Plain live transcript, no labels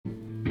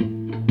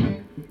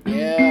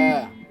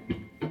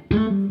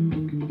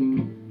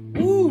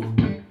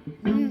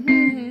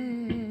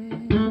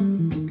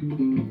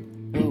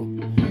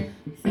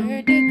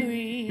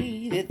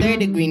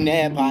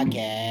Net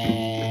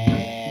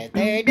Podcast.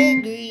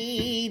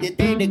 The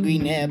Third Degree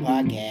Net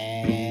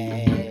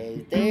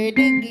Podcast.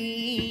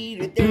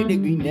 The Third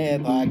Degree Net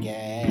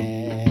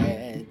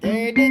Podcast.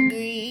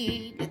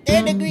 The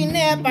Third Degree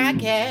Net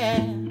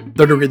Podcast.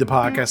 Third Degree the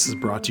Podcast is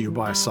brought to you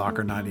by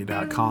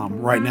Soccer90.com.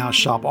 Right now,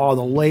 shop all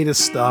the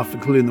latest stuff,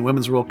 including the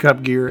Women's World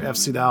Cup gear,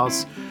 FC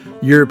Dallas,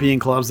 European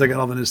clubs. They got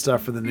all the new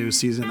stuff for the new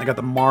season. They got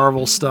the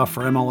Marvel stuff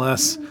for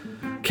MLS,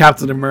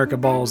 Captain America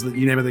balls, that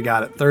you name it, they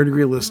got it. Third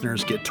Degree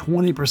listeners get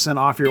 20%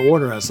 off your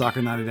order at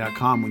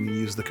Soccer90.com when you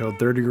use the code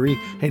Third Degree.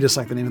 Hey, just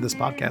like the name of this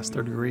podcast,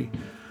 Third Degree.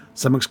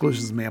 Some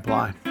exclusions may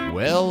apply.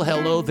 Well,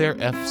 hello there,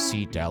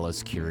 FC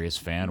Dallas Curious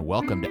fan.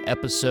 Welcome to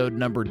episode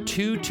number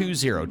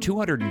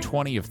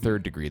 220 of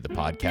Third Degree, the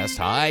podcast.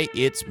 Hi,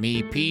 it's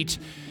me, Pete.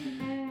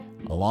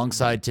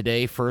 Alongside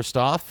today, first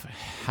off,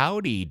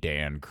 howdy,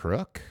 Dan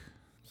Crook.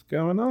 What's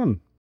going on?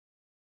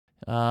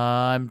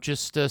 I'm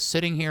just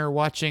sitting here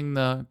watching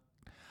the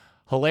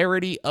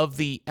hilarity of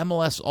the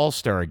MLS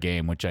All-Star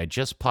game, which I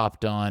just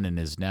popped on and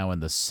is now in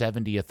the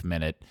 70th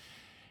minute.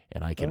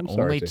 And I can I'm only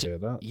sorry to hear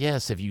that.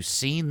 Yes, have you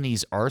seen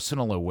these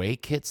Arsenal away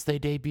kits they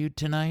debuted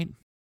tonight?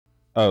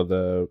 Oh,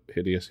 the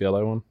hideous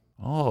yellow one?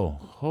 Oh,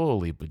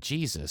 holy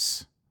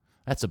bejesus.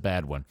 That's a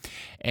bad one.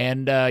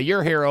 And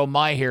your hero,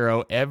 my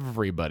hero,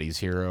 everybody's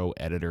hero,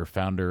 editor,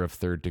 founder of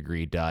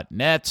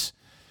thirddegree.net,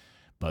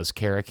 Buzz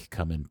Carrick.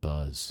 Come in,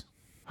 Buzz.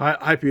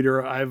 Hi,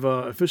 Peter. I've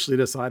officially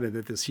decided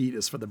that this heat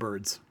is for the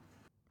birds.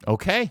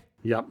 Okay.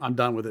 Yep, I'm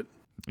done with it.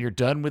 You're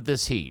done with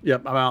this heat.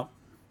 Yep, I'm out.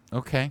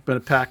 Okay.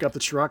 Gonna pack up the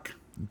truck.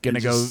 Gonna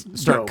go just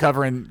start go.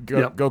 covering,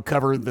 go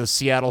cover the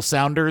Seattle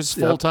Sounders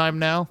Yep. full time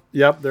now.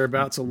 Yep, they're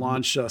about to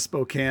launch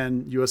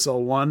Spokane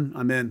USL 1.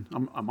 I'm in.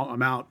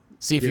 I'm out.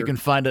 See if you Here. can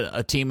find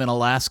a team in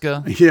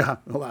Alaska Yeah,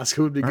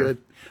 Alaska would be good.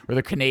 or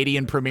the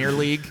Canadian Premier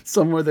League.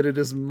 Somewhere that it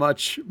is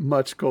much,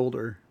 much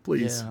colder,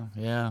 please.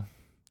 Yeah.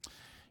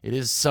 It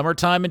is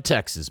summertime in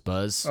Texas,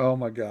 Buzz. Oh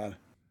my God.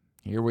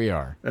 Here we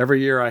are. Every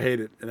year I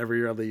hate it, and every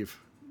year I leave.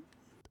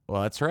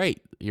 Well, that's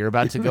right. You're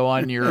about to go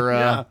on your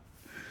Yeah.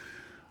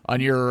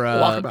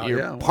 Walkabout, your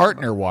yeah,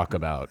 partner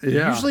walkabout.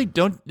 Yeah. Usually,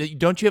 don't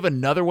you have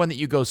another one that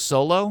you go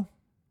solo?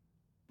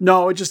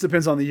 No, it just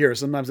depends on the year.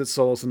 Sometimes it's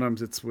solo,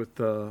 sometimes it's with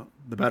the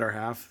better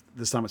half.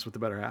 This time it's with the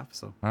better half.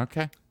 So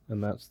Okay.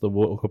 And that's the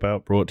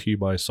walkabout brought to you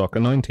by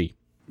Soccer90.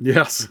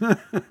 yes,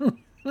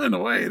 in a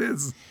way it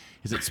is.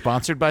 Is it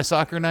sponsored by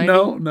Soccer Night?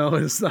 No,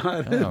 it's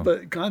not. Oh.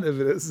 But kind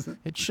of it is.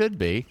 It should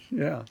be.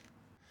 Yeah,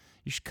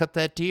 You should cut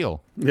that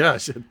deal. yeah. I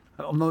should.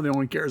 I don't know. No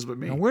one cares but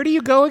And me. where do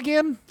you go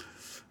again?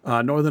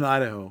 Northern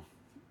Idaho.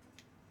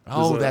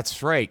 Oh, a-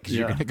 that's right. Because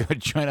you're yeah. going to go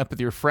join up with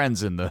your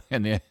friends in the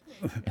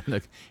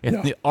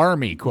the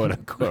army, quote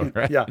unquote.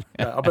 Right? Yeah,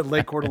 up at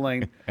Lake Coeur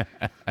d'Alene.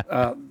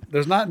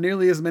 There's not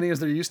nearly as many as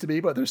there used to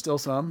be, but there's still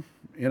some.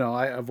 You know,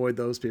 I avoid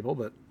those people,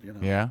 but you know,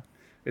 Yeah.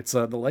 it's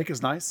the lake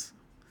is nice.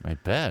 I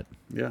bet.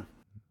 Yeah.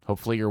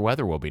 Hopefully your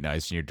weather will be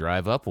nice and your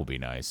drive up will be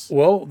nice.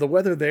 Well, the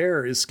weather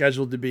there is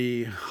scheduled to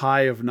be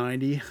high of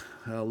 90,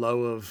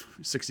 low of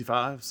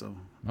 65. So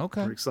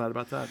Okay. pretty excited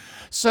about that.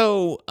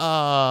 So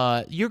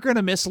you're going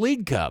to miss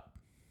League Cup.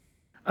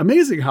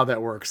 Amazing how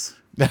that works.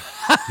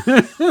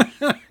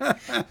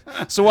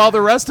 So while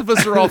the rest of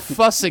us are all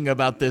fussing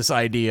about this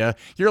idea,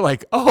 you're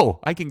like, oh,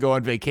 I can go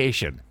on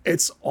vacation.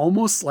 It's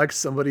almost like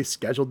somebody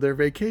scheduled their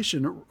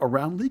vacation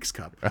around Leagues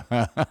Cup.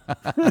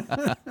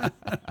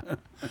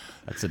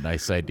 That's a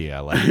nice idea. I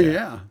like it.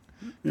 Yeah.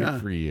 Good Yeah.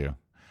 for you.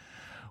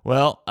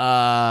 Well,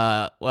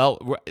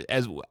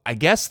 as I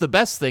guess the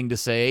best thing to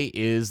say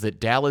is that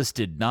Dallas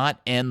did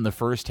not end the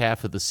first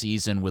half of the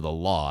season with a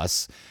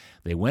loss.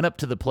 They went up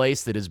to the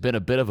place that has been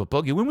a bit of a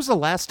bogey. When was the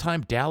last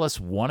time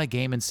Dallas won a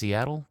game in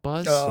Seattle,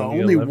 Buzz?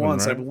 Only 2011,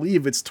 once. I right?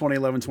 believe it's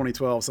 2011,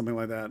 2012, something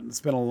like that. It's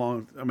been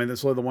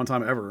it's only the one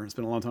time ever. It's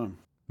been a long time.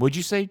 Would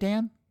you say,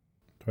 Dan?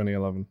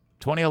 2011.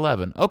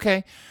 2011.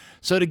 Okay.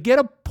 So to get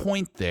a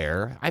point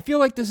there, I feel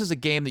like this is a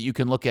game that you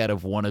can look at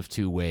of one of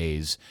two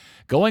ways.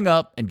 Going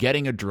up and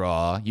getting a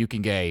draw, you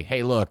can go,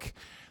 hey, look,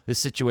 this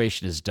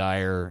situation is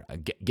dire.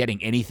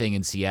 Getting anything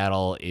in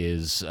Seattle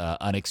is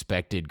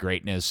unexpected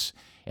greatness.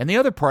 And the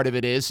other part of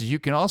it is you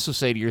can also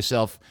say to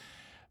yourself,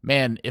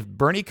 man, if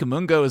Bernie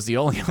Kamungo is the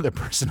only other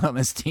person on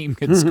this team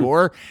can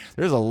score,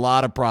 there's a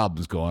lot of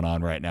problems going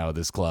on right now with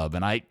this club.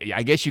 And I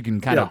guess you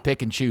can kind Yeah. of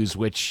pick and choose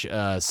which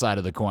side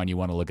of the coin you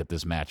want to look at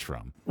this match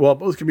from. Well,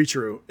 both can be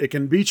true. It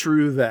can be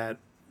true that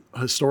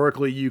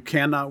historically you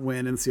cannot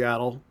win in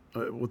Seattle,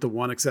 with the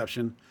one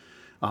exception.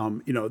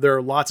 There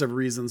are lots of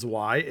reasons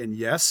why. And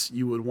yes,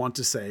 you would want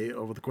to say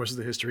over the course of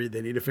the history,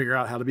 they need to figure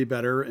out how to be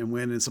better and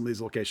win in some of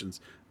these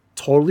locations.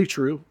 Totally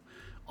true.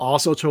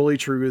 Also totally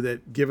true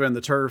that given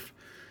the turf,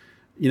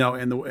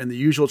 and the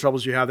usual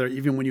troubles you have there,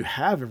 even when you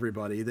have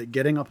everybody, that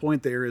getting a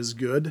point there is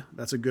good.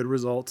 That's a good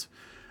result.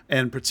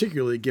 And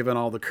particularly given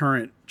all the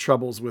current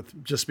troubles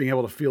with just being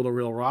able to field a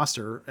real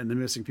roster and the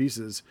missing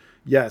pieces,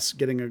 yes,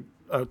 getting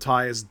a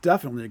tie is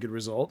definitely a good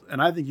result.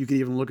 And I think you can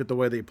even look at the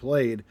way they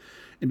played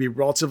and be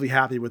relatively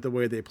happy with the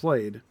way they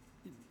played.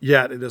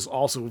 Yet it is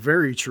also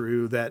very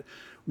true that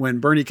when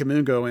Bernie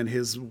Kamungo in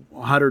his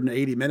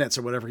 180 minutes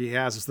or whatever he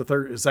has is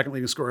his second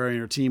leading scorer on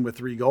your team with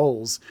 3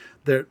 goals.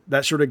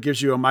 That sort of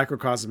gives you a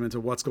microcosm into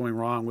what's going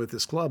wrong with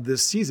this club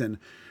this season.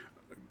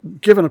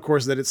 Given, of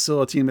course, that it's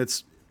still a team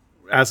that's,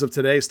 as of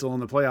today, still in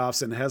the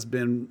playoffs and has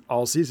been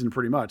all season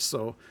pretty much.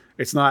 So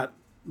it's not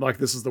like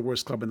this is the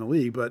worst club in the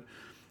league, but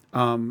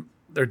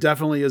there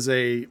definitely is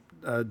a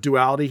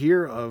duality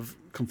here of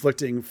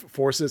conflicting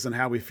forces and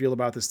how we feel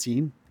about this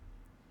team.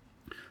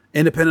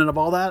 Independent of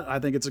all that, I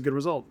think it's a good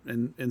result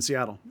in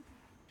Seattle.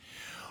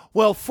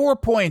 Well, 4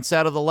 points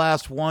out of the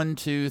last 1,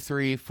 2,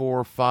 3,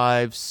 4,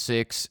 5,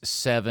 6,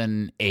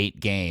 7, 8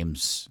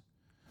 games.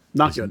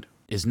 Not good.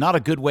 Is not a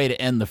good way to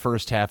end the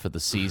first half of the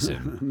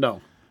season.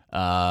 No.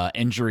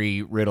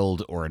 Injury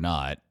riddled or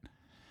not.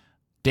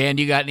 Dan,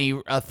 you got any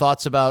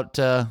thoughts about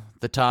the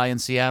tie in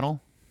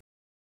Seattle?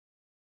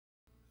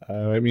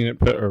 I mean, it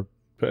put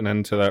an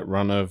end to that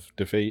run of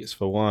defeats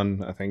for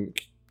one. I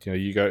think,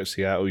 you go to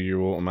Seattle,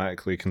 you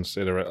automatically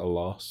consider it a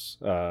loss.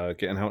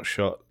 Getting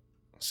outshot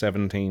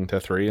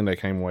 17-3, and they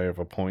came away with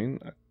a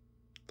point. I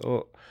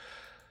thought,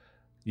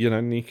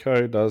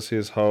 Nico does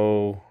his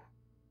whole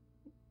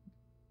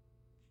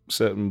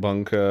sit in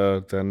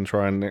bunker, then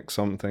try and nick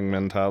something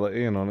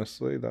mentality, and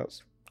honestly,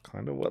 that's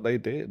kind of what they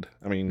did.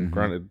 I mean,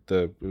 granted,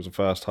 it was a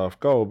first half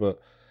goal,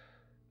 but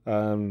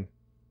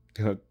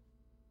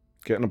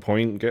getting a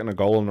point, getting a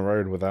goal on the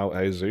road without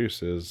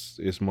Jesus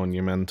is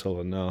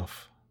monumental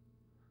enough.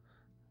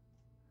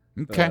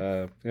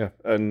 Okay. Yeah,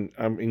 and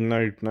I mean,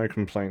 no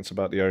complaints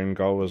about the own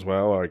goal as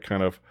well. I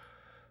kind of,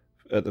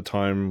 at the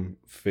time,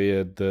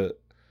 feared that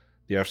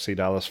the FC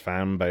Dallas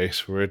fan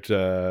base would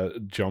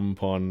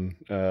jump on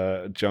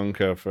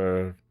Junker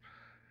for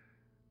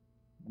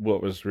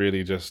what was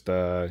really just,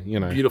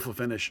 Beautiful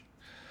finish.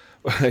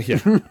 yeah.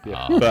 Oh,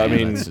 But I man,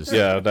 mean, that's just-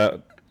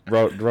 that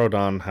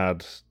Rodon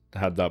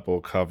had that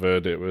ball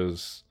covered. It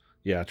was,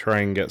 try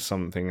and get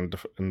something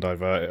and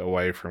divert it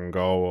away from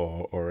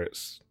goal, or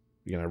it's,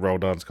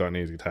 Rodon's got an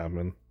easy tab,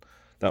 and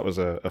that was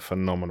a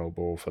phenomenal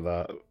ball for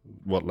that,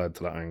 what led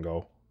to that own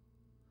goal.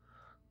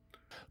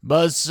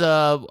 Buzz,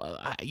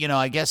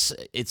 I guess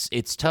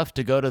it's tough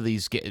to go to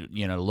these,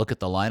 look at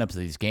the lineups of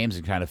these games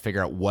and kind of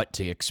figure out what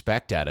to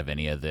expect out of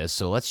any of this.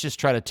 So let's just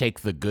try to take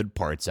the good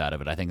parts out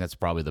of it. I think that's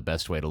probably the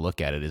best way to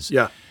look at it is,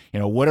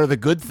 what are the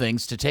good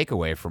things to take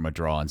away from a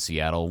draw in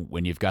Seattle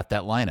when you've got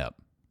that lineup?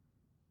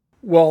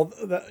 Well,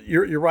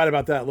 you're right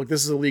about that. Look,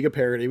 this is a league of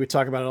parity. We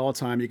talk about it all the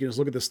time. You can just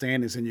look at the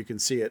standings and you can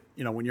see it.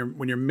 When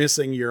you're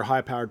missing your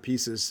high-powered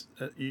pieces,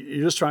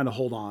 you're just trying to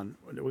hold on.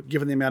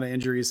 Given the amount of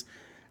injuries,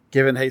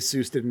 given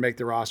Jesus didn't make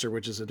the roster,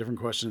 which is a different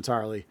question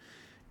entirely,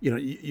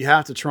 you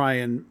have to try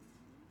and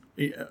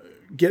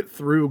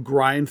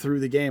grind through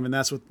the game, and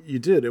that's what you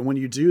did. And when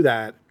you do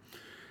that,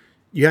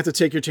 you have to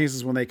take your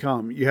chances when they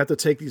come. You have to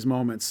take these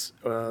moments.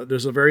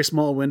 There's a very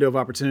small window of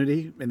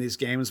opportunity in these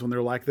games when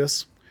they're like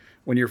this.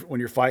 When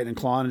you're fighting and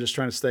clawing and just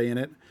trying to stay in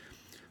it.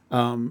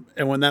 And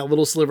when that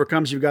little sliver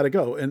comes, you've got to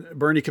go. And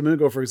Bernie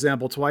Kamungo, for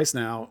example, twice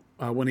now,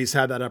 when he's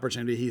had that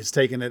opportunity, he's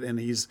taken it and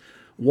he's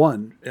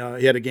won.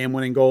 He had a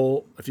game-winning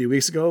goal a few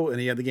weeks ago, and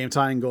he had the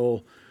game-tying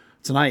goal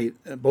tonight.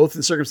 Both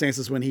in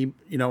circumstances when he,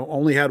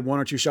 only had 1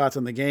 or 2 shots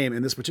in the game.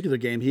 In this particular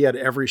game, he had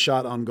every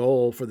shot on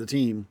goal for the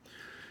team.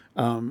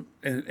 And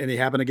he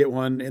happened to get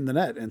one in the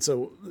net. And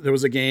so there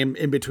was a game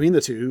in between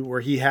the two where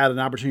he had an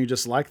opportunity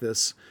just like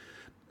this,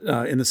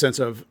 in the sense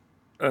of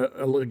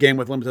a game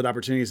with limited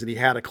opportunities, and he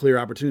had a clear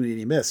opportunity and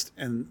he missed,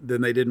 and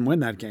then they didn't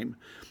win that game.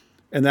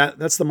 And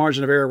that's the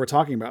margin of error we're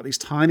talking about. These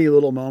tiny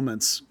little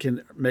moments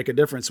can make a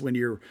difference when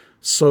you're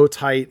so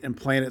tight and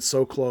playing it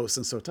so close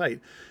and so tight.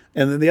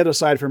 And then the other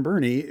side from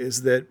Bernie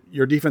is that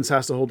your defense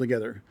has to hold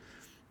together.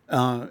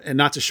 And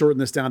not to shorten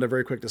this down to a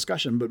very quick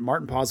discussion, but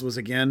Martin Paz was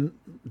again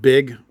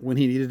big when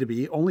he needed to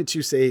be. Only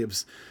 2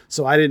 saves.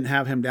 So I didn't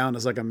have him down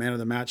as like a man of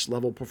the match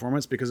level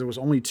performance because there was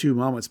only 2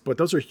 moments, but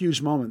those are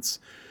huge moments.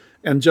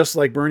 And just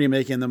like Bernie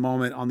making the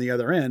moment on the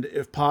other end,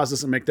 if Paz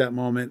doesn't make that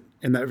moment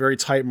in that very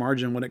tight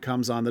margin when it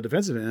comes on the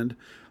defensive end,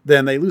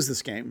 then they lose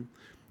this game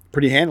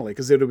pretty handily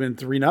because it would have been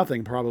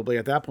 3-0 probably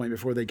at that point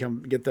before they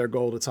come get their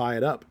goal to tie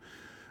it up.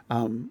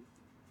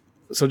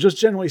 So just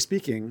generally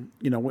speaking,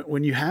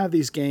 when you have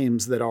these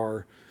games that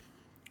are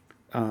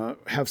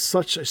have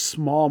such a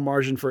small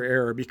margin for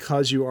error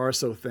because you are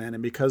so thin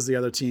and because the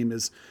other team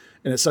is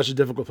and it's such a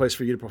difficult place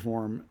for you to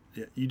perform,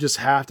 you just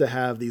have to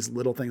have these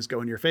little things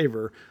go in your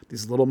favor,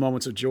 these little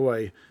moments of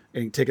joy,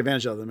 and take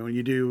advantage of them. And when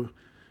you do,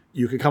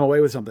 you can come away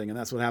with something, and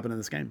that's what happened in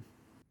this game.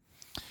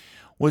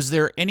 Was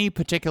there any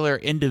particular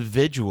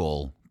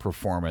individual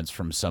performance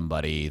from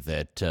somebody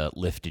that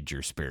lifted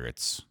your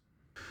spirits?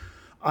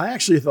 I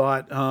actually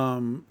thought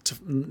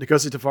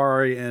Nkosi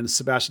Tafari and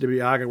Sebastian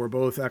Dibiaga were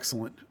both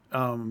excellent.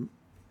 On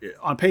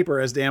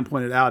paper, as Dan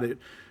pointed out,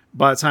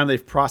 by the time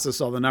they've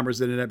processed all the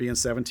numbers, it ended up being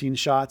 17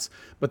 shots,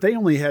 but they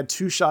only had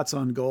 2 shots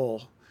on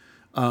goal.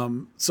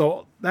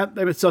 So that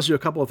tells you a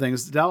couple of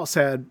things. Dallas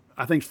had,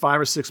 I think,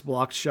 5 or 6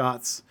 blocked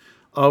shots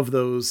of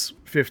those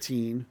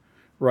 15,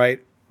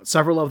 right?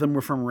 Several of them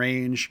were from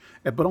range,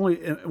 but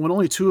when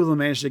only 2 of them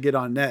managed to get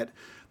on net,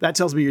 that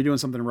tells me you're doing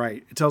something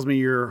right. It tells me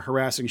you're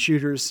harassing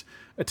shooters.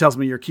 It tells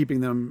me you're keeping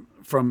them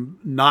from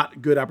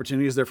not good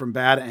opportunities. They're from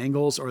bad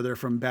angles, or they're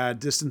from bad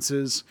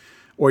distances,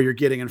 or you're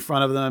getting in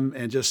front of them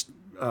and just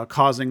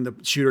causing the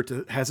shooter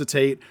to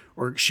hesitate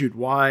or shoot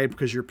wide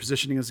because your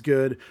positioning is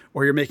good,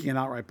 or you're making an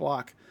outright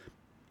block.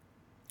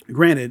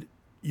 Granted,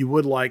 you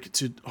would like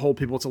to hold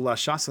people to less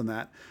shots than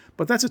that,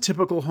 but that's a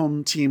typical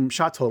home team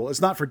shot total.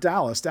 It's not for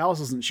Dallas. Dallas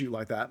doesn't shoot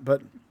like that,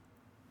 but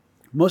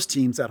most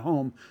teams at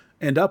home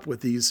end up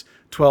with these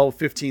 12,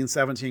 15,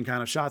 17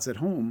 kind of shots at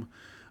home.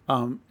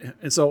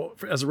 And so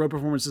as the road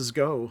performances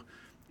go,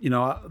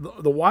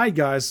 the wide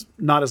guys,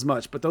 not as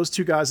much, but those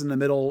two guys in the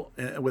middle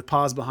with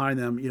Paz behind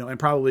them, and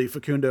probably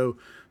Facundo,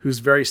 who's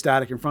very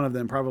static in front of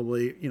them,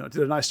 probably, did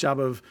a nice job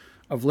of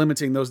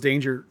limiting those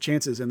danger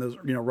chances and those,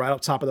 right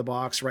up top of the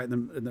box, right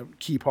in the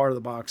key part of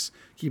the box,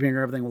 keeping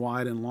everything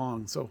wide and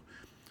long. So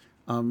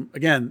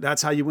again,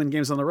 that's how you win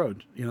games on the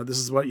road. This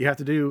is what you have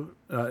to do.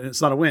 And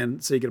it's not a win,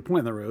 so you get a point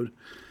on the road.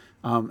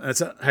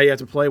 That's how you have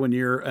to play when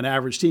you're an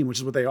average team, which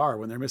is what they are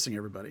when they're missing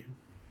everybody.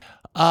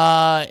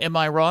 Am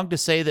I wrong to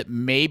say that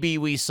maybe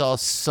we saw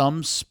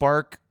some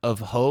spark of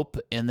hope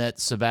in that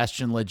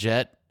Sebastian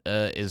Lletget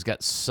has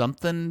got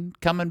something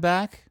coming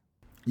back?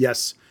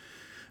 Yes.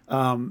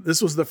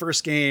 This was the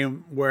first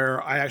game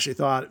where I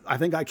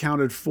think I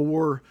counted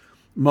 4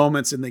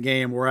 moments in the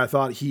game where I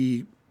thought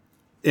he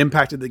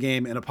impacted the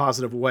game in a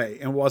positive way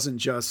and wasn't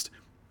just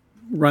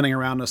running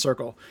around in a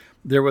circle.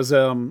 There was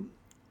a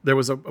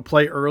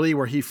play early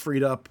where he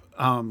freed up,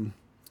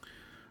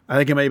 I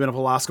think it may have been a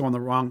Velasco on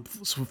the wrong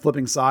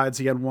flipping sides.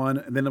 He had one.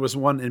 And then there was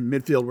one in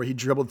midfield where he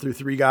dribbled through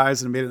 3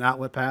 guys and made an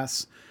outlet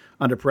pass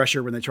under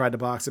pressure when they tried to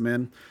box him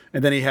in.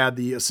 And then he had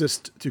the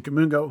assist to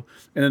Kumungo.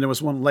 And then there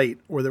was one late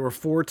where there were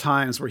 4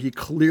 times where he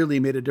clearly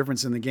made a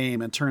difference in the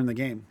game and turned the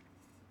game.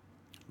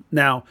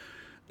 Now,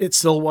 it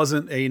still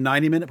wasn't a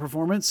 90-minute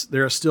performance.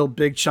 There are still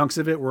big chunks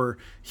of it where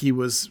he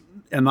was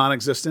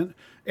non-existent.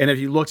 And if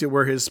you looked at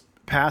where his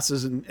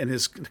passes and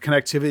his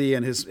connectivity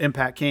and his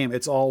impact came,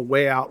 it's all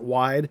way out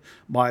wide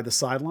by the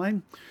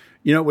sideline,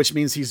 which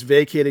means he's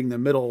vacating the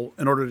middle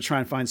in order to try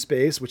and find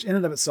space, which in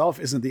and of itself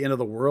isn't the end of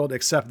the world,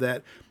 except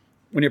that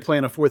when you're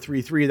playing a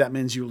 4-3-3, that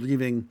means you're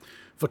leaving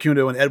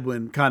Facundo and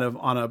Edwin kind of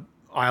on a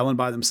island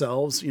by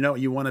themselves.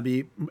 You want to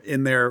be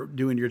in there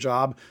doing your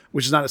job,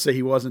 which is not to say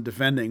he wasn't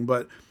defending,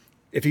 but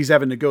if he's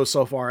having to go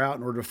so far out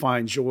in order to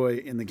find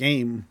joy in the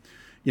game,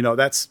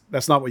 that's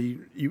not what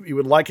you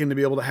would like him to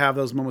be able to have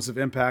those moments of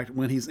impact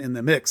when he's in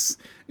the mix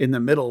in the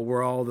middle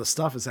where all the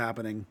stuff is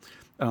happening.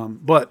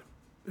 But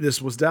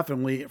this was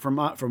definitely, from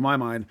my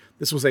mind,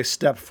 this was a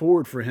step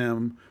forward for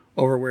him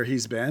over where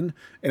he's been.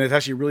 And it's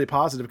actually really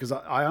positive because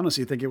I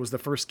honestly think it was the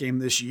first game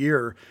this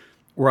year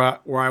where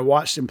I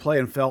watched him play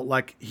and felt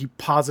like he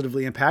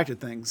positively impacted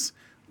things.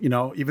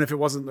 Even if it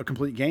wasn't a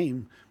complete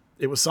game,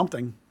 it was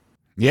something.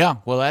 Yeah,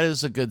 well, that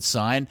is a good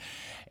sign.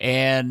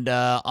 And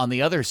on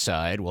the other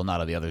side, well,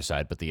 not on the other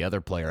side, but the other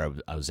player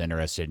I was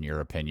interested in your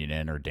opinion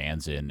in, or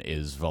Dan's in,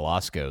 is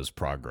Velasco's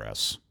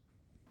progress.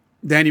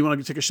 Dan, you want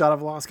to take a shot at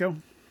Velasco?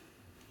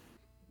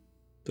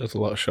 There's a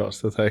lot of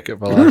shots to take at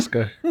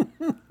Velasco.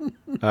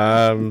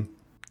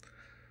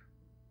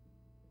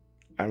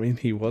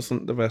 He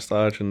wasn't the best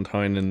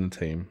Argentine in the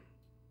team.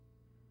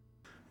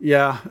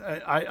 Yeah,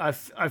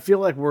 I feel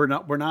like we're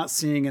not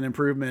seeing an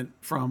improvement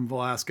from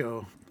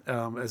Velasco.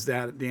 As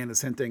Dan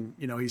is hinting,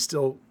 he's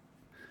still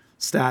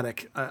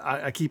static.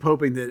 I keep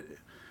hoping that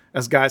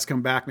as guys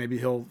come back, maybe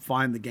he'll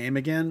find the game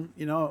again,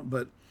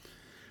 but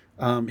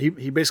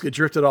he basically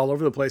drifted all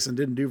over the place and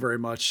didn't do very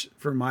much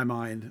for my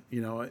mind.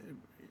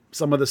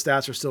 Some of the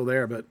stats are still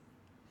there, but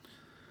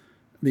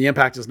the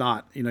impact is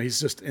not. He's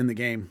just in the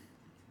game.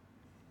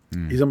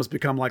 He's almost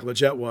become like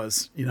Lletget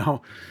was.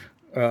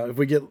 If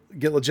we get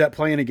Lletget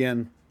playing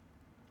again,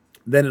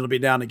 then it'll be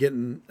down to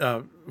getting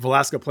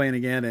Velasco playing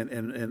again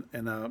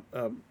and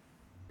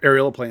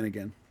Arriola playing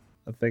again.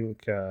 I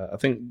think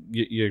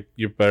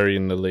you're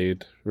burying the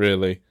lead,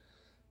 really.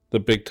 The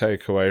big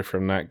takeaway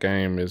from that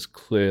game is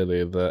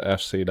clearly that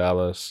FC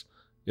Dallas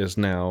is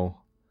now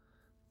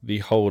the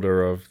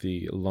holder of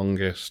the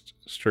longest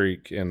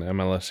streak in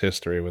MLS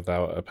history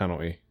without a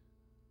penalty.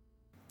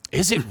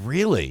 Is it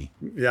really?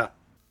 Yeah.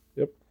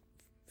 Yep.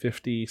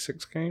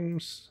 56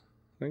 games,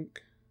 I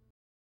think.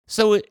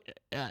 So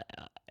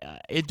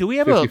do we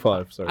have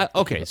 55, sorry.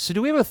 Okay, so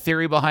do we have a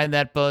theory behind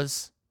that,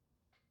 Buzz?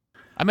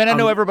 I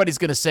know everybody's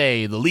going to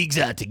say the league's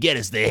out to get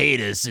us, they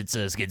hate us, it's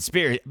a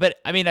conspiracy. But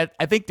I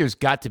think there's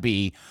got to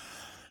be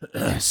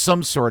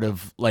some sort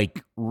of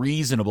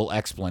reasonable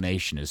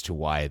explanation as to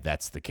why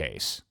that's the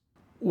case.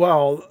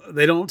 Well,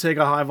 they don't take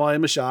a high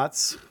volume of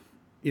shots.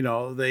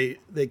 They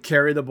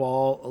carry the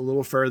ball a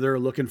little further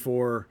looking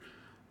for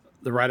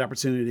the right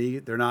opportunity.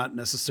 They're not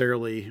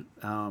necessarily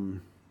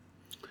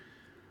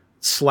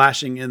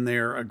slashing in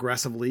there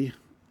aggressively.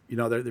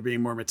 They're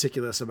being more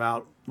meticulous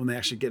about when they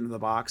actually get into the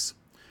box.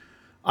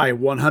 I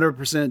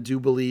 100% do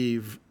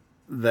believe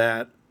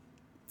that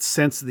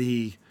since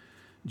the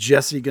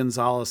Jesse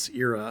Gonzalez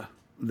era,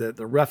 that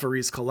the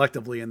referees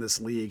collectively in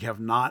this league have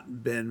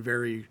not been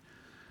very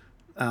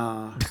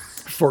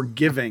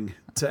forgiving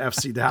to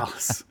FC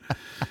Dallas.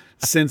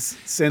 Since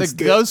the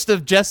ghost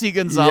of Jesse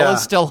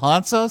Gonzalez still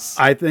haunts us.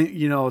 I think,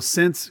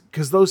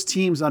 because those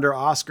teams under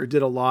Oscar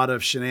did a lot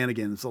of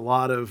shenanigans, a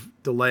lot of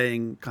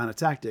delaying kind of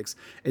tactics,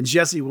 and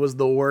Jesse was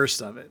the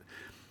worst of it.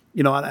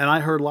 And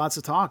I heard lots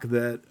of talk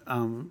that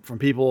from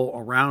people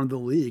around the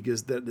league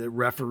is that the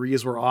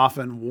referees were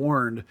often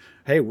warned,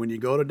 hey, when you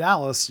go to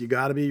Dallas, you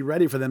got to be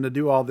ready for them to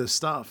do all this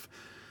stuff.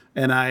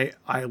 And I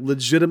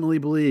legitimately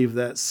believe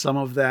that some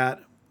of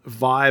that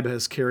vibe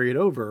has carried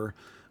over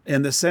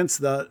in the sense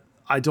that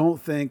I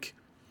don't think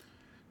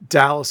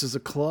Dallas as a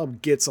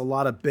club gets a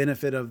lot of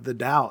benefit of the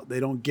doubt.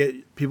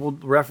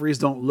 Referees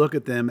don't look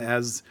at them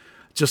as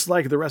just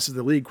like the rest of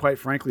the league, quite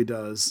frankly,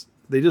 does.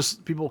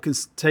 People can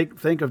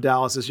think of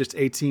Dallas as just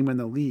a team in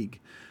the league.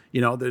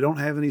 They don't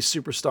have any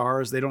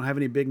superstars. They don't have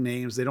any big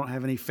names. They don't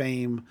have any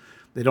fame.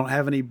 They don't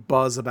have any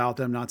buzz about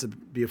them, not to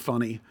be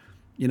funny,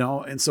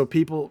 and so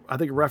I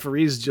think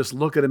referees just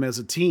look at them as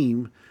a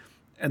team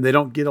and they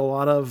don't get a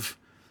lot of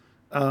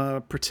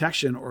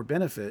protection or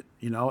benefit.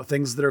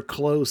 Things that are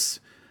close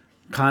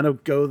kind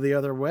of go the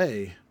other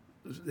way.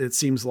 It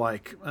seems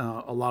like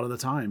a lot of the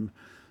time.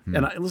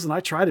 And I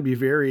try to be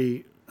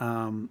very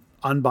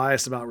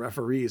unbiased about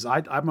referees.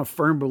 I'm a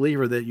firm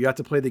believer that you have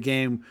to play the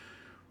game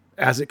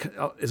as it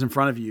is in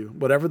front of you.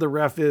 Whatever the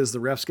ref is, the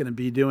ref's going to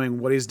be doing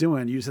what he's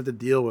doing. You just have to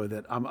deal with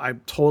it. I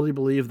totally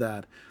believe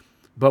that.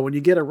 But when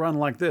you get a run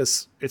like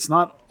this, it's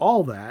not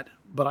all that,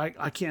 but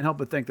I can't help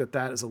but think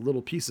that is a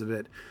little piece of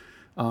it.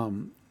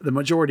 The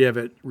majority of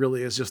it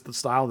really is just the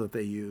style that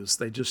they use.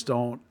 They just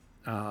don't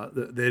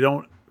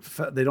attack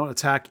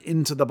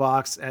into the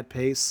box at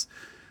pace.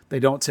 They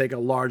don't take a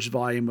large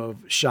volume of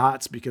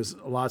shots because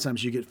a lot of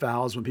times you get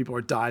fouls when people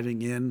are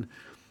diving in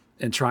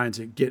and trying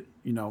to get,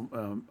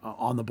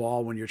 on the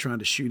ball when you're trying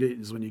to shoot it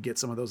is when you get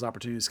some of those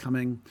opportunities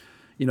coming.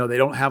 They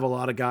don't have a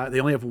lot of guys. They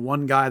only have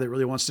one guy that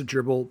really wants to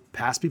dribble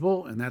past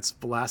people, and that's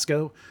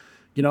Velasco.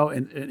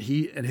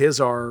 And his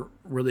are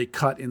really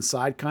cut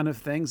inside kind of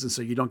things. And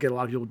so you don't get a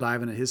lot of people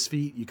diving at his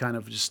feet. You kind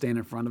of just stand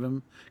in front of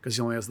him because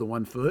he only has the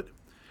 1 foot,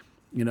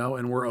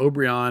 and where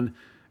Obrian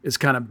is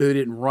kind of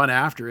booted and run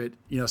after it,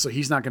 so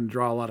he's not going to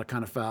draw a lot of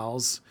kind of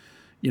fouls,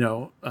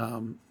 so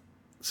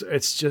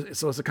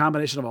it's a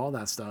combination of all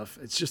that stuff.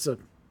 It's just a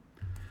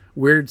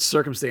weird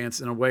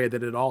circumstance in a way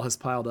that it all has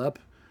piled up.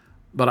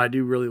 But I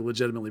do really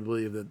legitimately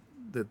believe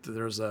that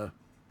there's a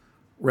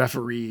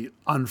referee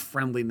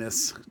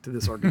unfriendliness to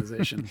this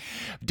organization.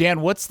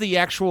 Dan, what's the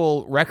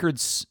actual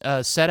records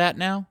set at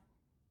now?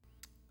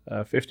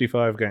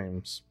 55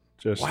 games.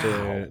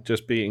 Wow.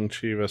 Just beating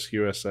Chivas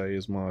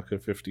USA's mark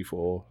of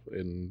 54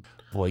 in.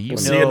 Boy,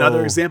 see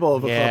another example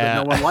of a club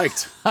that no one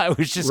liked. I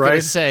was just going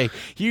to say,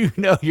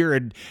 you're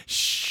in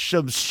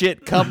some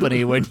shit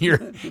company when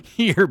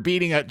you're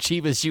beating up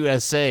Chivas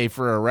USA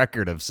for a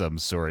record of some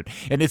sort.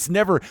 And it's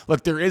never,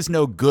 look, there is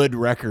no good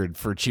record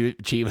for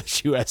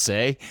Chivas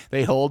USA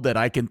they hold that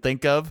I can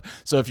think of.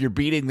 So if you're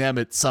beating them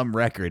at some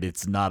record,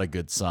 it's not a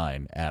good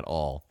sign at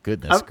all.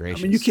 Goodness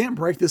gracious. I mean, you can't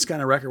break this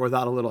kind of record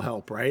without a little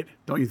help, right?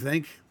 Don't you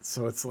think?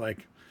 So it's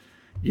like,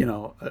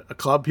 a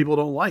club people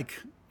don't like,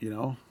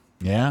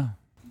 Yeah.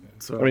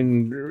 So I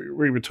mean,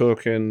 we were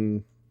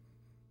talking,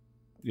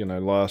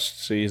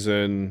 last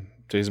season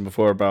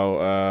before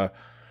about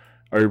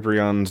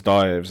Obrian's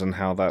dives and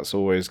how that's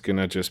always going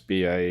to just be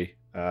yes,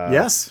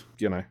 that's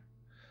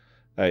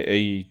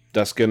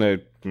going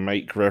to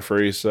make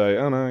referees say,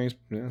 oh no,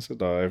 it's a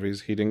dive.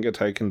 He didn't get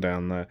taken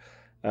down there.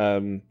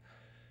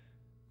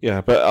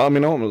 But I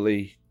mean,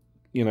 ultimately,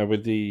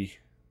 with the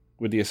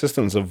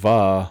assistance of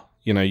VAR,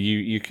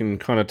 you can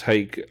kind of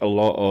take a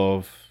lot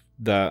of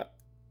that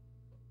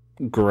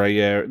gray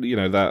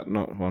area,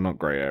 not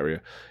gray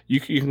area. You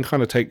can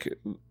kind of take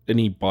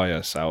any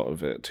bias out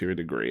of it to a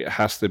degree. It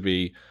has to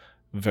be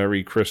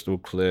very crystal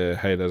clear.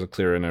 Hey, there's a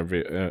clear and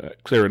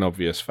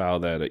obvious foul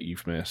there that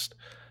you've missed.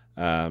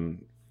 That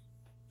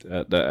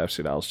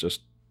FC Dallas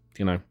just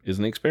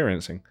isn't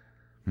experiencing.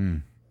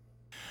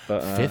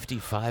 But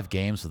 55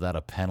 games without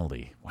a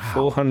penalty. Wow.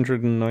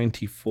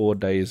 494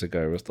 days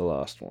ago was the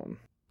last one.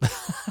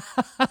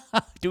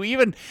 Do we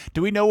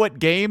know what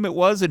game it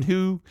was and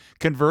who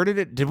converted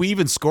it? Did we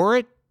even score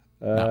it?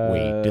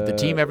 Did the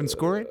team even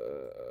score it?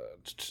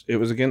 It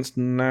was against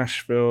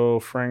Nashville.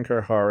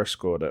 Franco Jara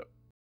scored it.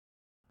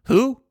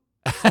 Who?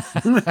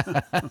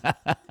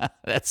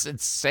 That's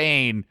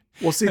insane.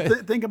 Well, see,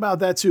 think about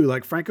that too.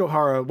 Like Franco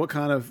Jara, what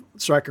kind of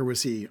striker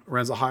was he?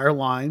 Runs a higher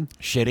line.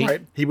 Shitty.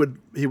 Right? He would.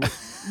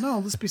 No,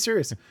 let's be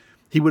serious.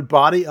 He would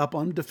body up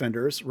on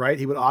defenders, right?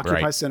 He would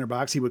occupy center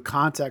backs. He would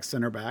contact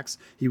center backs.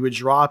 He would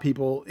draw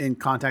people in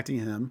contacting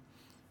him.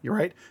 You're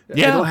right. Yeah.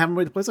 They don't have him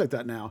to plays like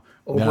that now.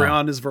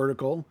 Obrian is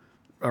vertical.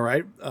 All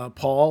right.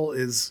 Paul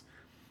is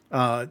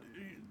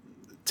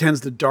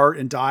tends to dart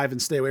and dive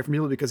and stay away from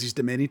people because he's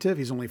diminutive.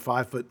 He's only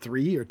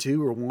 5'3" or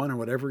 2 or 1 or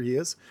whatever he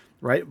is.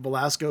 Right.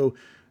 Velasco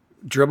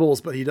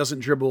dribbles, but he doesn't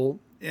dribble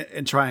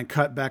and try and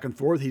cut back and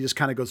forth. He just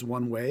kind of goes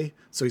one way,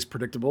 so he's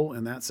predictable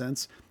in that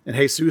sense. And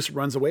Jesus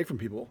runs away from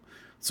people,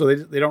 so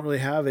they don't really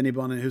have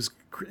anyone who's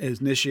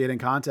initiating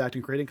contact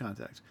and creating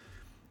contact.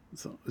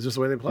 So it's just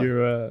the way they play.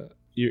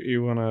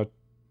 You wanna,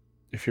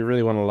 if you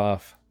really want to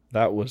laugh,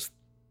 that was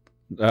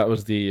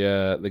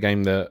the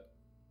game that.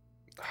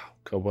 Oh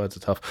God, words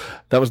are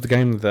tough. That was the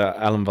game that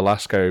Alan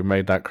Velasco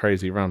made that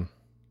crazy run.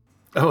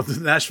 Oh,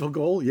 the Nashville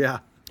goal, yeah.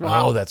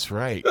 Wow. Oh, that's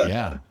right.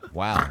 Yeah.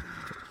 Wow.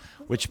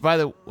 Which, by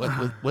the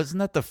way, wasn't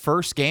that the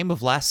first game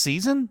of last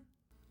season?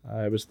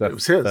 It was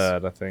his.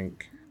 third, I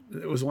think.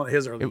 It was one of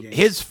his early games.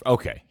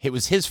 It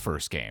was his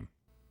first game.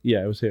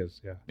 Yeah, it was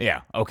his. Yeah.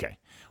 Yeah. Okay.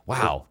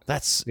 Wow.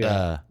 That's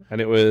and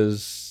it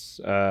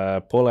was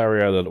Paul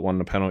Arriola that won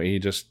the penalty. He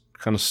just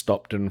kind of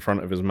stopped in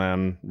front of his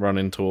man,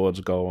 running towards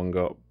goal, and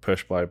got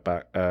pushed by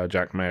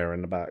Jack Mayer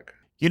in the back.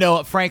 You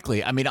know,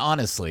 frankly, I mean,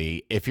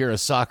 honestly, if you're a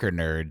soccer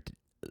nerd,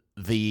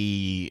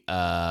 the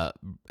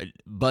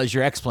Buzz,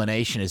 your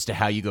explanation as to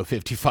how you go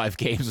 55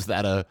 games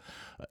without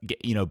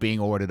being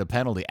awarded a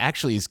penalty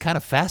actually is kind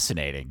of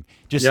fascinating.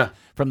 Just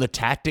from the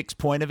tactics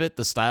point of it,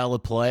 the style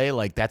of play,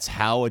 like that's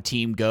how a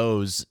team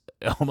goes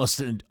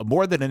almost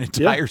more than an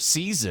entire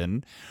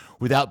season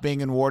without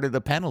being awarded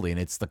a penalty. And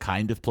it's the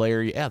kind of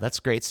player. Yeah, that's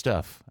great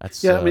stuff.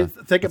 That's I mean,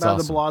 think about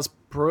awesome. the Blas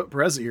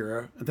Perez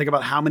era and think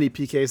about how many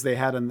PKs they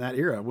had in that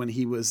era when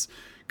he was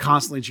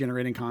constantly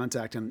generating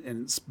contact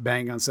and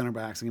banging on center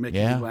backs and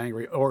making people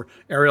angry. Or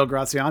Ariel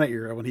Graziano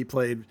era when he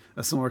played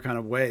a similar kind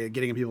of way,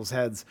 getting in people's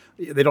heads.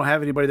 They don't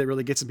have anybody that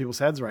really gets in people's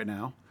heads right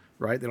now,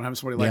 right? They don't have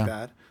somebody like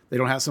that. They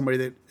don't have somebody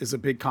that is a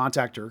big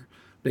contactor,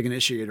 big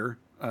initiator.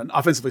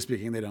 Offensively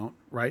speaking, they don't,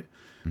 right?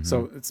 Mm-hmm.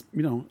 So it's,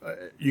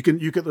 you can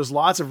there's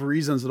lots of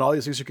reasons that all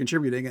these things are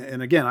contributing.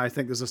 And again, I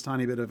think there's this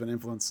tiny bit of an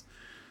influence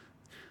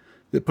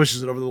that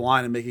pushes it over the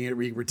line and making it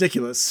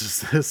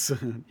ridiculous. This,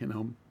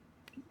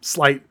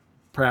 slight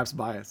perhaps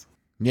bias.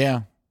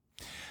 Yeah.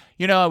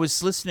 I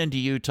was listening to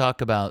you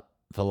talk about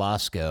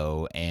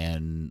Velasco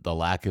and the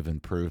lack of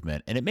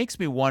improvement, and it makes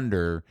me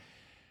wonder,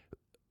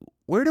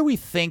 where do we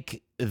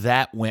think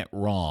that went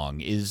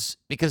wrong?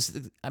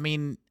 Because, I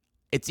mean,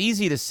 it's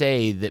easy to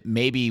say that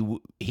maybe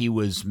he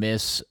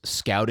was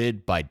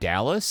scouted by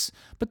Dallas,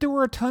 but there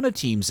were a ton of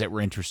teams that were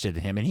interested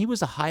in him, and he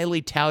was a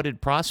highly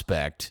touted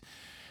prospect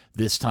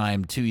this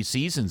time 2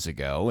 seasons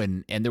ago,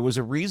 and there was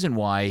a reason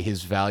why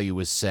his value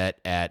was set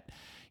at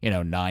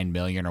 $9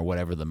 million or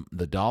whatever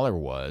the dollar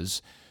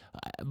was.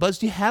 Buzz,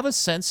 do you have a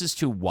sense as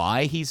to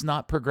why he's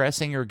not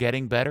progressing or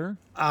getting better?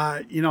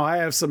 I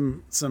have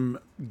some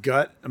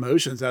gut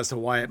emotions as to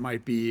why it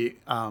might be.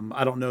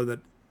 I don't know that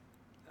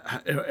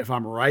if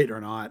I'm right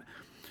or not.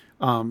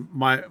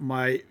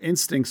 My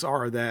instincts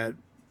are that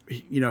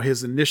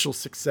his initial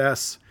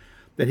success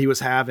that he was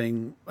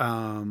having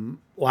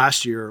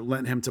last year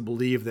lent him to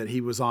believe that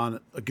he was on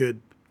a good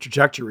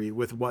trajectory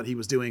with what he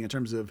was doing in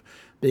terms of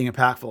being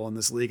impactful in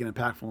this league and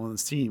impactful in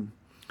this team.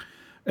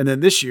 And then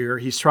this year,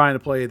 he's trying to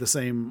play the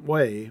same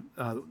way,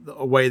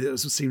 a way that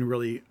seemed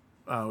really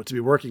to be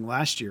working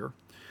last year.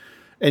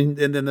 And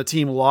then the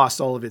team lost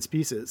all of its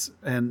pieces,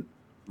 and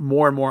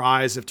more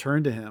eyes have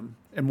turned to him,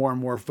 and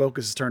more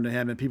focus has turned to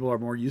him, and people are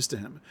more used to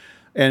him.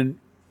 And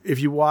when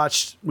you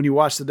watch the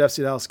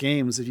FC Dallas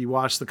games, if you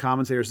watch the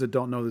commentators that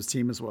don't know this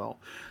team as well,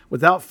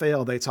 without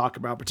fail, they talk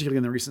about, particularly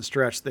in the recent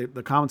stretch,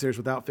 the commentators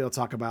without fail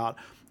talk about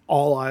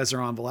all eyes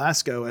are on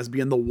Velasco as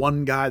being the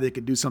one guy that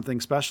could do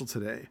something special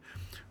today.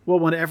 Well,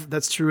 whenever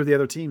that's true of the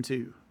other team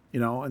too,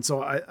 and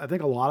so I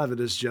think a lot of it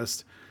is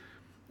just,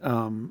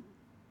 a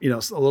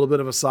little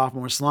bit of a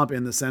sophomore slump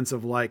in the sense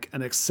of like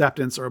an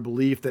acceptance or a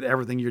belief that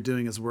everything you're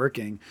doing is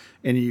working,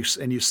 and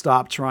you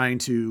stop trying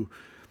to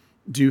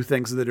do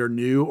things that are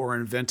new or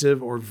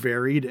inventive or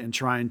varied and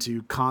trying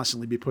to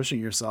constantly be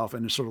pushing yourself,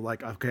 and it's sort of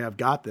like, okay, I've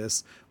got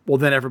this. Well,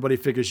 then everybody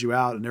figures you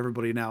out and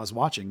everybody now is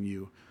watching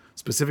you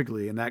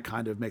specifically. And that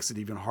kind of makes it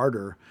even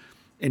harder.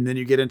 And then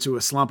you get into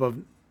a slump of,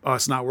 oh,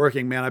 it's not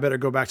working, man. I better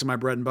go back to my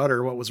bread and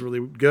butter. What was really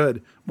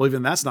good. Well,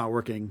 even that's not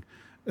working.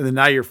 And then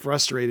now you're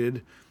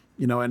frustrated,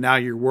 and now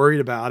you're worried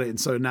about it. And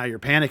so now you're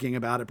panicking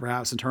about it,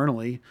 perhaps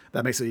internally.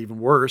 That makes it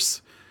even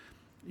worse.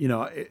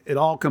 It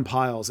all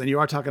compiles. And you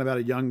are talking about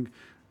a young,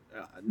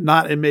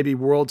 not in maybe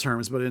world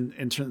terms, but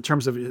in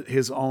terms of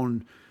his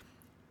own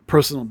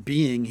personal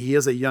being, he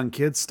is a young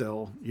kid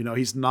still.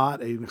 He's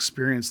not an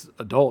experienced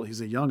adult.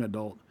 He's a young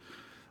adult.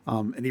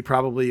 And he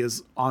probably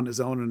is on his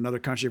own in another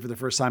country for the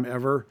first time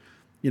ever,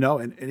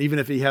 and even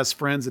if he has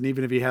friends and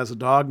even if he has a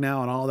dog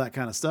now and all that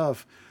kind of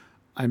stuff,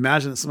 I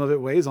imagine that some of it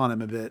weighs on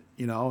him a bit,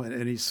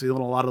 and he's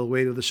feeling a lot of the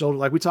weight of the shoulder.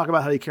 Like we talk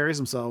about how he carries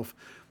himself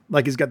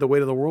like he's got the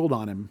weight of the world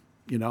on him,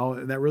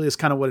 and that really is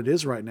kind of what it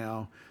is right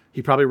now.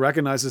 He probably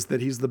recognizes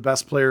that he's the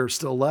best player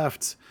still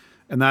left.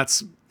 And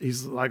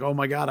he's like, oh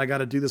my God, I got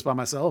to do this by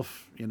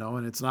myself,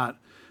 and it's not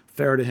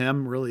fair to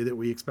him really that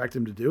we expect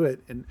him to do it.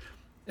 And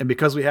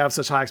because we have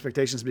such high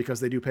expectations, because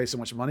they do pay so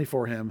much money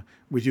for him,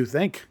 we do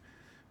think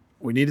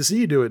we need to see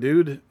you do it,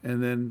 dude.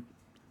 And then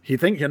he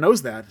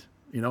knows that,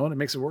 and it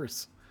makes it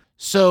worse.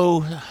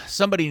 So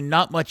somebody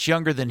not much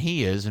younger than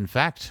he is, in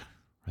fact,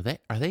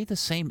 Are they the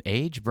same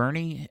age,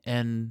 Bernie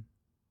and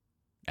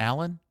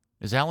Allen?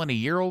 Is Allen a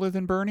year older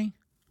than Bernie?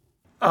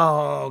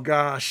 Oh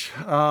gosh,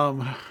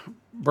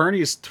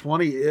 Bernie's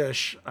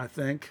 20-ish, I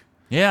think.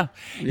 Yeah.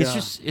 Yeah.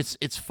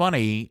 It's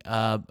funny.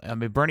 I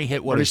mean, Bernie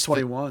hit what Bernie's his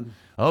 21.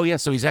 Oh yeah,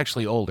 so he's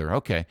actually older.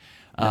 Okay.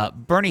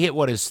 Bernie hit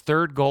what his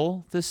third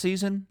goal this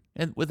season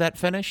with that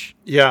finish.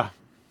 Yeah,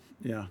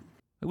 yeah.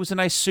 It was a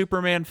nice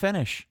Superman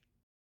finish.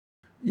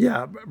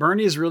 Yeah,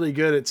 Bernie is really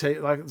good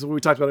at like what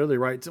we talked about earlier,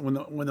 right?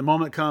 When the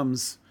moment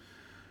comes,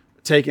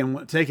 taking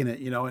it,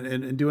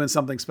 and doing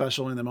something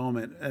special in the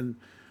moment.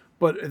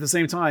 But at the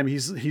same time,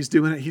 he's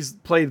doing it. He's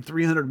played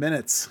 300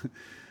 minutes,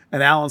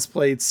 and Allen's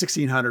played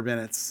 1,600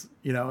 minutes,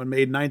 and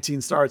made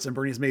 19 starts, and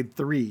Bernie's made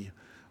 3.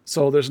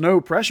 So there's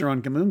no pressure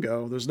on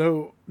Kamungo. There's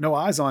no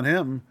eyes on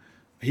him.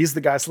 He's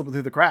the guy slipping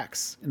through the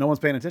cracks, and no one's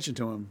paying attention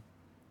to him.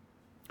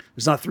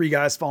 There's not 3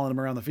 guys following him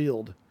around the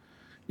field.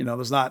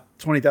 There's not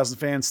 20,000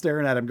 fans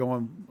staring at him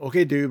going,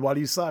 okay, dude, why do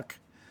you suck?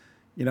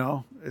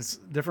 It's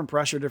different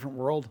pressure, different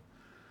world.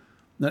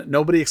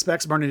 Nobody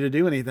expects Bernie to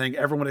do anything.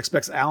 Everyone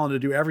expects Allen to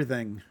do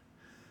everything,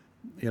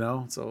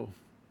 so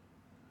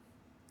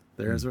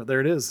there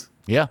it is.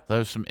 Yeah,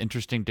 there's some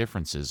interesting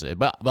differences.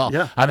 But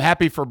Yeah. I'm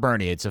happy for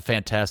Bernie. It's a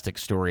fantastic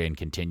story and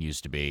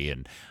continues to be.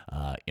 And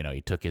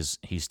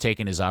he's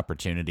taken his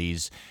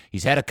opportunities.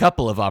 He's had a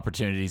couple of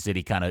opportunities that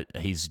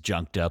he's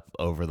junked up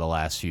over the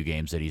last few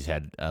games that he's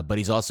had, but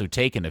he's also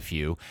taken a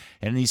few,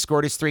 and he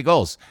scored his 3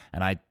 goals.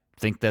 And I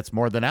think that's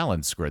more than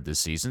Allen scored this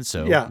season.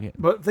 So yeah.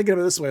 But think of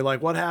it this way: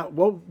 like, what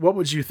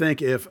would you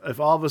think if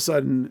all of a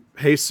sudden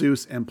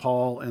Jesus and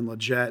Paul and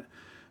Leggett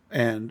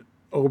and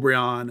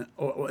O'Brien,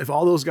 if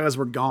all those guys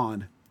were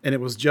gone and it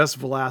was just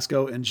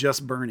Velasco and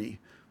just Bernie,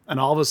 and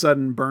all of a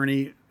sudden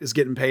Bernie is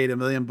getting paid $1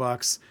 million,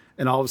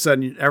 and all of a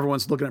sudden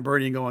everyone's looking at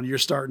Bernie and going, "You're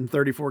starting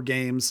 34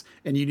 games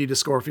and you need to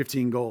score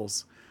 15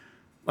 goals."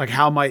 Like,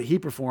 how might he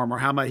perform, or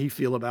how might he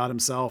feel about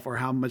himself, or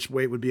how much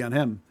weight would be on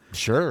him?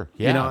 Sure,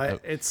 yeah,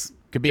 it's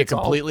could be a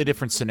completely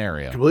different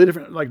scenario. Completely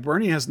different. Like,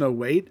 Bernie has no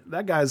weight.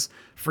 That guy's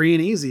free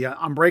and easy.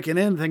 I'm breaking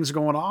in. Things are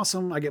going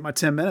awesome. I get my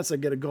 10 minutes. I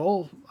get a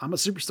goal. I'm a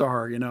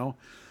superstar.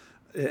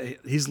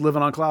 He's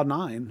living on cloud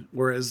 9.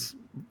 Whereas,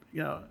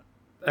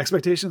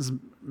 expectations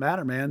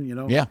matter, man.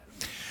 Yeah.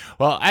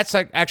 Well, that's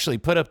actually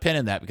put a pin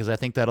in that, because I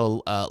think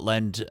that'll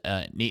lend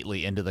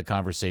neatly into the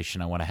conversation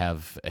I want to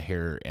have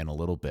here in a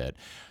little bit.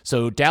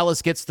 So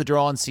Dallas gets the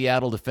draw in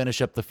Seattle to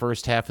finish up the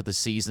first half of the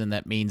season.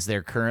 That means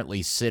they're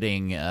currently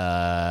sitting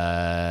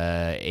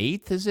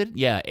 8th, is it?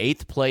 Yeah,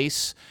 8th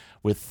place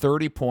with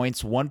 30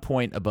 points, 1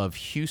 point above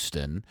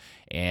Houston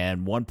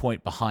and 1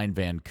 point behind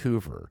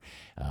Vancouver.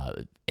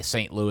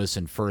 St. Louis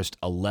in first,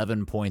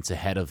 11 points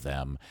ahead of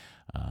them.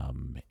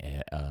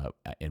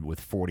 And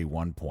with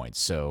 41 points.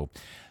 So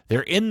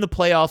they're in the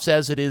playoffs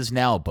as it is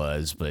now,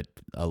 Buzz, but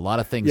a lot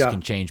of things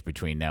can change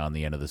between now and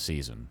the end of the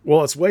season.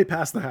 Well, it's way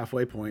past the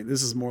halfway point.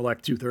 This is more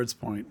like 2/3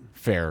 point.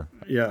 Fair.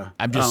 Yeah.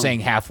 I'm just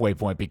saying halfway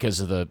point because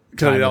of the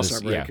time of the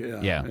All-Star break.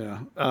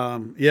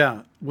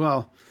 Yeah.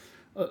 Well,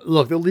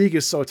 look, the league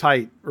is so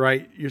tight,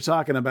 right? You're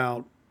talking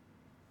about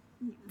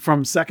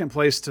from second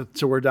place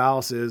to where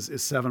Dallas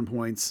is 7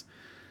 points.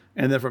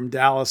 And then from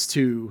Dallas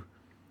to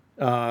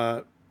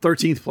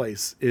 13th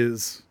place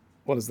is,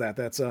 what is that?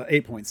 That's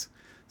 8 points.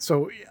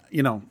 So,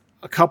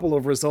 a couple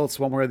of results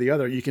one way or the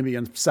other, you can be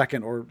in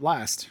second or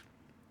last.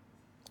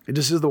 It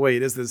just is the way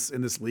it is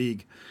in this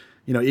league.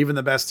 Even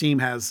the best team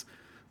has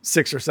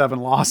 6 or 7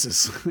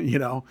 losses.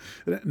 No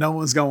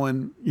one's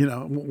going,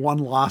 1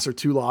 loss or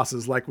 2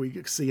 losses like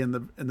we see in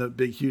the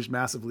big, huge,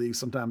 massive leagues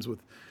sometimes with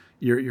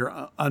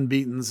your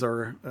unbeatens,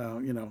 or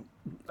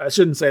I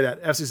shouldn't say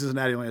that. FC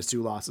Cincinnati only has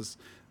 2 losses.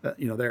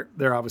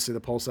 They're obviously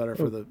the pole setter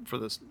for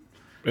this.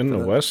 In the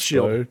West,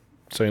 Shield. though,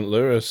 St.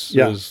 Louis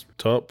is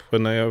top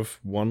when they have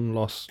 1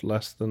 loss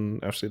less than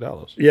FC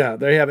Dallas. Yeah,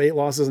 they have 8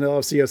 losses, and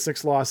LFC has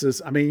 6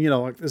 losses. I mean,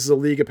 this is a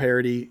league of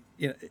parity.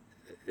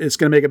 It's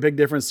going to make a big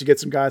difference to get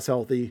some guys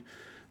healthy.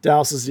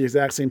 Dallas is the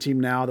exact same team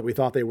now that we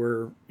thought they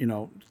were,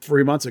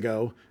 3 months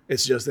ago.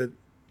 It's just that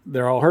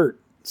they're all hurt.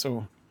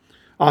 So,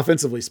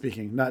 offensively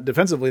speaking, not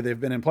defensively, they've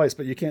been in place,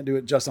 but you can't do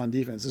it just on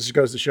defense. This just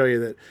goes to show you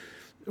that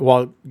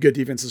while good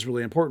defense is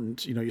really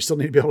important, you still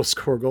need to be able to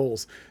score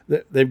goals.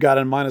 They've got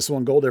a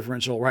 -1 goal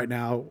differential right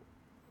now,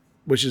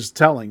 which is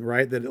telling,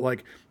 right?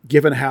 That,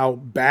 given how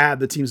bad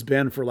the team's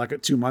been for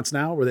 2 months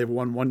now, where they've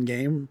won 1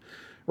 game,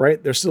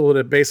 right? They're still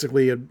at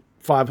basically a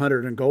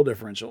 500 in goal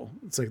differential.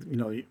 It's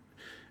it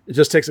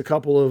just takes a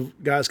couple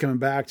of guys coming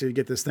back to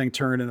get this thing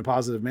turned in a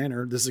positive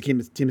manner. This is a team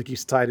that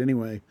keeps tight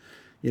anyway,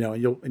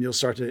 and you'll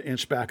start to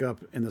inch back up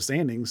in the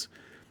standings.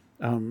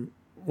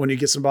 When you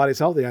get some bodies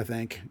healthy, I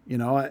think,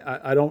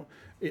 I don't,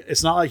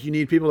 it's not like you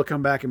need people to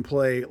come back and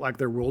play like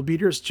they're world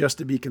beaters just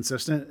to be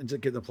consistent and to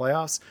get the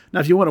playoffs.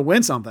 Now, if you want to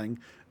win something,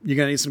 you're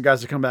going to need some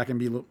guys to come back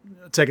and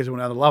take it to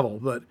another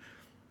level. But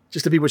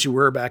just to be what you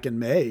were back in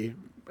May,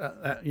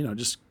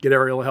 just get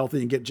Ariel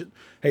healthy and get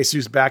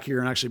Jesus back here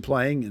and actually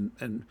playing.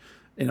 And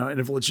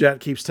if Leggett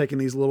keeps taking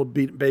these little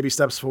baby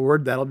steps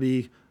forward, that'll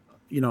be,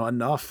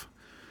 enough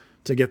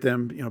to get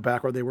them,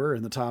 back where they were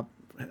in the top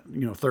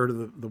third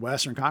of the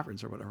Western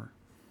Conference or whatever.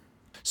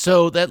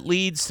 So that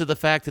leads to the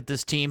fact that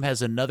this team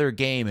has another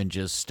game in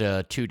just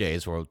 2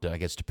 days, or I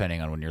guess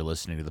depending on when you're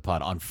listening to the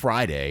pod. On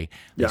Friday,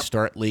 they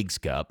start Leagues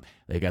Cup.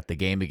 They got the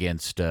game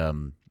against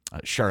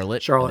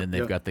Charlotte, and then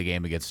they've got the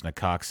game against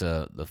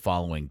Necaxa the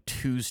following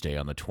Tuesday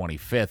on the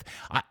 25th.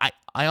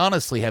 I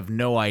honestly have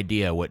no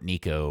idea what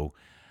Nico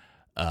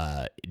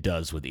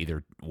does with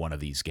either one of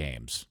these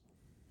games.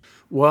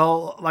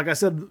 Well, like I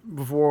said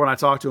before when I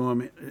talked to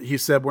him, he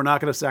said, we're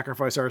not going to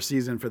sacrifice our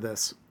season for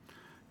this.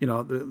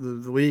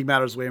 The league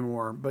matters way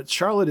more. But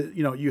Charlotte,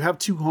 you have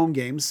 2 home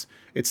games.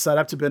 It's set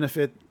up to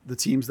benefit the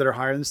teams that are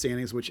higher in the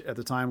standings, which at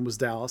the time was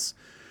Dallas.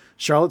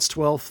 Charlotte's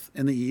 12th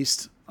in the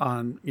East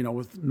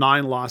with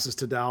 9 losses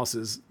to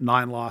Dallas's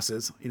 9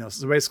 losses.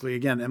 So basically,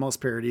 again, MLS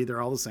parity.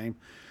 They're all the same.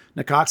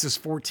 Necaxa's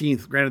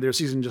 14th. Granted, their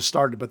season just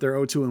started, but they're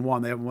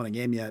 0-2-1. They haven't won a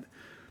game yet.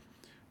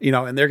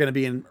 And they're going to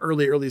be in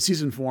early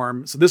season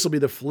form. So this will be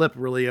the flip,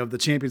 really, of the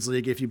Champions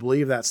League, if you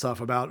believe that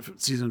stuff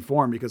about season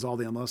form, because all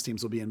the MLS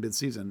teams will be in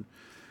mid-season.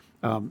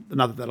 Not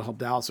that that'll help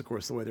Dallas, of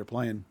course, the way they're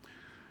playing.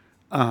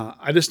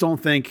 I just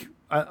don't think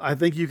 – I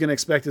think you can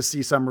expect to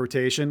see some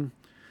rotation.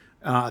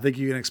 I think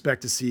you can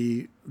expect to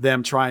see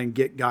them try and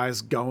get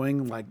guys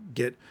going, like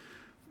get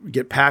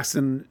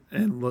Paxton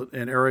and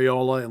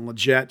Areola and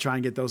Lletget, try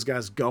and get those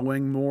guys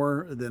going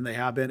more than they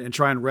have been, and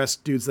try and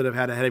rest dudes that have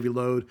had a heavy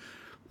load.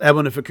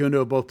 Edwin and Facundo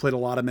have both played a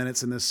lot of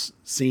minutes in this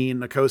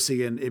scene.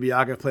 Nkosi and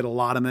Ibeagha have played a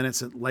lot of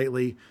minutes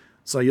lately.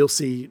 So you'll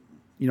see,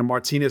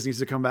 Martinez needs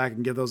to come back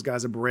and give those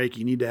guys a break.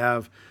 You need to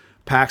have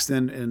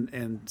Paxton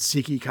and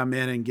Siki come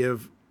in and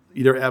give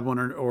either Edwin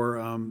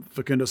or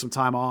Facundo some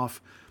time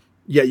off.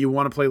 Yeah, you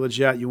want to play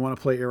Lletget. You want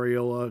to play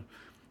Areola.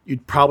 You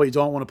probably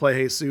don't want to play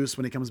Jesus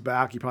when he comes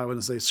back. You probably want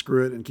to say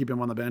screw it and keep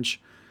him on the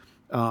bench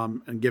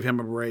and give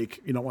him a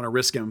break. You don't want to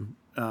risk him.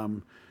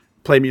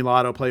 Play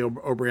Mulatto, play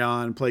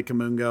O'Brien, play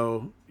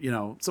Kamungo,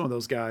 some of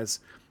those guys.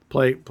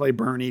 Play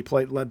Bernie,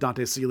 let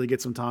Dante Sealy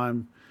get some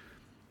time.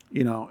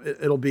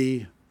 It'll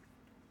be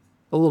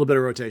a little bit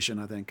of rotation,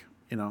 I think,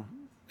 and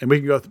we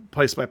can go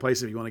place by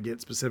place if you want to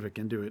get specific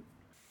and do it.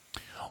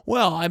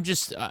 Well, I'm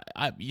just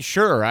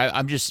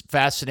I'm just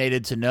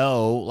fascinated to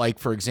know, like,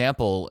 for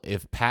example,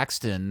 if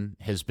Paxton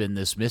has been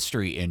this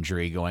mystery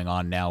injury going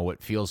on now,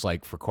 what feels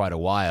like for quite a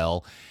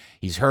while.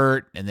 He's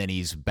hurt, and then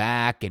he's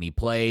back, and he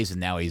plays, and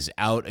now he's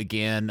out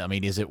again. I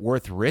mean, is it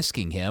worth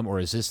risking him, or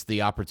is this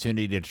the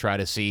opportunity to try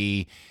to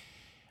see?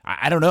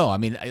 I don't know. I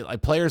mean,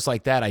 players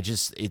like that,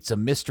 it's a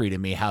mystery to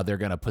me how they're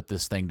going to put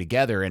this thing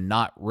together and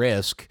not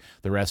risk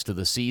the rest of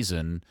the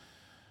season.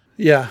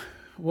 Yeah.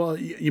 Well,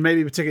 you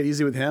maybe take it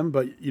easy with him,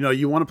 but,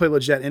 you want to play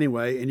Lletget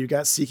anyway, and you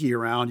got Siki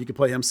around. You can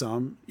play him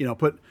some.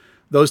 Put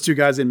those 2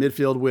 guys in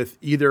midfield with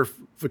either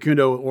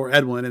Facundo or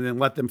Edwin, and then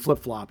let them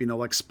flip-flop,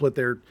 like split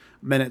their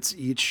minutes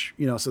each,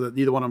 so that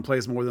neither one of them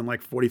plays more than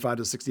like 45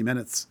 to 60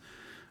 minutes,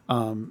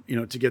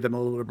 to give them a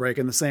little bit of break.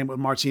 And the same with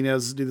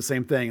Martinez, do the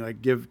same thing.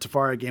 Like give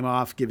Tafari a game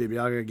off, give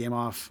Ibeagha a game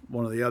off,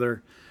 one or the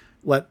other.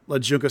 Let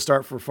Junca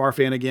start for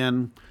Farfan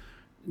again.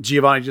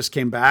 Giovanni just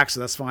came back, so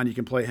that's fine. You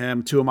can play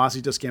him.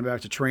 Tuamasi just came back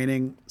to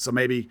training, so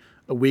maybe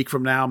a week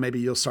from now, maybe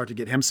you'll start to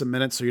get him some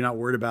minutes, so you're not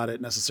worried about it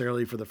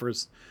necessarily for the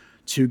first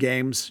 2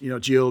 games.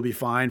 Gio will be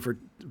fine for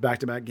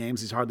back-to-back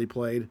games. He's hardly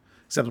played,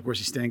 except of course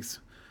he stinks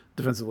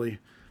defensively.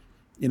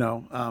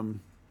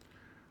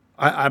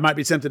 I might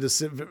be tempted to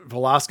sit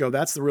Velasco.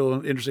 That's the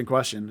real interesting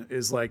question.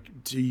 Is like,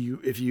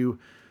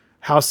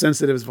 how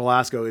sensitive is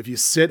Velasco? If you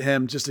sit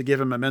him just to give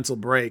him a mental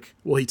break,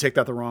 will he take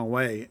that the wrong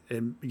way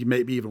and you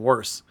may be even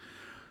worse?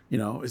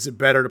 Is it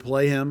better to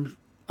play him?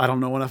 I don't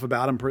know enough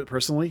about him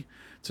personally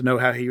to know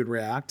how he would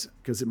react,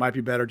 because it might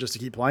be better just to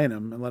keep playing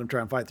him and let him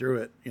try and fight through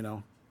it.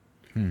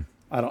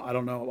 I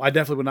don't know. I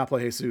definitely would not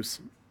play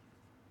Jesus.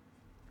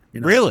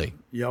 Really?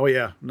 Yeah. Oh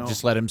yeah. No.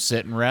 Just let him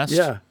sit and rest.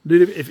 Yeah,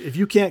 dude. If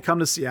you can't come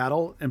to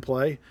Seattle and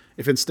play,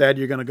 if instead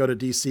you're going to go to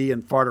DC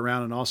and fart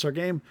around an All-Star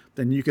game,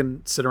 then you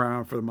can sit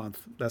around for the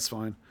month. That's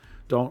fine.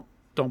 Don't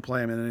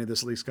play him in any of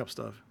this Leagues Cup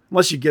stuff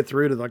unless you get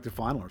through to like the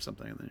final or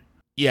something.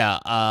 Yeah.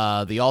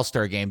 The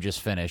All-Star game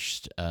just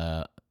finished.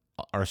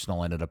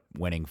 Arsenal ended up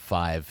winning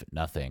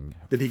 5-0.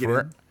 Did he get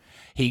in?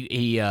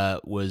 He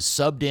was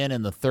subbed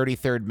in the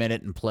 33rd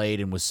minute and played,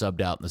 and was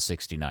subbed out in the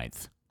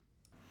 69th.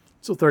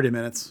 So 30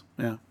 minutes.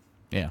 Yeah.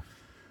 Yeah.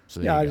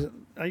 So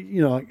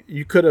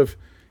he could have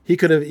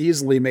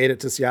easily made it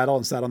to Seattle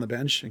and sat on the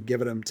bench and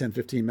given him 10,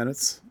 15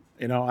 minutes.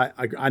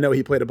 I know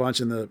he played a bunch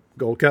in the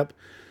Gold Cup,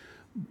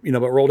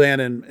 but Roldan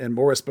and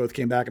Morris both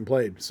came back and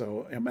played.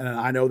 So, and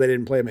I know they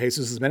didn't play him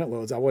Jesus' minute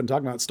loads. I wasn't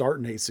talking about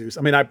starting Jesus.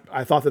 I mean,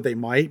 I thought that they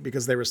might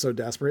because they were so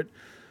desperate,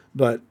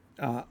 but,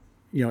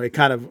 it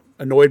kind of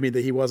annoyed me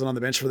that he wasn't on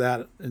the bench for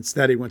that.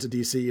 Instead, he went to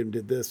DC and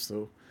did this.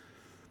 So,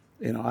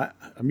 I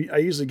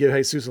usually give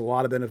Jesus a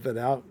lot of benefit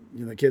out.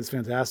 The kid's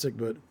fantastic,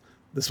 but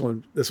this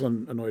one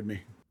annoyed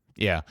me.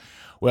 Yeah.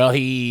 Well,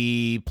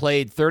 he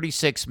played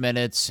 36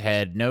 minutes,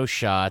 had no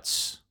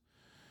shots,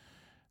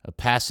 a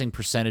passing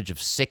percentage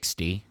of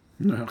 60.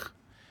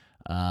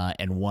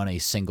 and won a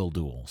single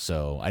duel.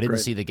 So I didn't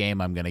Great. see the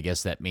game. I'm going to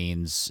guess that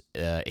means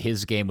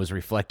his game was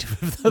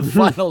reflective of the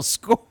final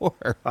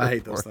score. I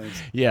hate those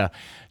things. Yeah,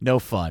 no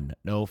fun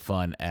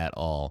at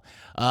all.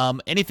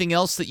 Anything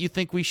else that you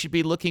think we should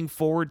be looking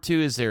forward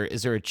to? Is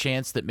there a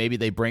chance that maybe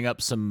they bring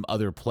up some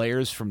other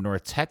players from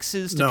North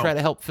Texas to No. try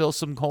to help fill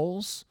some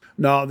holes?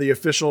 No, the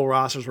official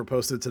rosters were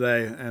posted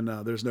today, and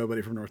there's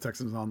nobody from North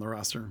Texas on the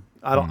roster.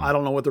 I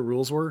don't know what the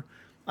rules were.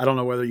 I don't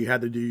know whether you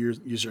had to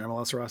use your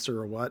MLS roster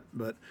or what,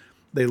 but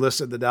they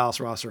listed the Dallas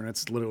roster, and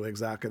it's literally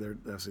exactly their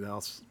FC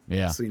Dallas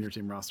senior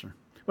team roster.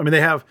 I mean,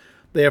 they have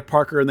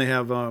Parker and they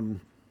have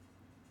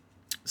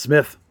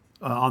Smith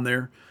on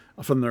there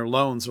from their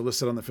loans are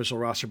listed on the official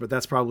roster, but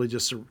that's probably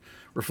just a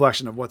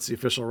reflection of what's the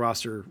official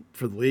roster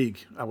for the league.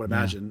 I would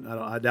imagine.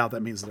 I doubt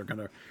that means they're going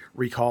to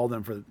recall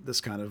them for this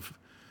kind of,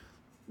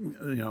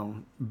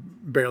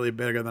 barely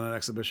bigger than an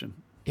exhibition.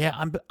 Yeah,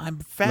 I'm No,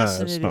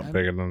 fascinated. it's not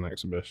bigger than an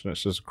exhibition.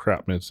 It's just a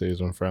crap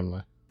mid-season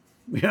friendly.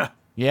 Yeah.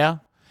 Yeah.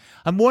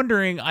 I'm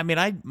wondering, I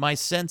mean, my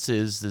sense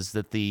is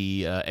that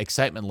the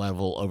excitement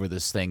level over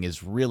this thing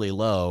is really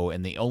low,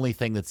 and the only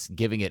thing that's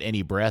giving it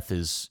any breath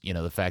is,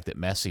 the fact that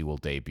Messi will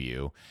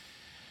debut,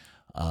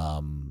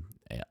 along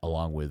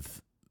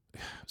with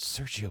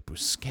Sergio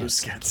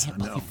Busquets. Busquets, I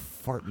can't I know. believe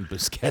Farton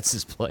Busquets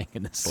is playing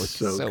in this league.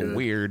 So So good.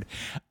 weird.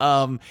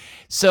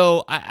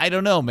 So I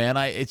don't know, man.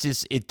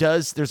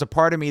 There's a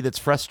part of me that's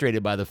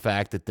frustrated by the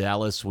fact that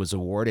Dallas was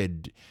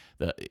awarded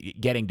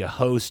getting to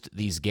host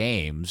these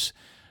games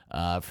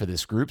for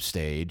this group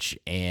stage,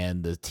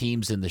 and the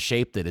team's in the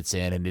shape that it's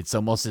in, and it's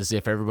almost as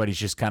if everybody's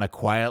just kind of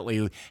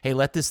quietly, hey,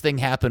 let this thing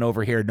happen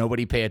over here.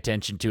 Nobody pay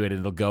attention to it,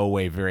 and it'll go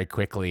away very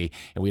quickly,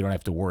 and we don't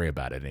have to worry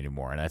about it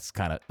anymore. And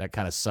that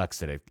kind of sucks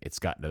that it's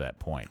gotten to that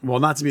point.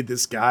 Well, not to be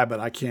this guy, but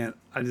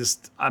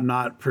I'm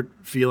not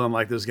feeling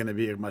like there's going to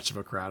be much of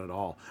a crowd at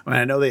all. I mean,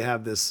 I know they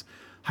have this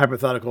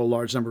hypothetical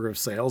large number of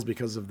sales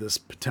because of this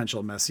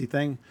potential Messi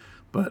thing,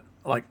 but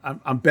like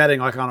I'm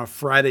betting like on a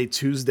Friday,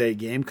 Tuesday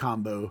game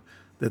combo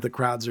that the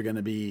crowds are going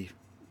to be,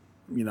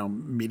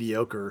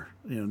 mediocre,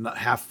 not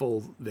half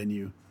full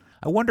venue.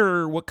 I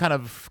wonder what kind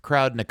of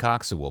crowd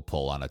Necaxa will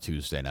pull on a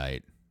Tuesday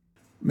night.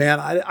 Man,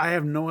 I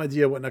have no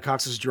idea what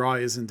Necaxa's draw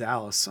is in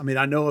Dallas. I mean,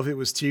 I know if it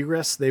was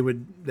Tigres, they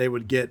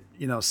would get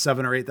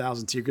 7,000 or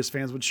 8,000 Tigres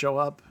fans would show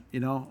up.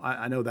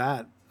 I know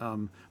that.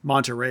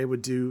 Monterrey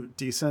would do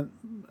decent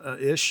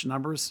ish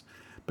numbers.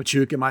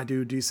 Pachuca might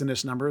do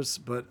decent-ish numbers,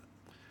 but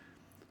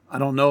I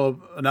don't know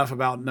enough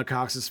about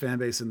Necaxa's fan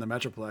base in the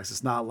Metroplex.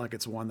 It's not like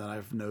it's one that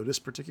I've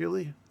noticed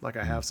particularly, like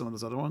I have some of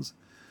those other ones.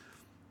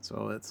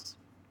 So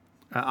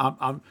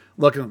I'm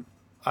looking.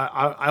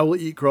 I will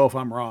eat crow if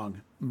I'm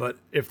wrong, but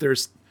if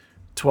there's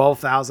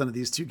 12,000 of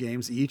these two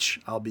games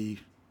each, I'll be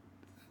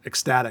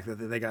ecstatic that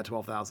they got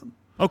 12,000.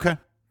 Okay.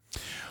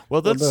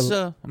 Well, that's.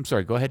 I'm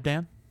sorry. Go ahead,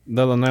 Dan.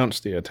 They'll announce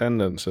the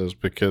attendances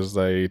because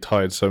they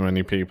tied so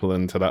many people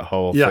into that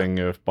whole Yeah. thing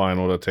of buying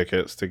all the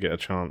tickets to get a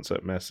chance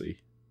at Messi.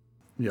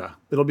 Yeah,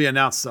 it'll be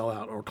announced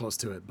sellout or close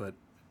to it, but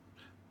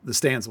the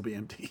stands will be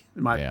empty.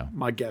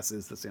 My guess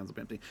is the stands will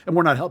be empty, and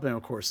we're not helping,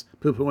 of course,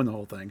 poo-pooing the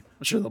whole thing.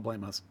 I'm sure they'll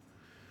blame us.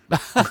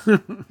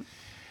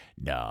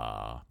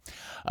 Nah.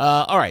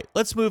 All right,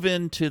 let's move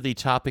into the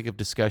topic of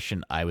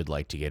discussion I would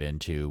like to get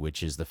into,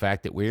 which is the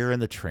fact that we're in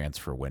the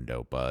transfer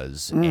window,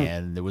 Buzz.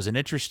 And there was an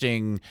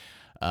interesting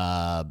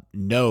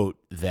note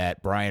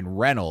that Brian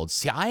Reynolds,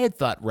 see, I had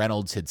thought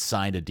Reynolds had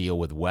signed a deal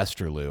with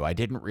Westerlo. I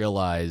didn't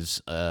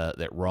realize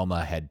that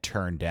Roma had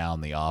turned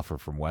down the offer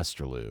from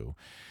Westerlo.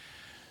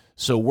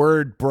 So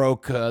word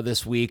broke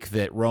this week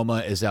that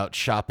Roma is out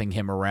shopping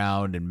him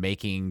around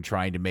and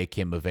trying to make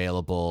him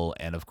available.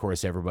 And of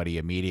course, everybody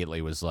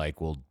immediately was like,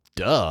 well,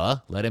 duh,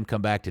 let him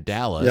come back to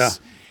Dallas. Yeah.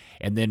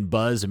 And then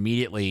Buzz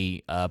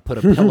immediately put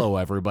a pillow over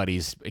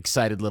everybody's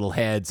excited little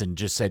heads and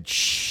just said,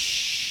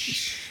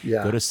 shh,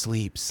 Yeah. go to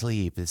sleep.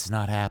 It's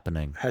not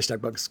happening. Hashtag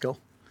bug skill.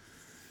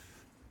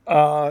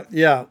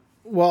 Yeah.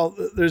 Well,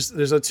 there's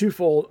a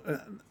twofold.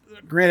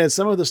 Granted,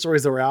 some of the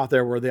stories that were out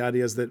there were the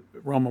ideas that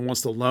Roma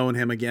wants to loan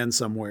him again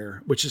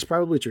somewhere, which is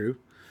probably true.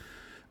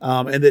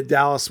 And that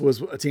Dallas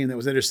was a team that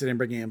was interested in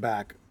bringing him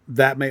back.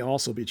 That may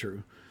also be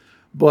true.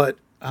 But,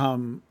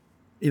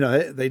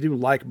 they do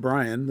like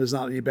Brian. There's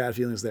not any bad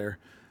feelings there.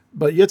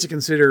 But you have to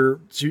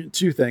consider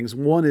two things.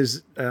 One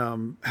is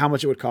how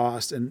much it would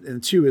cost,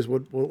 and two is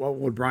what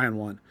would Brian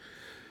want.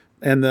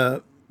 And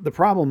the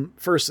problem,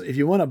 first, if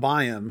you want to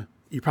buy him,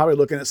 you're probably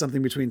looking at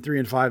something between $3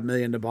 and $5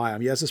 million to buy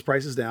him. Yes, his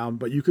price is down,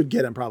 but you could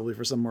get him probably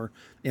for somewhere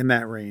in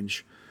that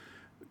range.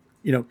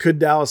 Could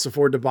Dallas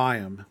afford to buy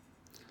him?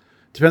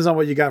 Depends on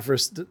what you got for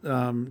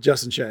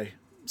Justin Shea.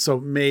 So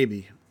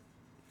maybe.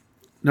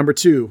 Number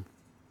two,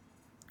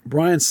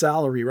 Brian's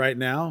salary right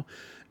now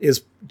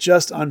is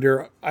just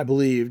under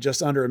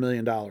 $1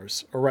 million, or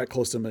right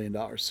close to $1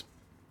 million.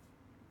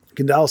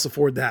 Can Dallas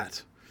afford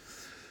that?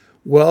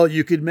 Well,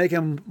 you could make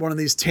him one of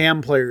these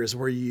TAM players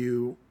where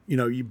you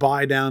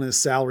buy down his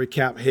salary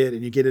cap hit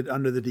and you get it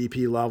under the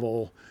DP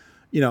level,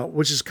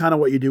 which is kind of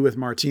what you do with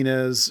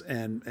Martinez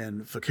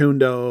and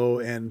Facundo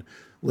and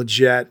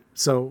Leggett.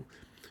 So,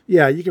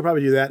 Yeah, you could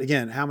probably do that.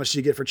 Again, how much do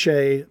you get for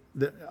Che?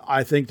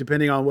 I think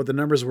depending on what the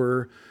numbers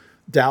were,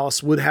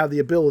 Dallas would have the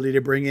ability to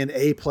bring in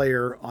a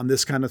player on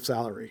this kind of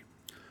salary.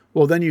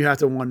 Well, then you have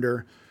to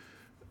wonder,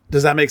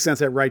 does that make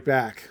sense at right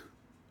back?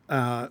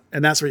 And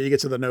that's where you get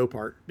to the no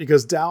part,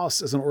 because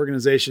Dallas is an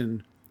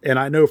organization, and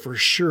I know for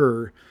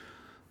sure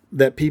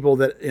that people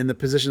that in the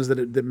positions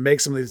that make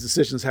some of these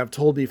decisions have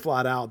told me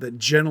flat out that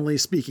generally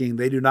speaking,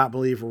 they do not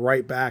believe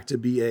right back to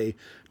be a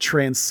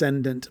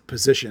transcendent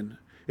position.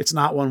 It's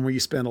not one where you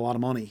spend a lot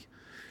of money.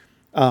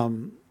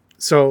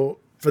 So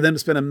for them to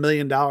spend $1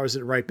 million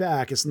at right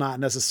back, it's not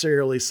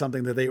necessarily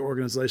something that they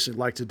organizationally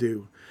like to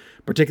do,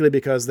 particularly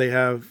because they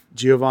have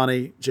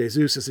Giovanni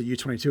Jesus as a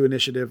U22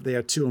 initiative. They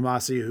have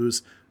Tuamasi,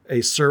 who's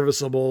a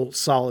serviceable,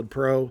 solid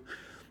pro.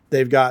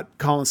 They've got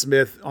Colin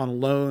Smith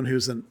on loan,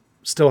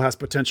 still has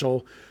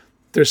potential.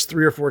 There's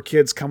 3 or 4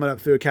 kids coming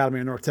up through Academy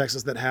in North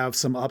Texas that have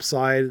some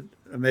upside,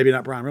 maybe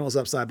not Brian Reynolds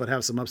upside, but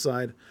have some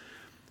upside.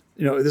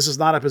 This is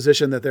not a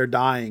position that they're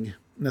dying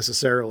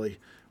necessarily.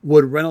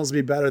 Would Reynolds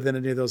be better than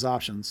any of those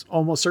options?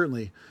 Almost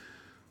certainly.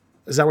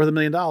 Is that worth $1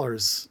 million?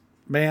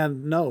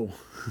 Man, no.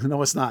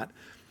 No, it's not.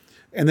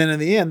 And then in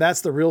the end,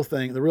 that's the real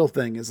thing. The real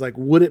thing is like,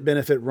 would it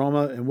benefit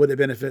Roma and would it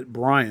benefit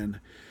Brian?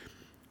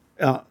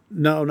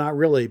 No, not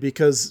really,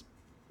 because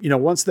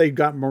once they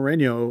got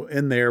Mourinho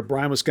in there,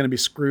 Brian was going to be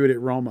screwed at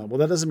Roma. Well,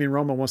 that doesn't mean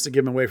Roma wants to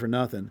give him away for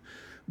nothing.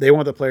 They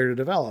want the player to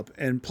develop.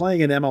 And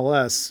playing in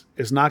MLS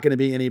is not going to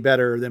be any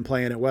better than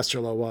playing at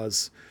Westerlo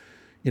was.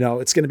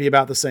 It's going to be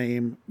about the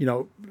same.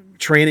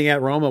 Training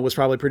at Roma was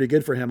probably pretty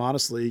good for him,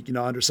 honestly,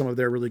 under some of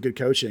their really good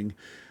coaching.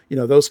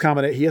 Those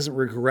he hasn't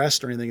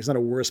regressed or anything. He's not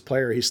a worse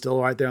player. He's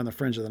still right there on the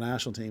fringe of the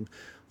national team.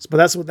 But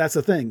that's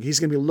the thing. He's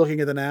going to be looking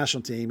at the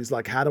national team. He's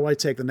like, how do I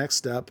take the next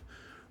step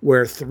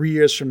where 3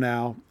 years from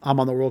now, I'm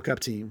on the World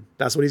Cup team?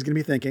 That's what he's going to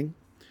be thinking.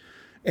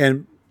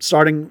 And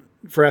starting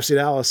for FC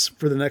Dallas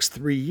for the next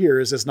 3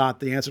 years is not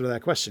the answer to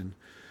that question.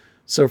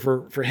 So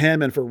for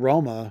him and for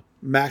Roma,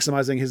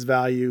 maximizing his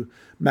value,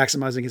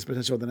 maximizing his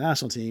potential with the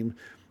national team,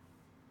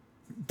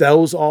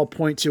 those all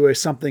point to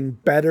something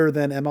better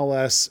than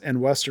MLS and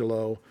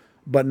Westerlo,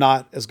 but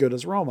not as good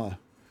as Roma.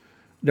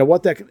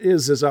 What that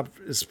is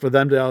for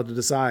them to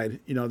decide.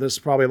 There's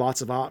probably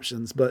lots of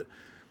options, but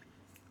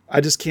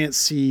I just can't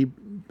see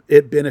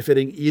it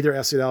benefiting either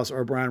FC Dallas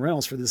or Brian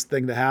Reynolds for this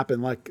thing to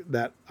happen like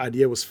that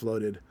idea was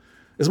floated.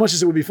 As much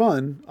as it would be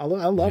fun, I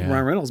love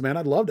Brian Reynolds, man.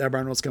 I'd love to have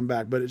Brian Reynolds come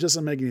back, but it just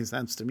doesn't make any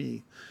sense to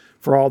me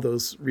for all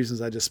those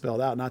reasons I just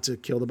spelled out, not to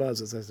kill the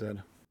buzz, as I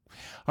said.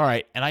 All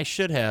right, and I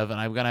should have,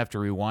 and I'm going to have to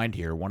rewind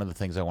here. One of the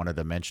things I wanted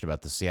to mention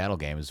about the Seattle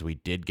game is we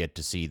did get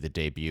to see the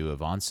debut of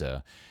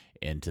Ansa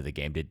into the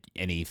game. Did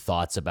any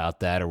thoughts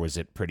about that, or was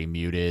it pretty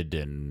muted?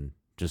 And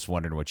just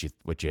wondering what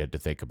you had to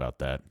think about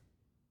that.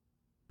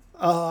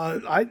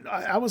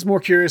 I was more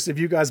curious if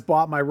you guys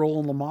bought my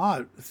Roland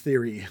Lamont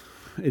theory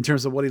in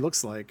terms of what he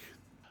looks like.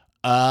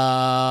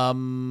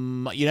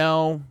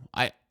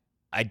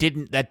 I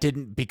didn't. That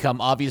didn't become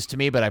obvious to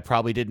me, but I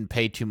probably didn't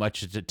pay too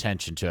much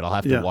attention to it. I'll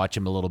have to watch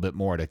him a little bit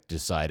more to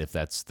decide if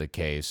that's the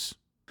case.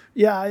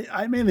 Yeah,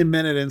 I mainly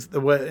meant it in the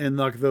way, in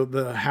like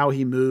the how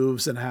he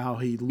moves and how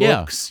he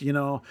looks.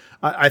 Yeah.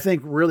 I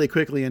think really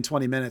quickly in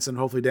 20 minutes, and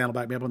hopefully Dan will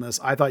back me up on this,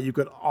 I thought you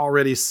could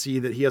already see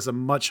that he has a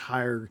much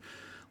higher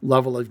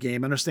level of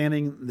game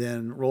understanding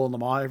than Roland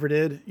Lamont ever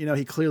did.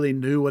 He clearly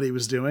knew what he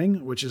was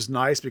doing, which is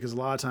nice because a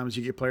lot of times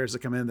you get players that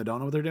come in that don't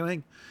know what they're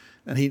doing.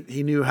 And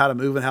he knew how to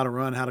move and how to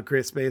run, how to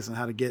create space and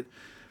how to get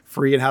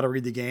free and how to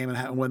read the game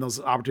and when those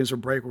opportunities for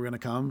break were going to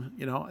come.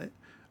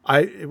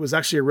 It was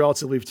actually a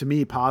relatively, to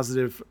me,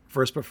 positive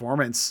first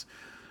performance.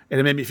 And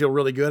it made me feel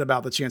really good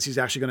about the chance he's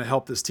actually going to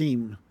help this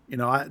team.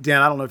 Dan,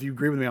 I don't know if you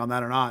agree with me on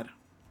that or not.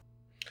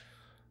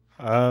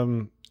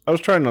 I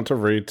was trying not to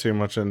read too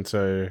much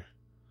into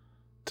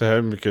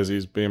him because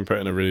he's being put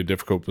in a really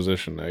difficult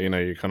position there.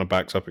 You're kind of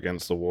backed up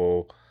against the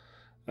wall,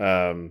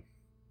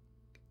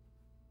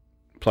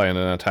 playing an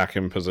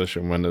attacking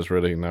position when there's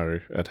really no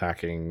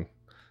attacking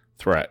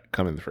threat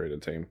coming through the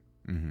team.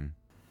 Mm-hmm.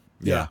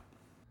 Yeah.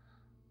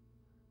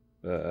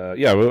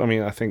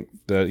 Well, I think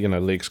the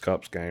Leagues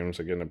Cups games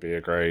are going to be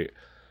a great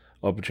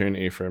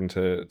opportunity for him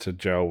to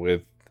gel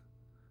with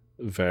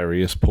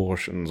various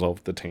portions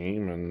of the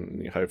team,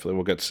 and hopefully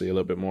we'll get to see a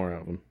little bit more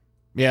out of him.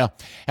 Yeah,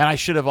 and I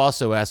should have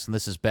also asked, and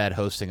this is bad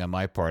hosting on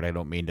my part, I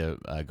don't mean to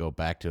go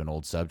back to an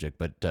old subject,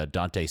 but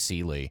Dante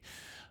Seeley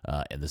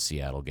in the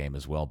Seattle game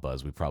as well,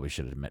 Buzz. We probably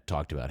should have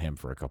talked about him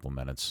for a couple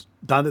minutes.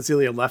 Dante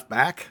Seeley, a left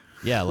back?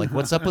 Yeah,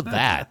 what's up with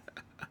that?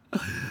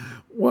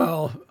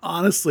 Well,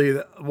 honestly,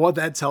 what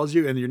that tells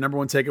you, and your number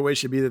one takeaway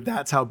should be that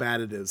that's how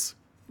bad it is.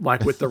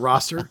 With the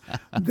roster,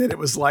 that it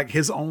was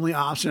his only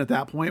option at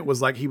that point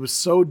was he was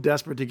so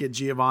desperate to get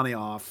Giovanni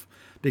off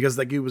because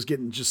he was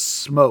getting just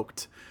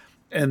smoked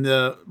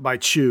by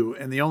Chu.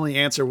 And the only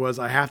answer was,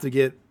 I have to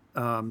get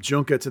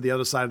Junka to the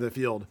other side of the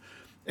field.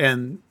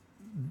 And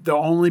the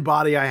only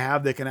body I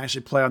have that can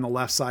actually play on the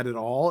left side at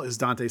all is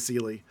Dante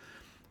Seeley.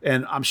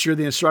 And I'm sure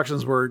the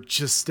instructions were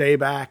just stay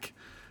back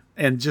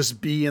and just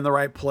be in the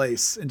right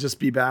place and just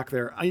be back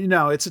there.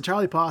 It's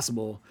entirely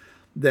possible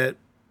that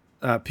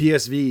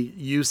PSV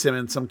used him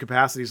in some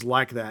capacities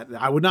like that.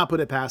 I would not put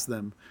it past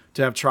them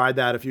to have tried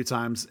that a few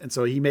times. And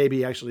so he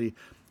maybe actually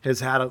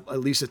has had at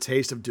least a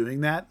taste of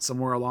doing that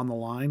somewhere along the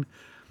line.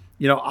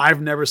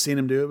 I've never seen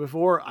him do it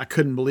before. I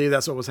couldn't believe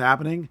that's what was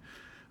happening.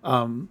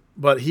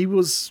 But he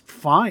was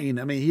fine.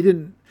 I mean, he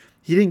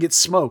didn't get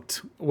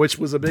smoked, which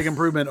was a big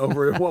improvement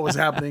over what was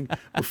happening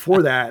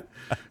before that.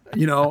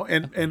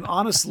 And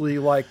honestly,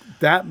 like,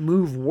 that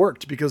move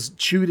worked because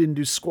Chu didn't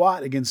do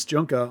squat against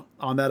Junka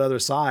on that other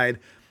side,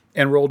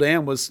 and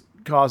Roldan was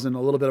causing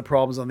a little bit of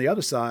problems on the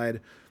other side,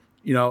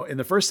 in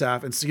the first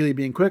half, and Sealy,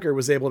 being quicker,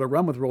 was able to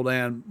run with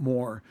Roldan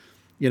more,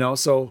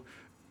 so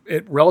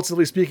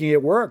relatively speaking,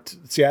 it worked.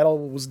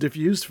 Seattle was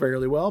diffused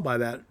fairly well by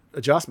that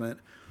adjustment.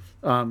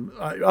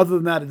 Other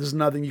than that, there's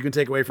nothing you can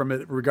take away from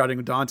it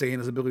regarding Dante and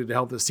his ability to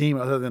help this team,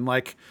 other than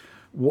like,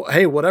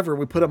 hey, whatever,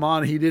 we put him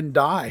on, he didn't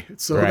die,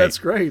 so Right. That's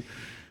great.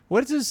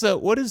 I'm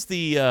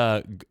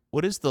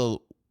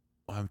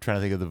trying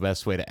to think of the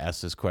best way to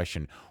ask this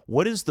question.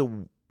 What is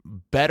the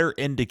better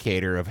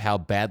indicator of how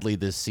badly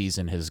this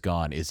season has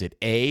gone? Is it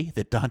A,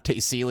 that Dante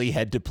Sealy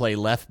had to play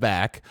left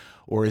back,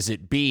 or is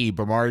it B,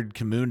 Bernard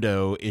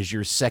Camundo is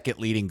your second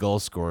leading goal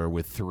scorer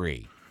with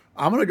 3?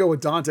 I'm gonna go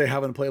with Dante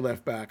having to play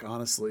left back,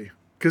 honestly,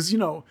 because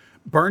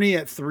Bernie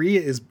at 3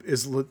 is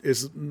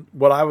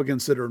what I would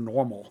consider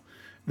normal.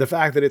 The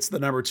fact that it's the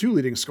number 2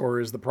 leading scorer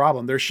is the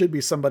problem. There should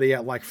be somebody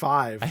at like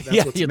 5.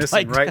 That's what's you'd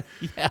missing, like right?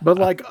 yeah. But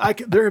like,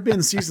 there have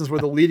been seasons where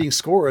the leading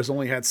scorer has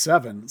only had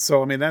 7.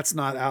 So I mean, that's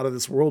not out of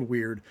this world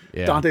weird.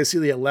 Yeah. Dante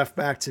Sealy at left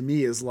back to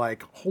me is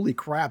like, holy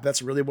crap,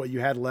 that's really what you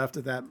had left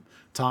at that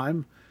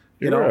time.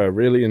 You're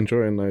really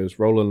enjoying those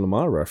Roland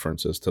Lamar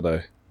references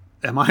today.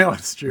 Am I? Oh,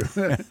 it's true.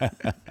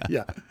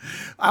 Yeah.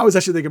 I was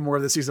actually thinking more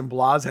of the season.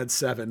 Blas had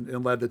 7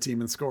 and led the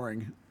team in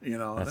scoring.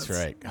 That's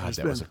right. God,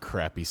 that was a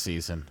crappy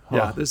season.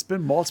 Yeah, there's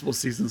been multiple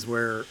seasons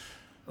where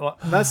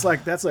that's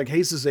like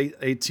Jesus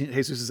 18.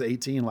 Jesus'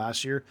 18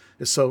 last year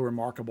is so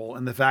remarkable,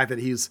 and the fact that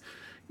he's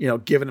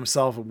given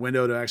himself a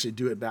window to actually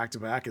do it back to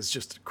back is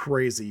just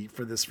crazy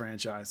for this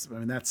franchise. I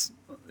mean, that's.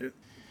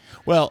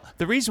 Well,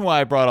 the reason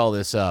why I brought all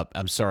this up,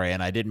 I'm sorry,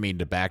 and I didn't mean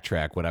to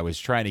backtrack. What I was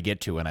trying to get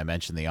to when I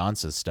mentioned the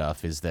Ansah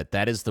stuff is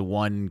that is the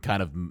one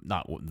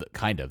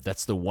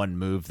that's the one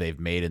move they've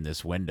made in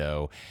this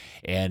window,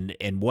 and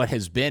what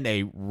has been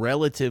a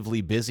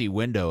relatively busy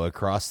window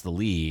across the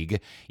league.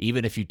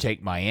 Even if you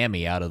take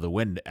Miami out of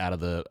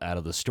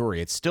the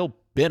story, it's still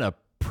been a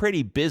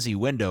pretty busy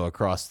window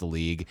across the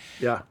league.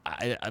 Yeah.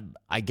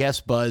 I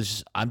guess,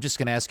 Buzz, I'm just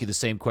going to ask you the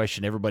same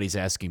question everybody's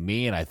asking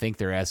me, and I think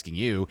they're asking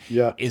you.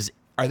 Yeah.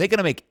 Are they going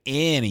to make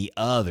any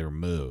other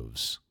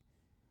moves?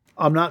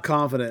 I'm not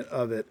confident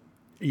of it.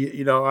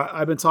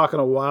 I've been talking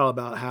a while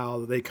about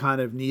how they kind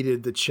of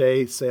needed the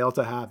Che sale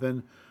to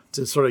happen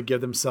to sort of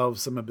give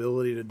themselves some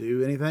ability to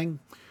do anything.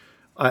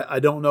 I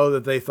don't know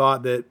that they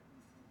thought that,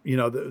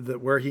 that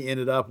where he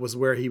ended up was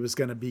where he was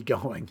going to be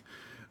going.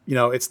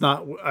 It's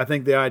not. I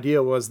think the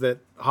idea was that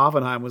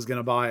Hoffenheim was going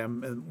to buy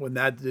him, and when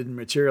that didn't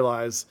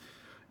materialize,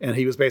 and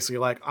he was basically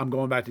like, "I'm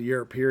going back to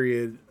Europe."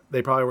 Period.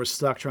 They probably were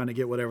stuck trying to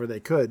get whatever they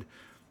could.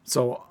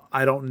 So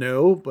I don't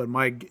know, but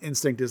my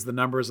instinct is the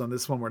numbers on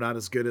this one were not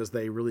as good as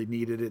they really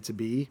needed it to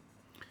be.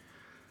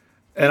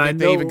 And I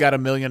know they even got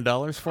 $1 million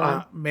for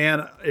him.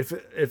 Man, if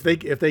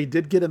they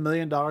did get $1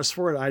 million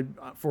for it,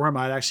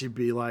 I'd actually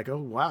be like, oh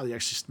wow, they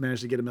actually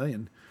managed to get $1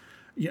 million.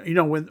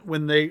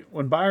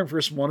 When Bayern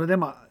first wanted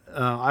him,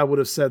 I would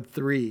have said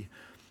 3,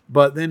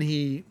 but then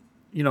he,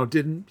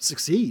 didn't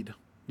succeed.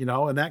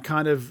 And that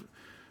kind of,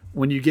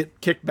 when you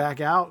get kicked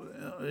back out,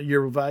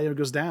 your value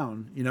goes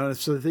down.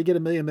 So if they get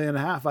 $1 million, $1.5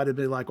 million, I'd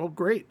be like, oh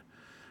great,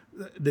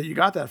 that you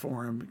got that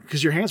for him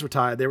because your hands were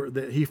tied.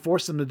 He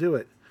forced them to do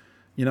it.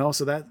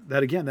 So that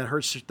again, that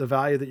hurts the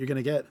value that you're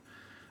going to get.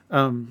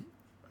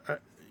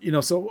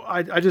 So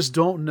I just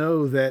don't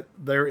know that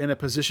they're in a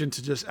position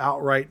to just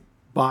outright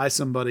buy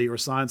somebody or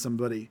sign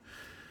somebody.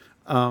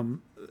 A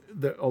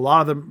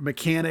lot of the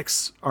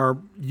mechanics are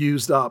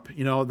used up.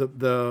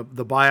 The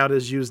buyout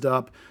is used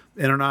up.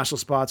 International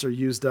spots are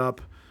used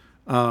up.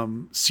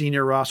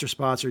 Senior roster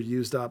spots are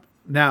used up.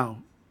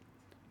 Now,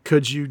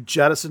 could you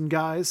jettison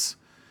guys?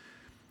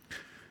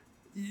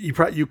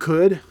 You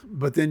could,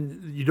 but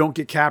then you don't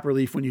get cap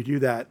relief when you do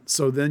that.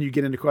 So then you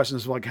get into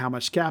questions like how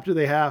much cap do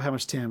they have? How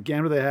much TAM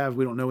GAM do they have?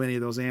 We don't know any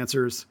of those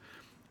answers.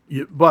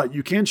 But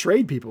you can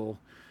trade people.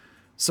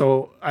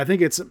 So I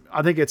think it's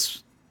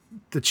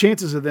the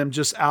chances of them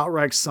just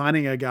outright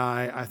signing a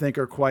guy, I think,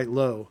 are quite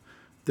low.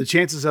 The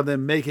chances of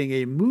them making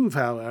a move,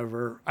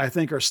 however, I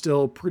think are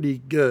still pretty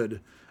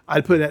good.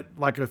 I'd put it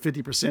like a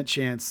 50%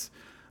 chance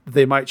that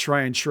they might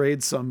try and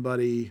trade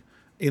somebody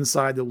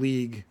inside the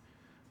league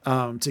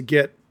to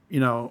get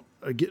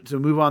to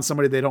move on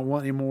somebody they don't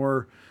want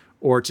anymore,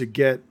 or to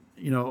get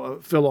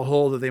fill a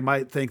hole that they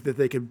might think that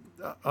they could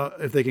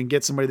if they can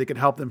get somebody that could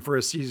help them for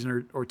a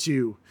season or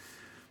two.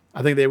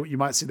 I think you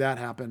might see that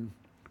happen,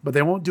 but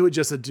they won't do it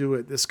just to do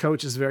it. This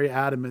coach is very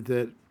adamant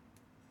that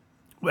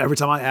every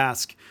time I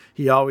ask,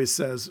 he always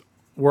says,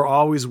 we're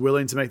always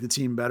willing to make the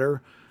team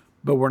better,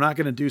 but we're not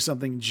going to do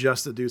something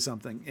just to do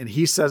something. And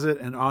he says it,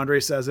 and Andre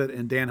says it,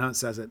 and Dan Hunt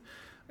says it.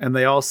 And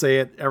they all say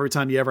it every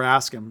time you ever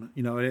ask them.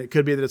 And it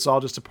could be that it's all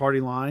just a party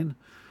line.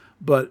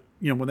 But,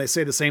 when they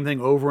say the same thing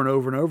over and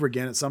over and over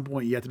again, at some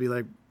point you have to be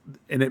like,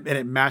 and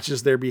it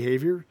matches their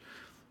behavior.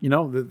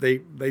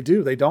 They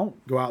do. They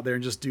don't go out there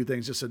and just do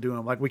things just to do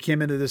them. Like we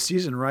came into this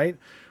season, right?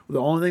 The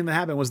only thing that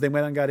happened was they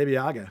went and got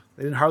Ibeagha.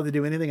 They didn't hardly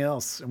do anything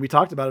else. And we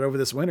talked about it over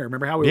this winter.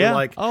 Remember how we were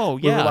like,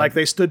 we were like,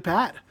 they stood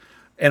pat.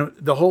 And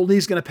the whole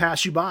league's going to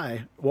pass you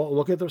by. Well,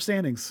 look at their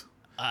standings.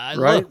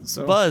 Right?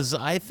 Look, Buzz,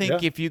 I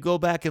think if you go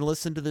back and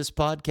listen to this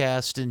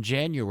podcast in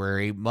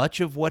January, much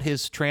of what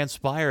has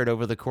transpired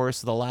over the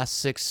course of the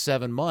last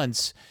 6-7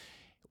 months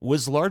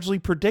was largely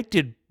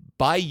predicted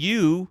by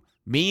you,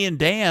 me, and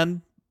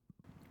Dan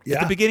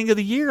at the beginning of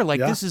the year. Like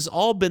this has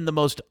all been the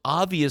most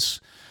obvious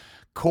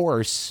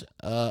course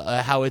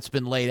how it's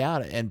been laid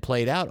out and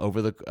played out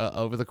over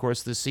the course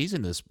of the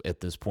season at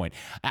this point.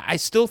 I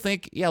still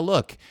think,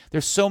 look,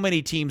 there's so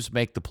many teams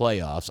make the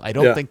playoffs. I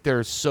don't think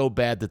they're so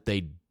bad that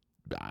they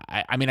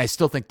I mean, I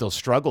still think they'll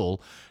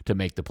struggle to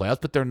make the playoffs,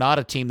 but they're not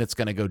a team that's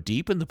going to go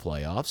deep in the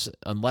playoffs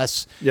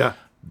unless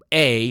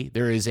A,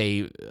 there is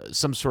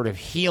some sort of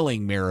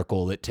healing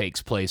miracle that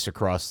takes place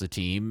across the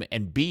team,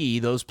 and B,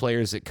 those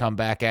players that come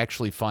back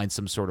actually find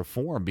some sort of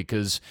form,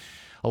 because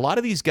a lot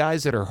of these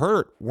guys that are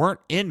hurt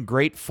weren't in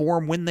great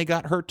form when they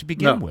got hurt to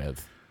begin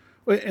with.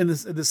 And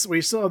this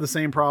we still have the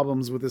same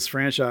problems with this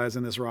franchise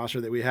and this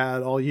roster that we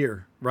had all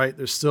year, right?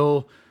 There's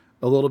still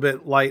a little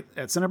bit light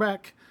at center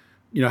back.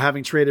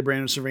 Having traded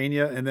Brandon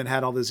Cervania and then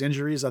had all these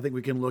injuries, I think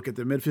we can look at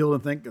the midfield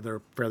and think that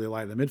they're fairly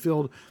light in the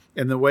midfield.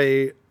 And the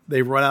way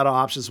they've run out of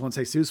options once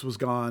Jesus was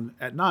gone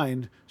at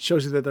 9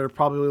 shows you that they're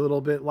probably a little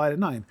bit light at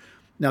 9.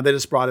 Now, they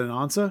just brought in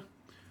Ansa,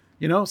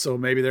 so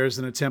maybe there's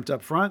an attempt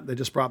up front. They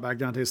just brought back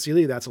Dante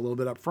Sealy. That's a little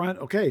bit up front.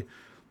 Okay.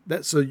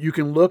 So you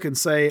can look and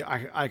say,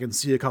 I can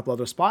see a couple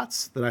other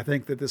spots that I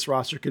think that this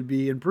roster could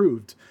be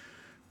improved.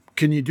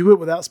 Can you do it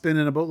without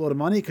spending a boatload of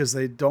money? Because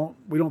I don't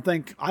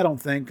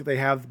think they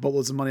have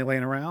boatloads of money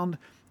laying around.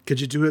 Could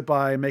you do it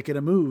by making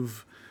a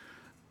move?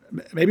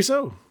 Maybe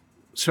so.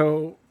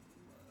 So,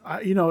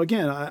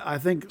 again, I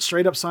think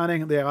straight up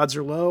signing, the odds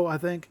are low. I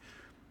think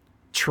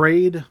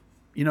trade,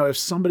 if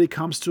somebody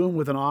comes to them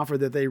with an offer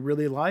that they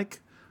really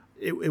like,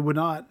 it would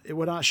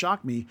not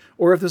shock me.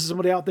 Or if there's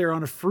somebody out there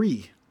on a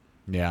free,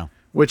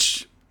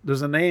 which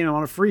there's a name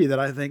on a free that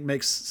I think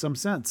makes some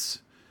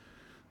sense.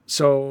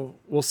 So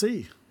we'll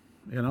see.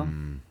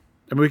 And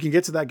we can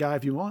get to that guy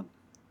if you want.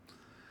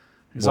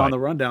 He's on the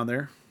run down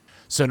there.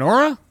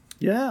 Sonora?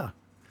 Yeah.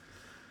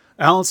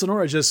 Alan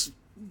Sonora just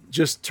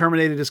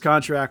terminated his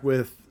contract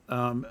with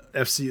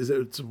FC.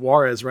 It's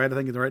Juarez, right? I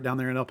think it's right down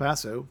there in El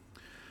Paso.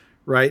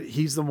 Right?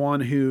 He's the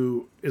one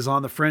who is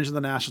on the fringe of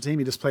the national team.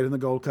 He just played in the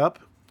Gold Cup.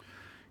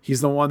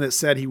 He's the one that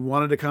said he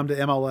wanted to come to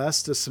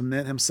MLS to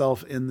cement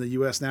himself in the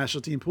U.S.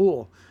 national team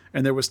pool.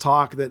 And there was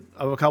talk that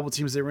of a couple of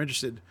teams that were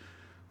interested.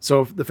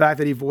 So the fact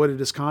that he voided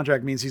his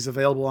contract means he's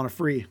available on a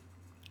free.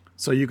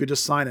 So you could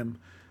just sign him.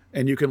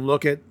 And you can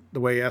look at the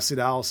way FC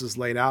Dallas is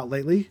laid out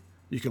lately.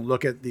 You can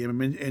look at the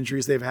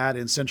injuries they've had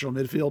in central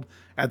midfield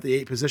at the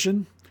 8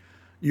 position.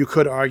 You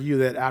could argue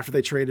that after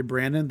they traded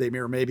Brandon, they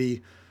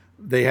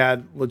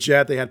had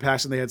Lletget, they had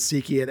Paxton, they had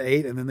Siki at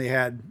 8, and then they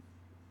had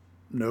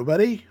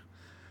nobody.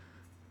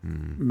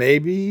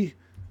 Maybe,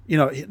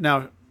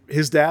 now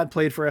his dad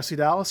played for FC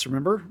Dallas,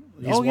 remember?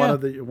 He's one of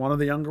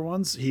the younger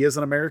ones. He is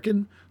an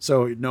American,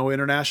 so no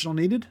international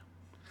needed.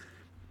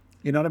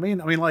 You know what I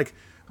mean? I mean, like,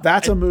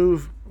 that's a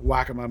move.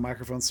 Whacking my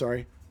microphone,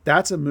 sorry.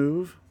 That's a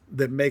move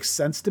that makes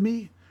sense to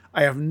me.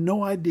 I have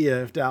no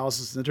idea if Dallas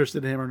is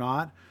interested in him or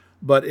not,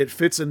 but it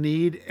fits a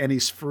need, and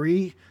he's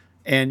free,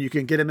 and you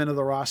can get him into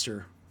the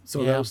roster.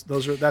 So that's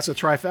a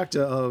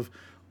trifecta of,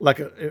 like,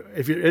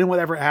 if anyone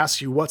ever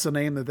asks you what's a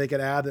name that they could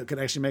add that could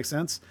actually make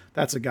sense,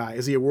 that's a guy.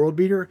 Is he a world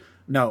beater?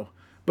 No,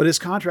 but his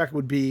contract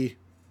would be,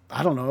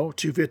 I don't know,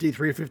 250,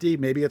 350,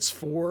 maybe it's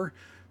 4,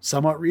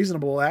 somewhat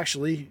reasonable,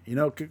 actually.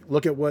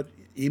 Look at what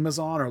Ema's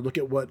on, or look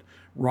at what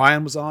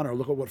Ryan was on, or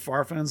look at what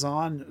Farfan's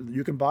on.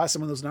 You can buy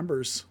some of those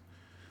numbers,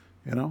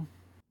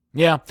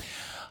 Yeah.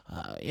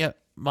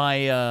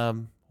 My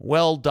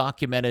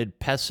well-documented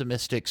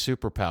pessimistic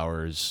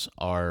superpowers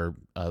are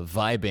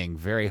vibing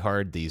very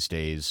hard these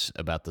days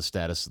about the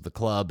status of the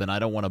club, and I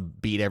don't want to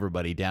beat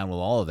everybody down with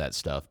all of that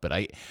stuff, but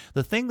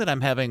the thing that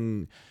I'm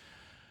having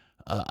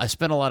I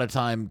spent a lot of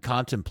time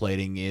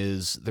contemplating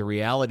is the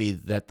reality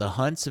that the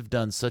Hunts have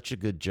done such a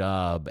good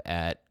job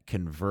at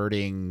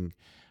converting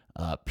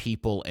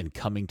people and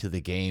coming to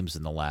the games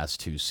in the last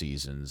 2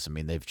 seasons. I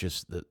mean, they've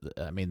just,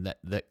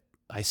 that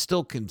I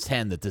still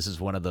contend that this is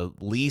one of the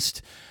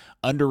least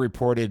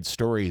underreported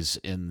stories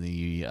in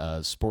the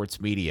sports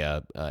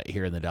media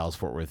here in the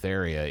Dallas-Fort Worth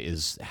area,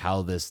 is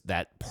how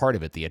that part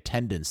of it, the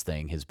attendance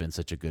thing, has been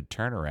such a good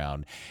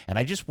turnaround. And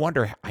I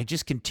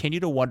just continue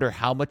to wonder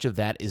how much of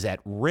that is at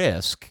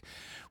risk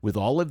with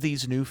all of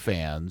these new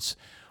fans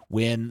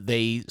when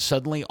they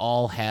suddenly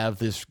all have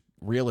this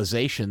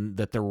realization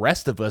that the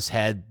rest of us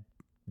had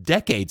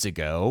decades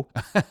ago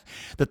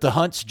that the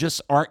Hunts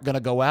just aren't going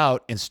to go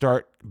out and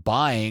start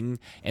buying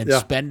and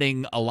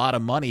spending a lot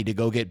of money to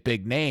go get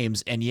big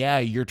names. And yeah,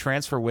 your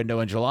transfer window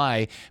in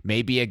July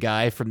may be a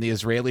guy from the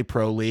Israeli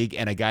Pro League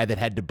and a guy that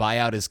had to buy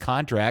out his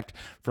contract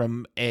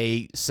from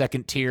a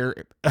second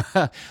tier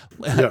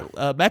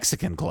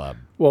Mexican club.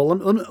 Well,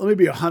 let me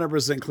be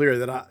 100% clear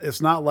that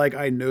it's not like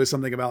I know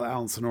something about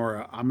Alan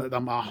Sonora. I'm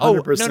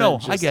 100%. No,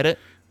 I get it.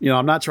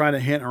 I'm not trying to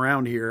hint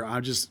around here. I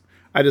just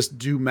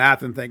do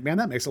math and think, man,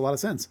 that makes a lot of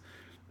sense.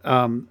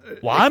 Well,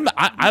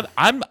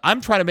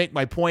 I'm trying to make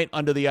my point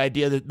under the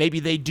idea that maybe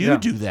they do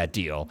that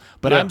deal,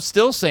 but I'm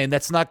still saying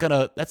that's not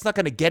gonna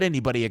get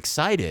anybody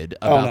excited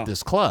about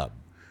this club.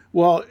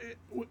 Well,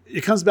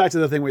 it comes back to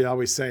the thing we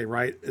always say,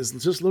 right? Is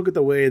just look at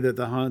the way that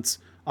the Hunts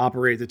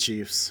operate the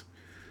Chiefs.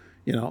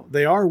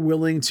 They are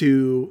willing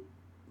to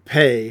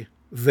pay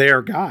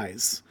their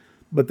guys,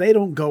 but they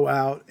don't go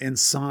out and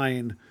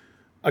sign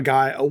a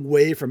guy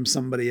away from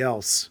somebody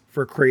else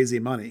for crazy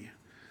money.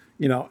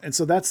 And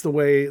so that's the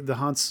way the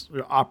Hunts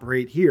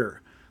operate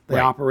here. They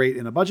operate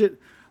in a budget.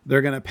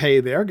 They're going to pay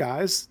their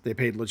guys. They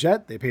paid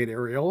Leggett. They paid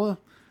Areola,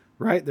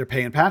 right? They're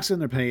paying Paxton.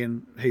 They're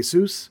paying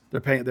Jesus.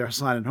 They're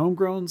signing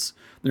homegrowns.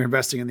 They're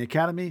investing in the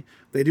academy.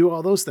 They do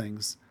all those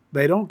things.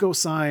 They don't go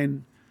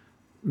sign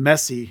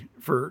Messi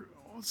for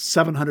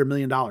 $700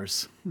 million.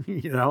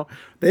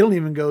 They don't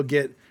even go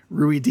get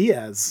Rui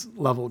Diaz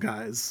level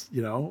guys,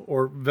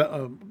 or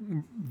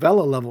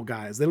Vela level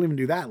guys. They don't even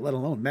do that, let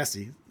alone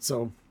Messi.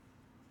 So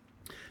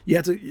you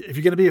have to, if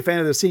you're going to be a fan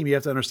of this team, you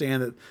have to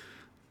understand that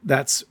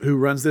that's who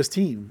runs this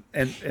team.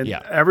 And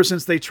ever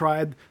since they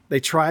tried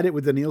it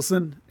with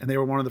Danielson, and they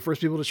were one of the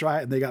first people to try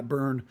it, and they got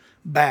burned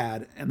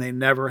bad, and they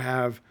never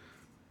have.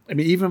 I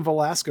mean, even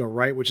Velasco,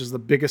 right, which is the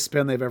biggest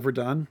spend they've ever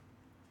done.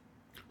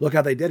 Look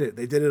how they did it.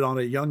 They did it on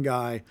a young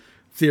guy.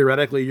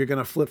 Theoretically, you're going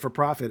to flip for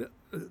profit.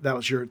 That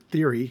was your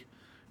theory.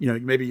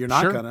 Maybe you're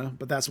not going to,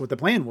 but that's what the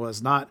plan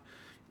was. Not,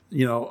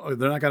 they're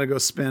not going to go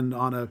spend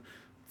on a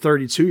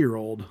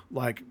 32-year-old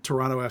like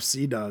Toronto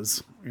FC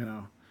does.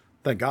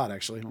 Thank God,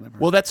 actually.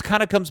 Well, that's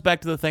kind of comes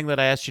back to the thing that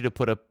I asked you to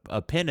put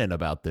a pin in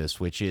about this,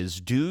 which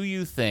is,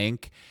 is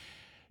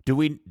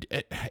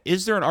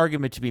there an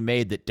argument to be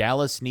made that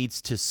Dallas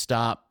needs to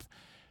stop,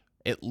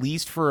 at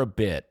least for a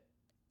bit,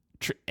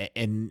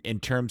 in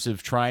terms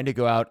of trying to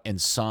go out and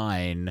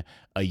sign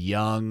a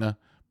young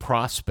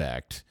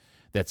prospect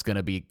that's going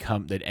to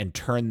become that and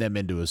turn them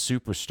into a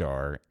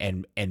superstar,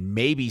 and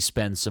maybe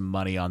spend some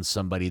money on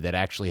somebody that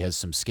actually has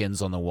some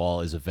skins on the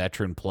wall as a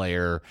veteran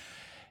player?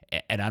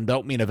 And I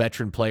don't mean a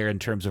veteran player in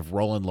terms of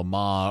Roland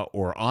Lamah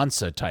or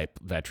Ansa type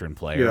veteran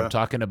player. I'm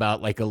talking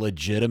about like a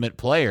legitimate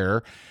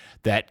player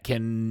that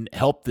can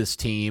help this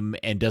team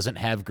and doesn't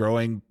have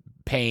growing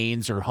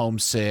pains or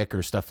homesick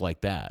or stuff like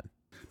that.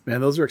 Man,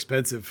 those are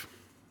expensive.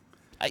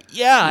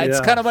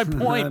 It's kind of my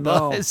point,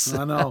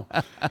 I know.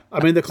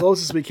 I mean, the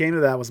closest we came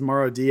to that was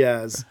Mauro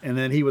Diaz, and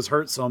then he was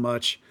hurt so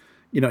much.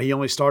 He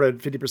only started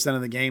 50%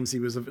 of the games he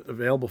was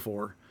available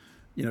for,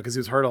 because he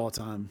was hurt all the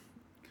time.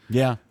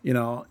 Yeah.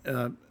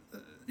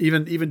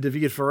 Even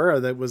David Ferreira,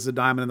 that was a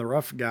diamond in the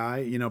rough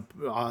guy,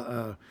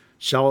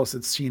 Shellis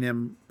had seen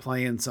him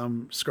playing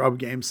some scrub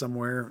game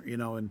somewhere,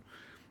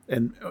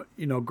 and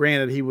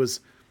granted, he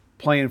was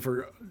playing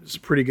for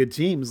pretty good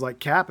teams like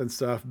Cap and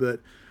stuff,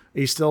 but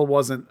he still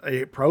wasn't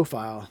a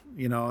profile,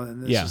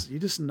 and you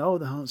just know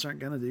the Hunts aren't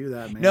going to do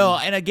that, man. No,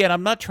 and again,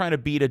 I'm not trying to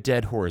beat a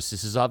dead horse.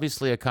 This is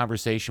obviously a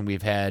conversation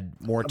we've had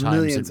more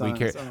times than we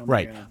care.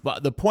 Right.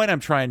 But the point I'm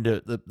trying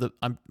to,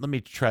 let me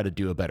try to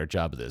do a better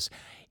job of this.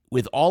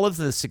 With all of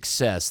the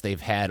success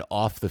they've had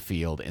off the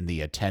field and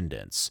the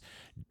attendance,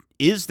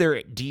 is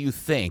there, do you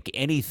think,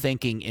 any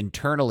thinking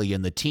internally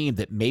in the team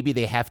that maybe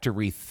they have to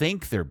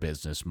rethink their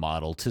business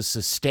model to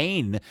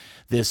sustain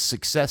this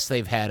success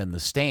they've had in the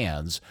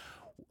stands,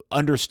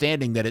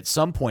 understanding that at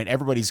some point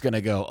everybody's going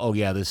to go, oh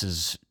yeah, this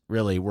is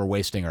really, we're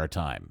wasting our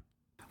time?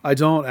 I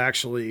don't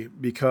actually,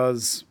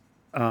 because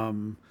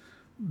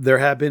there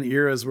have been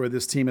eras where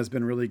this team has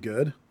been really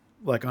good,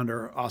 like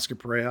under Oscar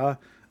Pereira,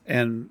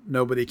 and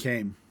nobody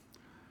came.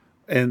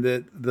 And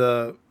that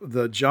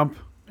the jump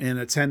in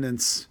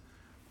attendance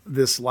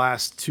this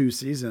last two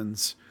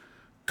seasons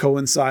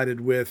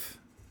coincided with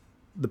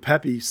the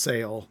Pepe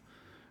sale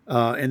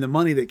and the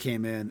money that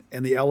came in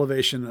and the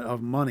elevation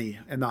of money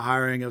and the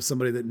hiring of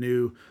somebody that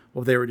knew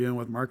what they were doing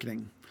with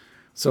marketing.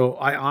 So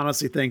I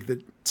honestly think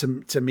that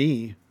to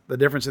me, the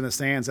difference in the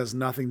stands has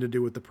nothing to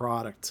do with the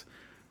product,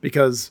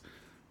 because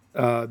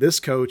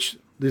this coach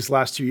these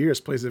last 2 years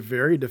plays a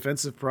very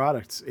defensive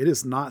product. It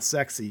is not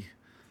sexy.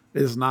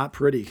 It is not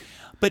pretty.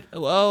 But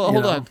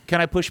hold on. Can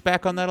I push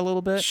back on that a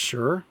little bit?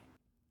 Sure.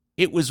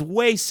 It was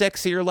way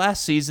sexier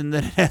last season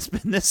than it has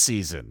been this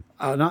season.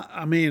 On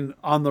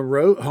the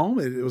road home,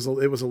 it was a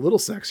little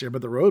sexier,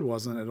 but the road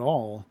wasn't at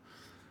all.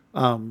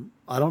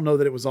 I don't know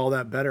that it was all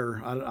that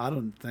better. I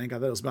don't think. I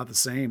thought it was about the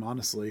same,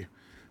 honestly,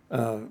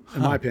 in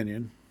my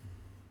opinion.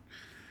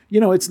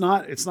 It's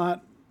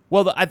not.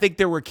 Well, I think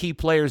there were key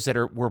players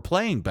that were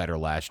playing better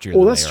last year.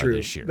 Well, than that's they true. Are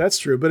this year. That's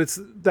true, but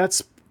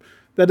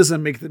that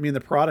doesn't mean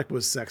the product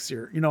was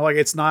sexier. Like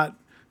it's not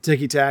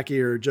Tiki Taki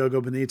or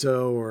Jogo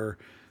Bonito or,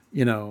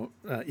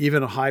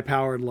 even a high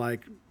powered,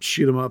 like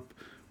shoot 'em up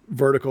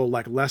vertical,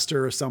 like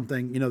Leicester or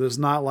something. There's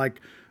not like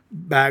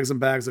bags and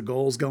bags of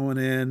goals going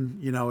in.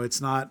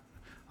 It's not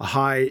a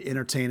high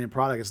entertaining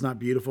product. It's not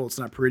beautiful. It's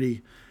not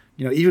pretty.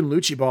 Even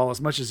Lucci Ball, as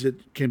much as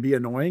it can be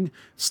annoying,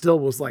 still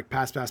was like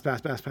pass.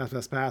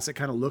 It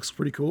kind of looks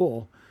pretty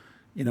cool.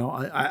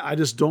 I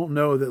just don't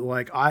know that,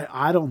 like,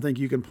 I don't think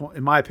you can point,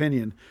 in my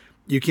opinion,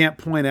 you can't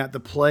point at the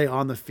play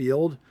on the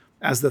field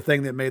as the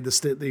thing that made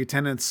the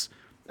attendance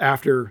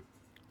after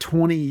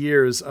 20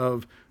 years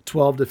of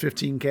 12 to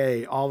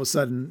 15K, all of a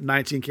sudden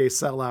 19K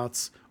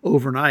sellouts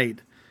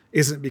overnight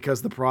isn't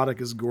because the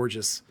product is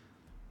gorgeous.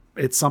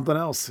 It's something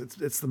else.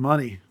 It's the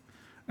money.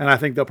 And I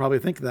think they'll probably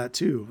think that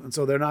too. And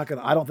so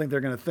I don't think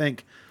they're going to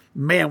think,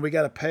 man, we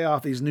got to pay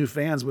off these new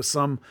fans with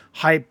some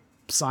hype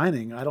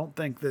signing. I don't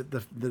think that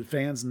the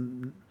fans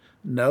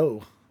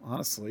know,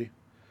 honestly.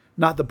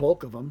 Not the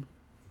bulk of them.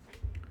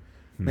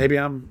 Maybe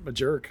I'm a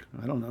jerk.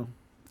 I don't know.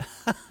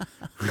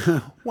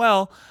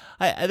 Well,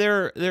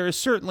 there is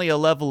certainly a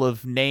level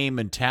of name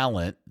and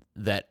talent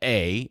that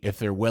if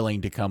they're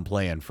willing to come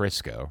play in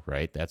Frisco,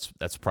 right?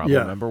 That's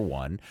problem number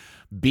one.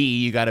 B,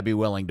 you got to be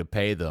willing to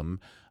pay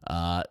them.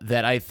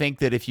 That I think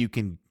that if you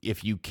can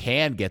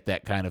get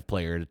that kind of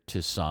player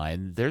to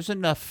sign, there's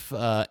enough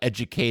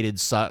educated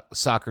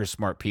soccer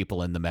smart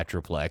people in the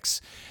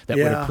Metroplex that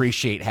would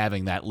appreciate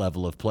having that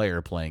level of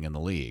player playing in the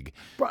league.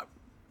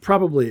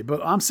 Probably,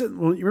 but I'm sitting.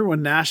 Well, you remember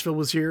when Nashville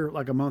was here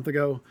like a month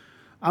ago?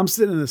 I'm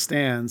sitting in the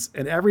stands,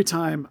 and every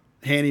time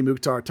Hani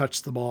Mukhtar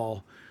touched the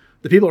ball,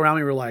 the people around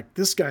me were like,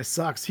 "This guy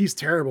sucks. He's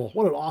terrible.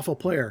 What an awful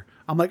player."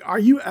 I'm like, "Are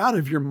you out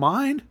of your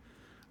mind?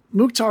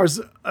 Mukhtar's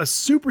a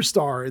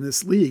superstar in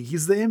this league.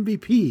 He's the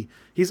MVP.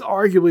 He's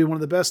arguably one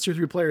of the best 2 or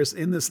 3 players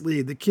in this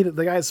league.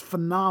 The guy's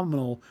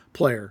phenomenal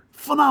player,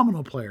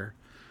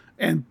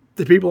 and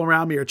the people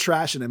around me are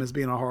trashing him as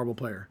being a horrible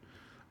player."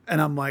 And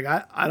I'm like,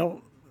 I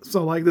don't.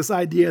 So like this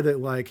idea that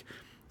like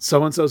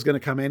so-and-so is going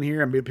to come in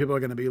here and people are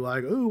going to be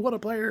like, "Ooh, what a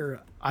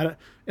player."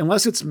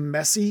 Unless it's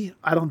messy,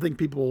 I don't think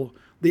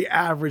the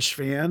average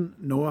fan,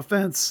 no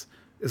offense,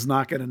 is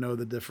not going to know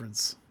the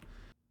difference.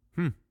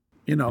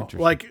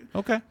 Like,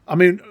 okay. I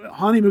mean,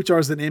 Hani Mukhtar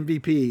is an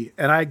MVP,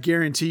 and I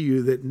guarantee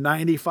you that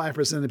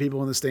 95% of the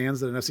people in the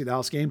stands at an FC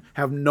Dallas game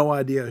have no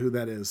idea who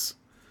that is.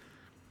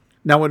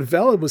 Now, when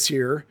Vela was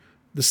here,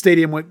 the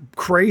stadium went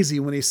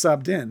crazy when he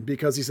subbed in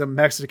because he's a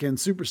Mexican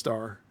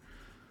superstar.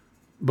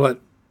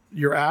 But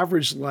your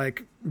average,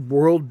 like,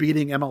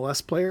 world-beating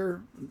MLS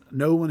player,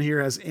 no one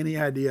here has any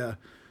idea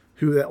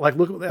who that. Like,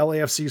 look at the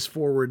LAFC's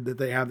forward that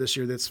they have this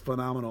year that's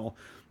phenomenal.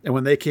 And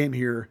when they came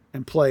here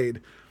and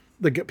played,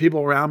 the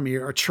people around me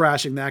are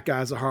trashing that guy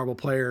as a horrible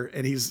player,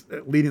 and he's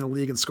leading the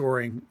league in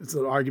scoring. It's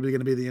arguably going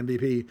to be the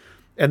MVP.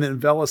 And then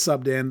Vela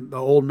subbed in, the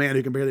old man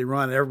who can barely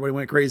run, and everybody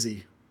went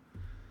crazy.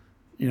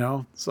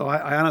 So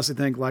I honestly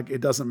think, like, it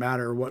doesn't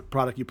matter what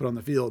product you put on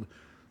the field.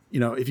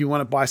 If you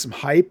want to buy some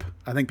hype,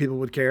 I think people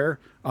would care.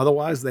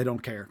 Otherwise, they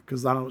don't care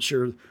because I'm not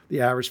sure the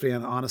average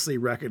fan honestly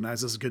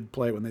recognizes good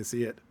play when they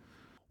see it.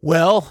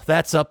 Well,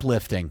 that's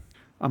uplifting.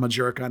 I'm a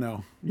jerk, I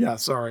know. Yeah,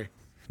 sorry.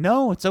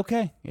 No, it's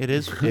okay. It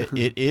is.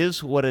 It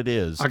is what it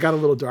is. I got a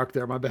little dark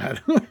there. My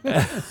bad.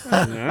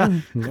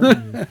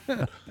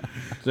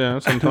 Yeah,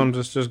 sometimes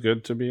it's just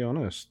good to be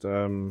honest.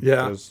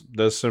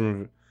 There's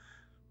some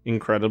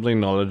incredibly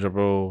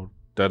knowledgeable,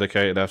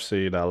 dedicated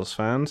FC Dallas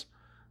fans,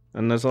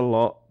 and there's a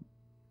lot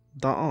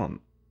that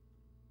aren't.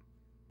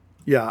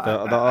 Yeah,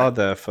 that are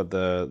there for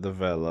the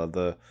Vela,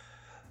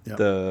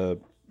 that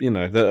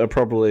are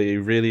probably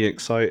really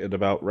excited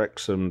about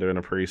Wrexham doing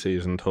a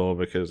preseason tour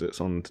because of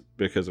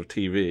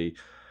TV.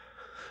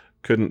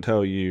 Couldn't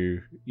tell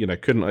you,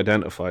 couldn't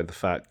identify the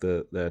fact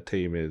that their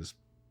team is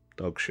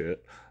dog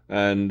shit,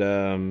 and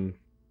at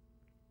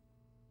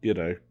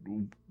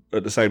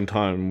the same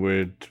time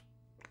would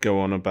go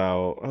on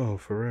about, "Oh,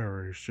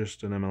 Ferreira is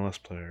just an MLS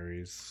player.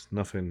 He's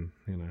nothing,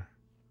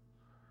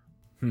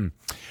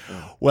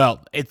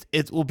 Well,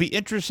 it will be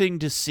interesting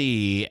to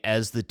see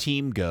as the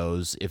team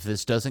goes, if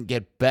this doesn't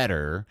get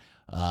better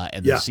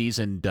and the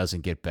season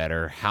doesn't get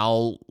better,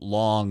 how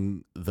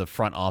long the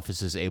front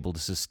office is able to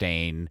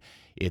sustain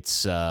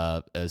its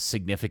a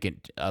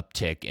significant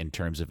uptick in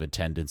terms of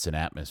attendance and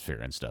atmosphere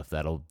and stuff.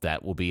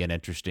 That will be an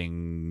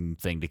interesting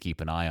thing to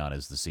keep an eye on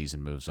as the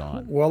season moves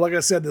on. Well, like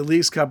I said, the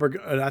Leafs Cup,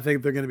 I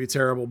think they're going to be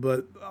terrible,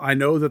 but I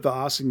know that the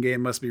Austin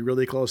game must be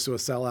really close to a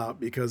sellout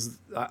because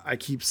I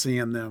keep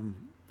seeing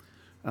them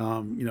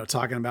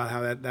talking about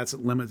how that's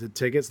limited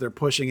tickets. They're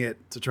pushing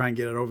it to try and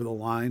get it over the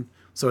line.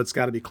 So it's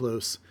got to be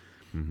close,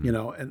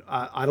 and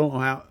I don't know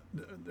how.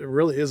 There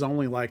really is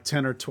only like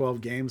 10 or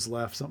 12 games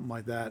left, something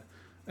like that.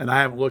 And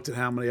I haven't looked at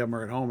how many of them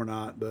are at home or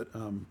not, but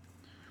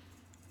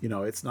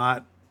there's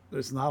not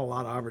a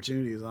lot of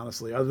opportunities,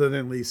 honestly, other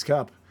than Leafs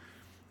Cup.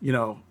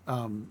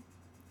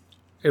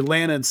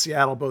 Atlanta and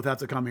Seattle both have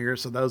to come here.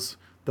 So those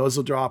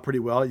will draw pretty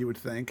well, you would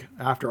think,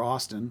 after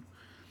Austin.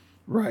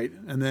 Right.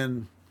 And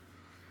then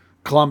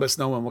Columbus,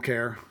 no one will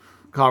care.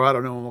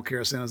 Colorado, no one will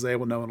care. San Jose,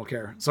 well, no one will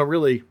care. So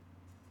really,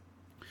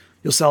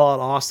 you'll sell out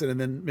Austin and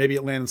then maybe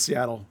Atlanta and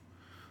Seattle.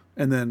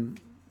 And then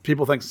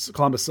people think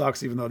Columbus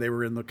sucks, even though they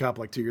were in the Cup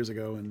like 2 years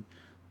ago, and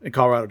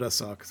Colorado does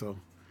suck. So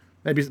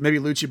maybe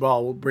Lucci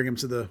Ball will bring him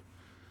to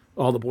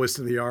all the boys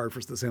to the yard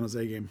for the San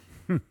Jose game.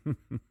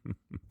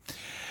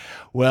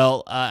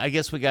 Well, I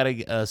guess we got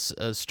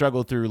to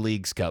struggle through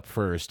Leagues Cup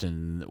first,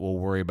 and we'll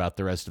worry about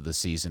the rest of the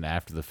season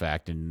after the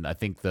fact. And I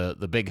think the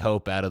big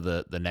hope out of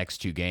the next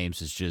 2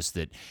 games is just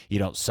that you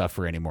don't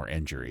suffer any more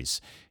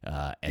injuries.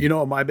 And You know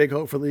what my big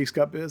hope for Leagues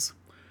Cup is?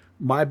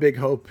 My big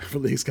hope for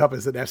Leagues Cup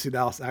is that FC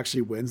Dallas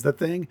actually wins the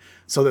thing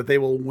so that they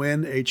will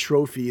win a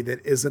trophy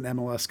that isn't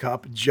MLS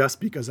Cup, just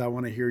because I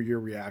want to hear your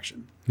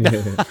reaction.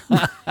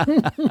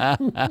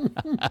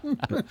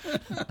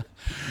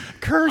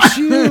 Curse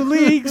you,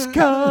 Leagues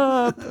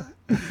Cup!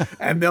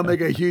 And they'll make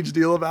a huge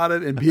deal about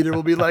it, and Peter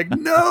will be like,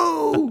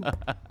 no!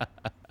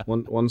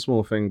 One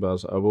small thing,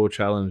 Buzz. I will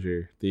challenge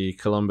you. The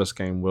Columbus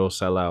game will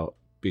sell out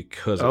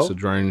because it's a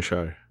drone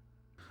show.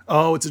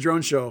 Oh, it's a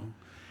drone show.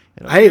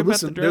 Don't Hey, care about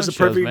listen, the drone there's a shows,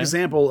 perfect man.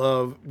 example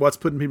of what's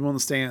putting people in the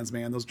stands,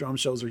 man. Those drone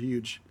shows are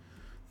huge.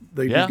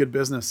 They Yeah. do good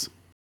business.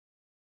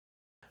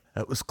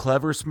 That was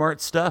clever,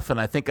 smart stuff,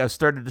 and I think I've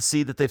started to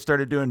see that they've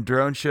started doing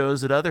drone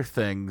shows at other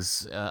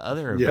things,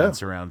 other Yeah.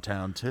 events around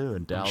town too.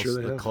 And Dallas, sure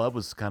they the have. club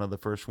was kind of the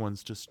first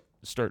ones to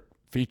start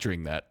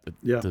featuring that,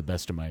 Yeah. to the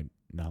best of my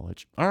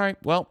knowledge. All right,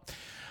 well,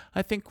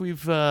 I think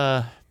we've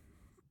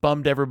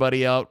bummed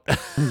everybody out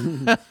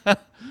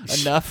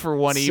enough for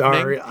one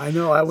Sorry, evening. I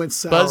know I went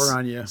sour Buzz,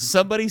 on you.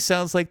 somebody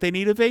sounds like they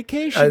need a I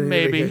vacation, need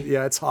maybe.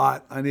 yeah, it's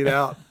hot. I need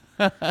out.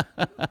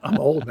 I'm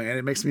old, man.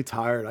 It makes me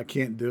tired. I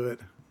can't do it.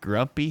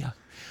 Grumpy,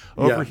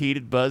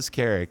 overheated Buzz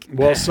Carrick.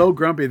 Well, so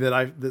grumpy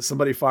that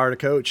somebody fired a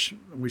coach.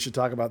 We should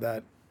talk about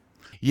that.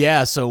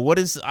 Yeah. So what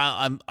is?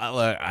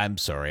 I'm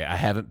sorry. I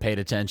haven't paid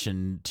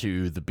attention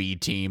to the B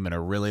team in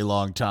a really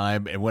long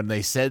time. And when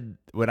I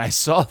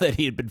saw that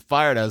he had been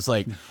fired, I was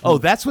like, oh,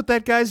 that's what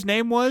that guy's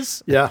name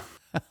was. Yeah.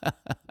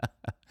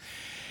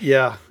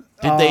 Yeah.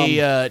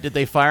 Did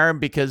they fire him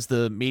because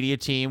the media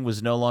team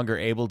was no longer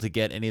able to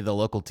get any of the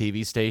local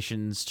TV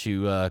stations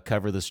to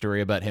cover the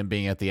story about him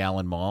being at the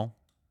Allen Mall?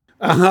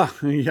 Yeah,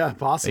 They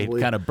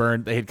possibly. had kind of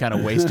burned. They had kind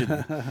of wasted.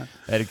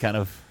 They had kind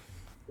of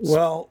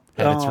Well,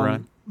 had its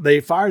run.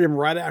 They fired him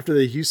right after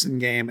the Houston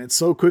game, and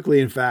so quickly,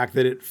 in fact,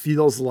 that it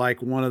feels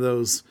like one of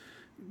those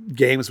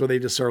games where they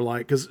just are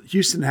like, because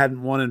Houston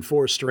hadn't won in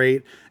 4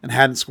 straight and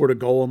hadn't scored a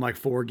goal in like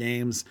 4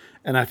 games,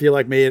 and I feel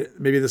like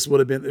maybe this would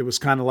have been. It was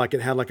kind of like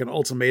it had like an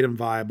ultimatum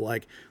vibe,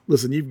 like,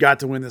 listen, you've got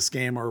to win this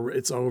game or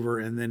it's over,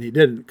 and then he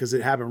didn't because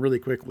it happened really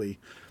quickly.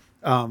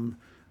 And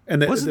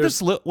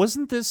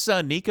Wasn't this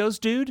Nico's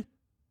dude?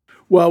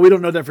 Well, we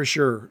don't know that for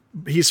sure.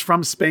 He's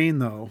from Spain,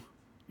 though.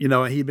 You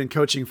know, he'd been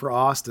coaching for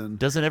Austin.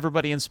 Doesn't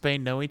everybody in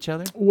Spain know each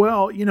other?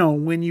 Well, you know,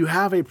 when you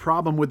have a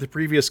problem with the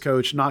previous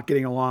coach not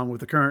getting along with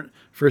the current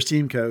first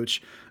team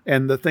coach,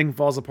 and the thing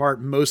falls apart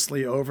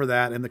mostly over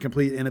that and the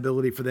complete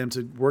inability for them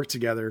to work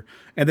together,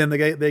 and then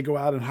they go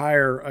out and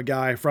hire a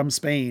guy from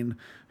Spain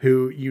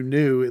who you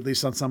knew, at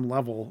least on some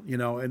level, you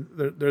know, and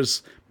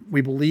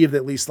we believe that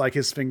at least like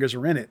his fingers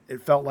are in it.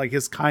 It felt like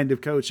his kind of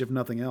coach, if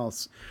nothing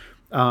else.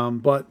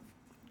 But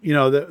you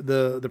know,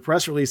 the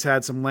press release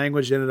had some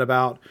language in it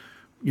about,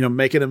 you know,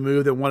 making a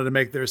move that wanted to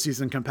make their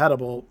season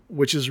compatible,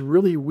 which is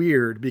really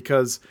weird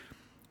because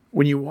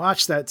when you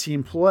watch that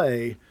team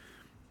play,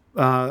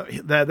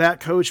 that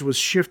coach was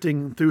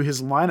shifting through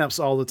his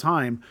lineups all the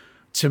time.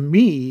 To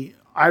me,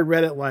 I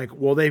read it like,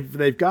 well,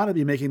 they've got to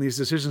be making these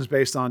decisions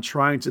based on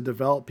trying to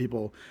develop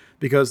people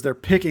because they're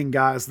picking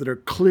guys that are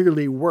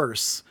clearly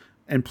worse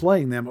and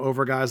playing them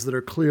over guys that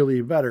are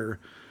clearly better.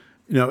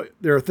 You know,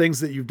 there are things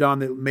that you've done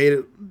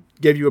that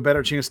gave you a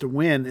better chance to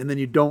win, and then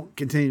you don't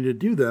continue to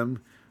do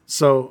them.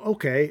 So,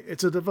 okay,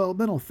 it's a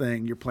developmental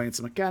thing. You're playing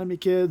some academy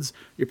kids.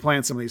 You're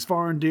playing some of these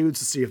foreign dudes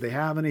to see if they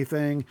have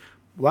anything.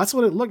 Well, that's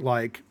what it looked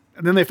like.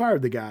 And then they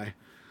fired the guy.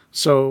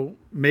 So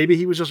maybe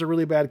he was just a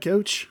really bad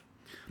coach.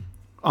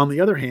 On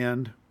the other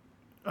hand,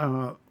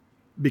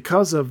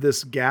 because of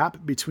this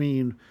gap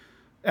between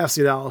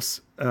FC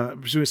Dallas,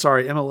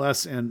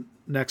 MLS and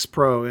Next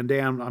Pro, and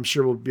Dan, I'm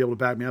sure will be able to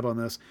back me up on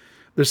this.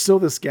 There's still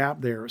this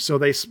gap there. So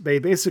they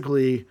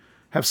basically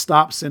have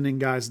stopped sending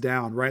guys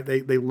down, right?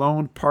 They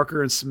loaned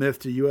Parker and Smith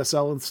to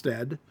USL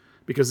instead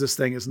because this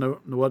thing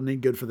wasn't any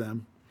good for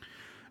them.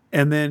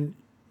 And then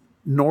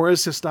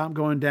Norris has stopped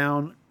going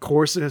down.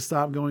 Corsa has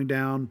stopped going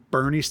down.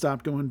 Bernie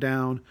stopped going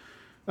down.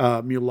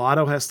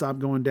 Mulatto has stopped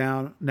going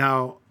down.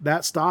 Now,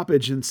 that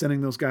stoppage in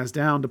sending those guys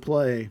down to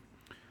play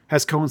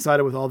has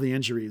coincided with all the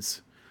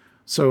injuries.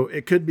 So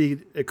it could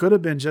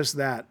have been just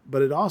that.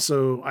 But it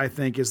also, I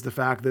think, is the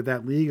fact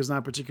that league is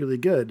not particularly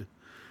good.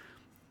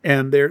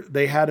 And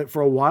they had it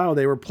for a while.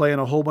 They were playing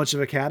a whole bunch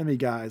of academy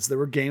guys. There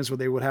were games where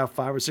they would have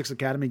 5 or 6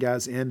 academy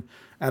guys in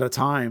at a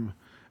time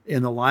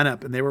in the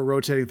lineup, and they were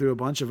rotating through a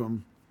bunch of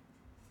them.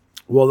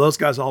 Well, those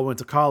guys all went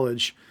to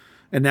college,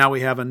 and now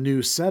we have a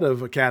new set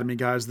of academy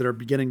guys that are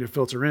beginning to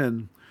filter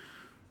in.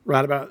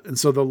 And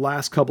so the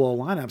last couple of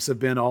lineups have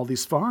been all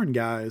these foreign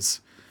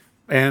guys.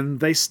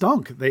 and they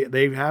stunk.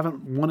 They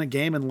haven't won a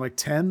game in like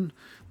 10.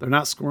 They're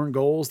not scoring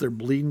goals. They're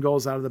bleeding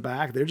goals out of the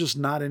back. They're just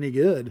not any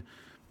good.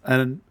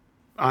 And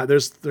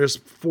there's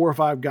 4 or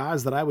 5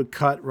 guys that I would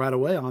cut right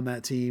away on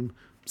that team.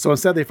 So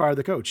instead, they fired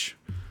the coach.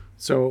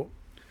 So,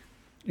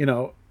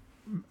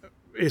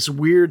 it's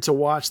weird to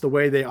watch the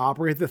way they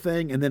operate the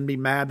thing and then be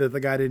mad that the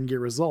guy didn't get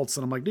results.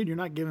 And I'm like, dude, you're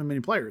not giving him any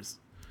players.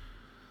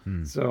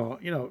 So,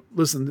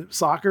 listen,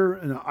 soccer,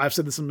 and I've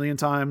said this a million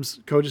times,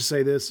 coaches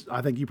say this,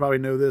 I think you probably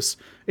know this,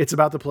 it's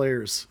about the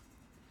players,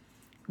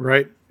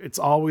 right? It's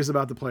always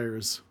about the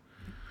players.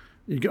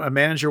 A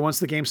manager, once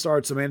the game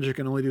starts, a manager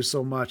can only do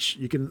so much.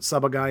 You can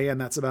sub a guy in,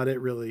 that's about it,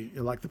 really.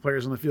 Like the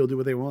players on the field do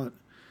what they want.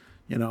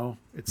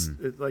 It's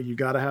like you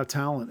got to have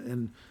talent,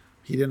 and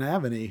he didn't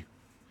have any.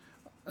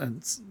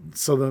 And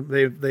so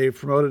they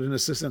promoted an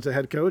assistant to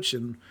head coach,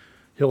 and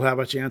he'll have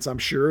a chance, I'm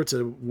sure,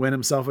 to win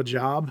himself a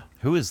job.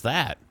 Who is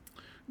that?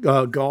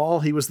 Gall.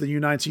 He was the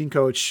U19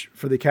 coach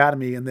for the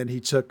academy, and then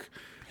he's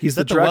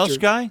the director. Welsh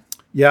guy?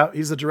 Yeah,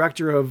 he's the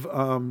director of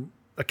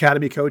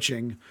academy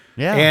coaching.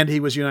 Yeah, and he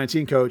was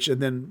U19 coach,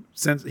 and then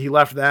since he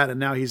left that, and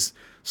now he's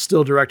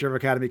still director of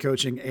academy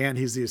coaching, and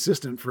he's the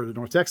assistant for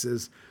North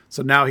Texas.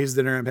 So now he's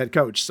the interim head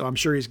coach. So I'm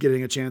sure he's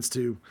getting a chance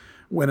to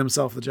win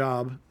himself the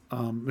job.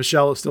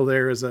 Michelle is still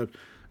there as a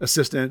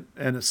assistant,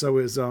 and so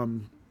is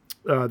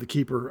the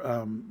keeper,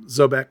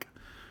 Zobek.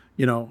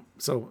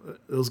 So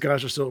those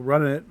guys are still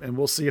running it, and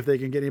we'll see if they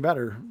can get any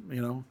better.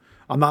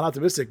 I'm not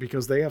optimistic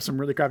because they have some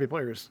really crappy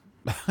players.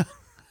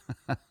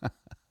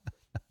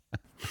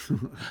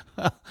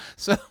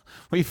 So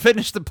we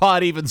finished the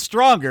pod even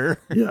stronger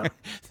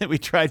than we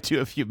tried to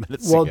a few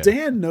minutes ago. Well,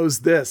 Dan knows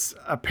this.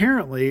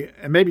 Apparently,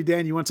 and maybe,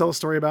 Dan, you want to tell a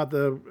story about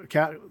the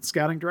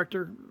scouting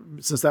director,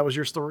 since that was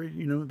your story?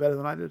 You know better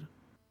than I did.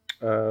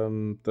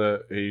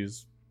 That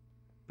he's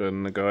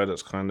been the guy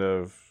that's kind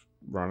of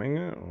running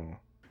it? Or?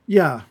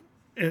 Yeah.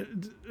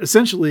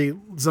 Essentially,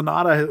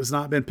 Zanata has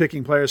not been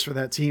picking players for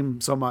that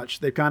team so much.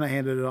 They've kind of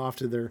handed it off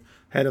to their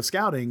head of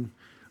scouting,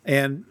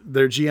 and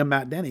their GM,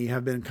 Matt Denny,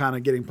 have been kind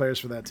of getting players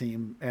for that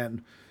team.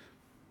 And,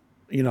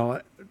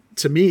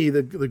 to me,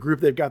 the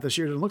group they've got this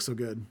year doesn't look so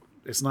good.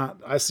 It's not.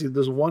 I see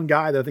there's one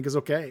guy that I think is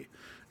okay.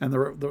 And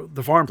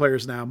the foreign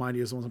players now, mind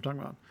you, is the ones I'm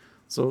talking about.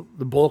 So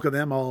the bulk of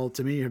them all,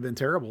 to me, have been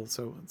terrible.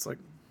 So it's like,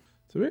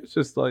 to me, it's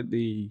just like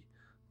the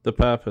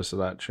purpose of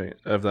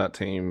that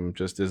team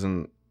just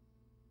isn't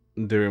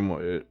doing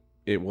what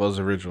it was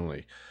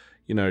originally.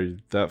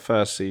 That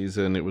first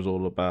season, it was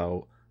all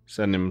about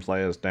sending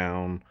players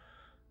down,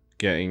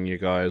 getting you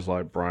guys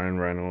like Brian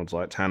Reynolds,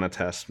 like Tanner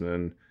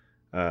Tessman,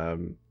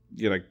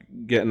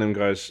 getting them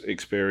guys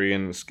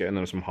experience, getting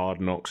them some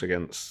hard knocks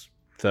against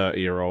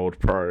 30-year-old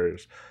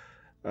pros.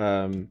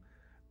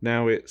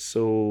 Now it's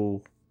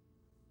all,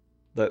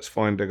 let's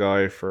find a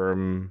guy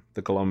from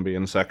the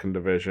Colombian second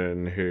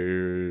division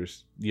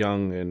who's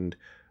young and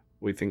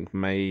we think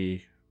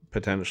may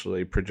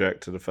potentially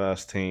project to the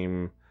first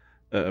team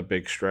at a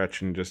big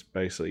stretch, and just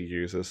basically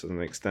use this as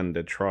an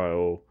extended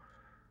trial,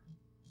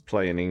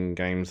 playing in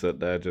games that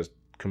they're just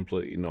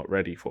completely not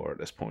ready for at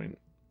this point.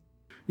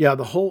 Yeah,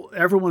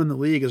 everyone in the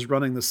league is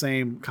running the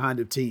same kind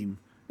of team.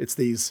 It's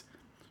these,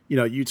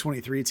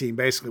 U23 team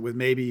basically with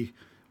maybe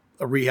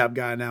a rehab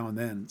guy now and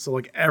then. So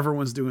like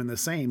everyone's doing the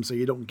same. So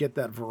you don't get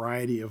that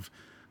variety of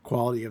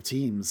quality of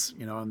teams,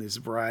 and this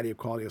variety of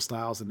quality of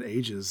styles and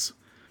ages,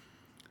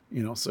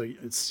 so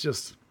it's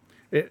just,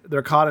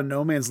 they're caught in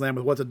no man's land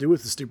with what to do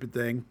with the stupid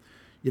thing,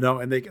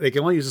 and they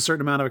can only use a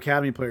certain amount of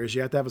academy players.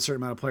 You have to have a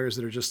certain amount of players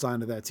that are just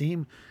signed to that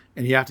team,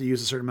 and you have to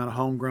use a certain amount of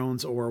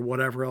homegrowns or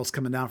whatever else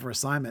coming down for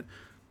assignment.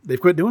 They've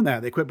quit doing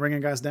that. They quit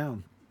bringing guys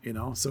down,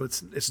 so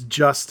it's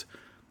just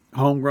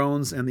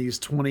homegrowns and these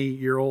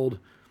 20-year-old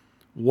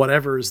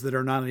whatevers that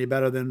are not any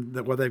better than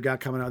what they've got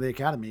coming out of the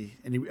academy.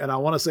 And I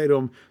want to say to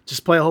them,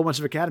 just play a whole bunch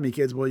of academy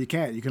kids. Well, you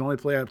can't. You can only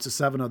play up to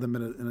 7 of them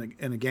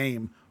in a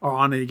game or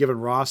on any given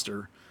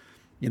roster.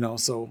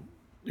 So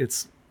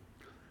it's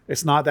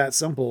not that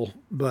simple.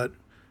 But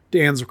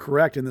Dan's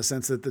correct in the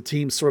sense that the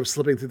team's sort of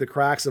slipping through the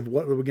cracks of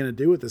what are we going to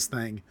do with this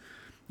thing.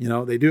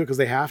 They do it because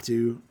they have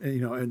to.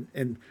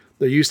 And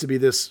there used to be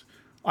this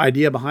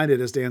idea behind it,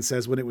 as Dan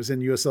says, when it was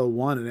in USL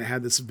 1, and it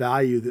had this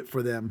value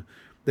for them.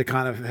 They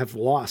kind of have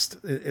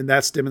lost. And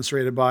that's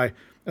demonstrated by,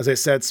 as I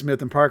said,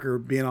 Smith and Parker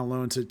being on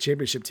loan to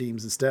championship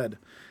teams instead,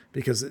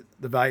 because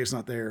the value's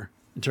not there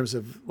in terms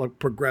of like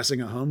progressing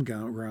a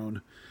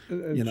homegrown.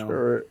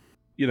 Sure,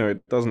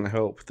 it doesn't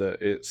help that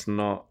it's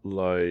not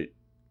a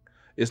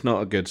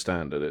good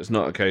standard. It's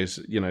not a case,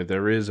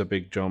 there is a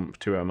big jump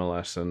to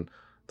MLS, and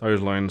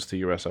those loans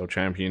to USL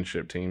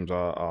championship teams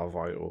are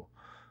vital.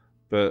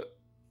 But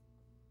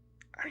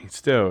I mean,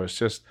 still, it's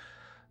just,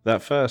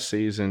 that first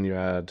season you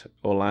had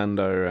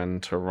Orlando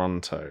and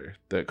Toronto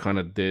that kind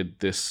of had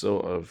this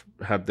sort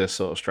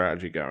of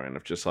strategy going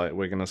of just like,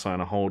 we're going to sign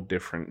a whole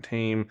different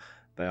team.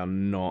 They are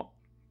not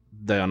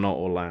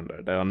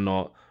Orlando. They are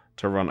not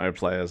Toronto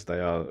players. They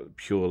are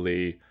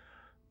purely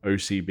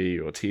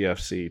OCB or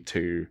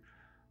TFC2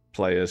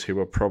 players who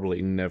are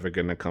probably never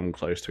going to come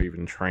close to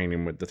even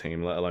training with the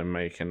team, let alone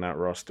making that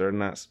roster.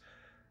 And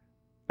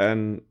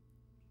And,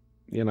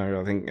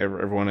 I think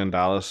everyone in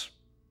Dallas,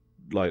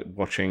 like,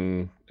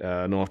 watching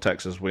North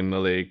Texas win the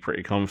league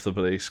pretty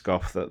comfortably,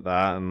 scoffed at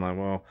that. And like,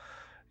 well,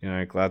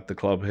 glad the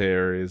club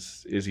here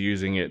is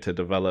using it to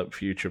develop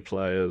future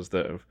players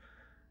that have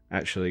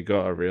actually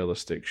got a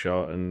realistic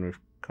shot. And we've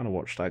kind of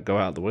watched that go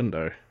out the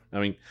window. I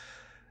mean,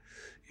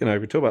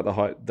 we talk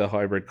about the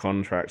hybrid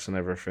contracts and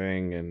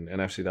everything, and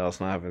FC Dallas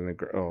not having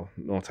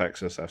North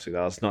Texas FC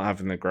Dallas not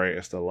having the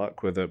greatest of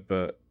luck with it,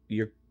 but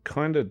you're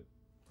kind of,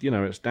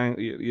 you're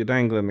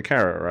dangling the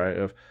carrot, right?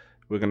 Of,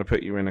 we're going to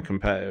put you in a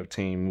competitive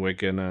team, we're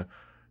going to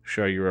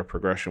show you a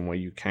progression where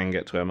you can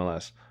get to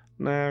MLS.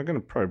 Now, I'm going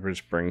to probably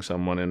just bring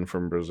someone in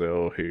from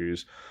Brazil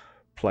who's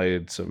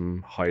played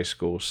some high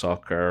school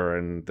soccer,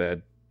 and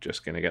they're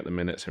just going to get the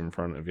minutes in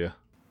front of you.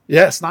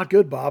 Yeah, it's not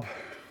good, Bob.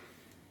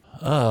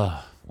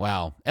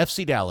 Wow.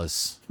 FC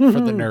Dallas for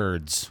the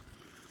nerds.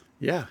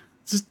 Yeah,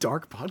 it's just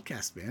dark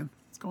podcast, man.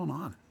 What's going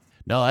on?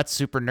 No, that's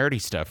super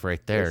nerdy stuff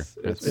right there.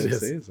 It's It is.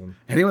 season.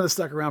 Anyone that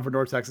stuck around for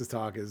North Texas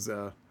talk is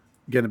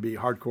going to be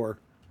hardcore.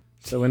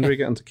 So when do we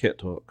get into kit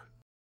talk?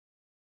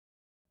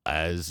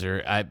 I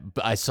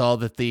saw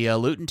that the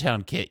Luton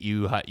Town kit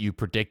you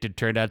predicted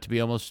turned out to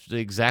be almost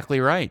exactly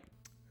right.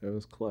 It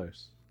was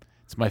close.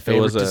 It's my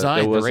favorite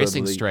design. The was a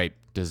racing leak. stripe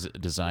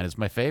design is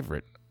my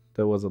favorite.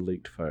 There was a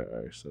leaked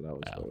photo, so that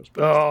was what was based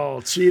Oh,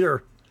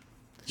 cheater.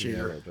 Yeah,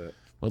 a little bit.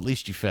 Well, at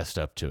least you fessed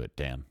up to it,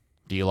 Dan.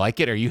 Do you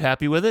like it? Are you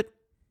happy with it?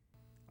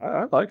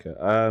 I like it.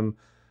 The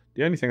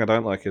only thing I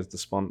don't like is the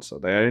sponsor.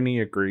 They only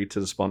agreed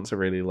to the sponsor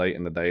really late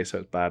in the day, so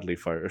it's badly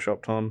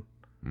photoshopped on.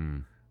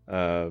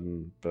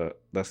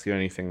 But that's the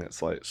only thing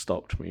that's like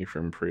stopped me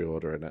from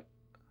pre-ordering it.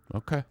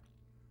 Okay.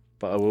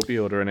 But I will be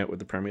ordering it with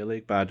the Premier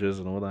League badges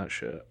and all that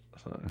shit.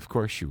 So. Of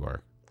course you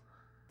are.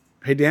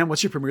 Hey, Dan,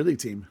 what's your Premier League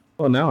team?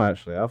 Well, now I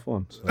actually have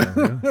one. So,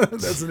 yeah.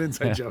 That's an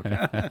inside joke.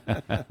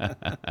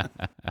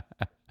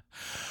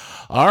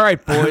 All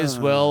right, boys.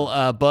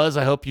 Well, Buzz,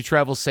 I hope you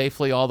travel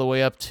safely all the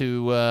way up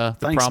to the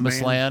Thanks, promised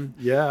man. land.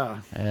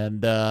 Yeah.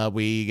 And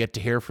we get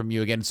to hear from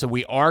you again. So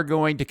we are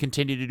going to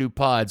continue to do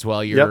pods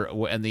while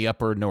you're in the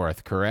upper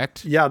north,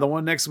 correct? Yeah, the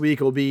one next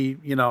week will be,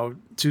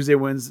 Wednesday,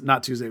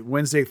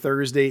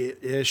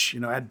 Thursday-ish.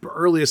 At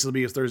earliest it'll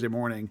be a Thursday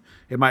morning.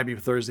 It might be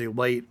Thursday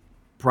late,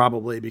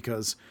 probably,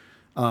 because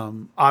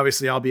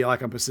obviously I'll be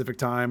like on Pacific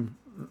time.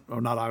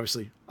 Or not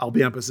obviously. I'll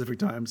be on Pacific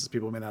time, since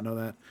people may not know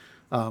that.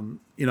 And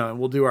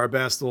we'll do our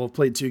best. We'll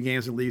play 2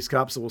 games in Leagues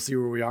Cup, so we'll see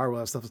where we are. We'll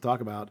have stuff to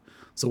talk about.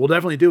 So we'll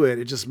definitely do it.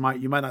 It just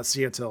you might not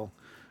see it till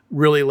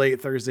really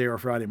late Thursday or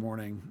Friday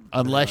morning.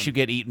 Unless you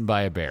get eaten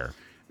by a bear.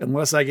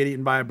 Unless I get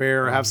eaten by a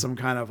bear or have some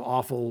kind of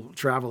awful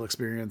travel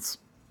experience.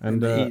 And in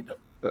the heat.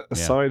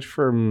 aside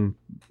from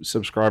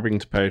subscribing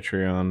to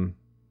Patreon,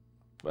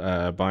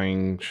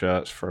 buying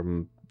shirts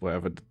from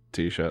whatever the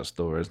t-shirt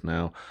store is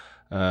now,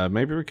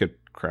 maybe we could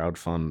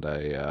crowdfund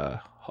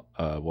a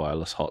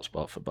wireless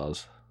hotspot for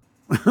Buzz.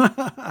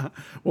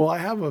 Well, I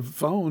have a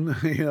phone.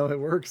 It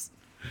works.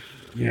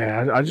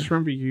 Yeah, I just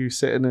remember you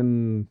sitting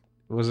in.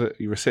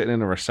 You were sitting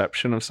in a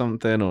reception of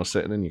something, or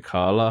sitting in your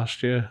car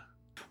last year?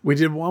 We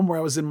did one where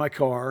I was in my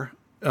car.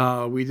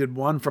 We did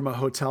one from a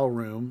hotel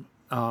room.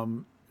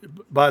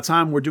 By the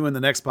time we're doing the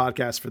next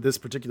podcast for this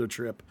particular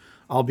trip,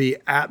 I'll be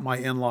at my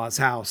in-laws'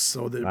 house,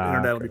 so the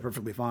internet will be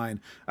perfectly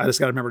fine. I just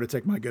got to remember to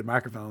take my good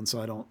microphone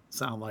so I don't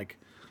sound like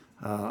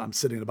I'm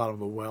sitting at the bottom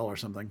of a well or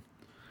something.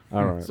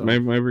 All right. So,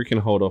 maybe we can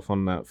hold off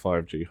on that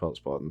 5G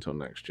hotspot until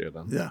next year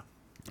then. Yeah.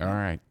 All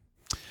right.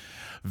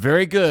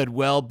 Very good.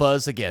 Well,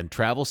 Buzz, again,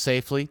 travel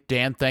safely.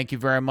 Dan, thank you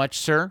very much,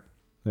 sir.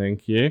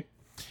 Thank you.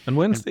 And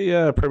when's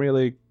the Premier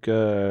League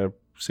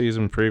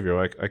season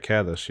preview? I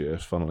care this year,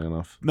 funnily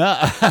enough. No,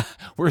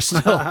 we're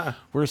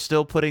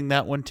still putting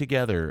that one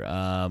together.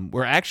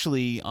 We're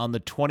actually on the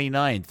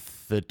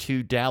 29th.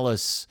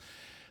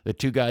 The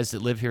two guys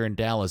that live here in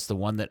Dallas, the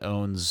one that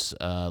owns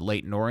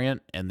Leyton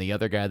Orient and the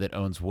other guy that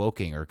owns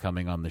Woking, are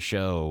coming on the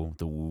show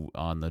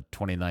on the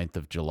 29th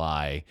of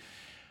July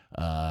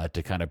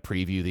to kind of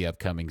preview the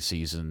upcoming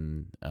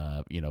season,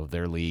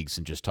 their leagues,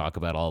 and just talk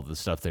about all of the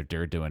stuff that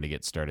they're doing to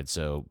get started.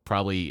 So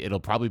it'll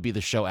probably be the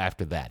show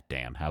after that,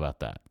 Dan. How about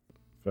that?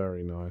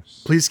 Very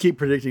nice. Please keep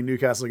predicting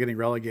Newcastle getting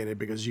relegated,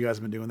 because you guys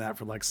have been doing that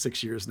for like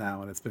 6 years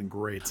now, and it's been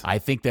great. I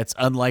think that's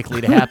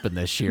unlikely to happen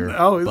this year.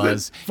 Oh, is it?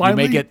 Buzz.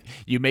 Finally?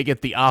 You may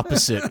get the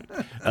opposite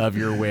of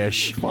your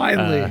wish.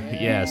 Finally.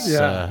 Yes.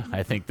 Yeah.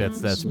 I think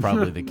that's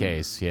probably the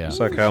case. Yeah. It's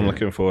okay. I'm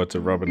looking forward to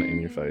rubbing it in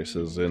your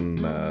faces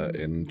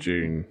in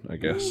June, I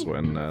guess,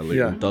 when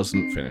Luton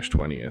doesn't finish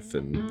 20th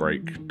and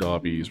break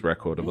Derby's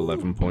record of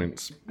 11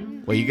 points.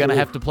 Well, you're gonna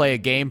have to play a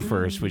game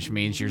first, which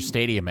means your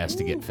stadium has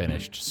to get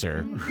finished,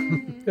 sir.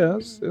 Yeah,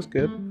 it's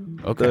good.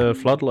 Okay. The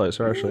floodlights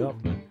are actually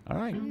up now, All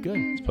right.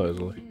 Good.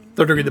 supposedly.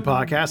 Third Degree, the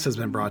podcast, has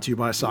been brought to you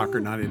by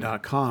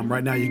Soccer90.com.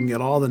 Right now, you can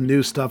get all the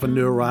new stuff and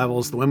new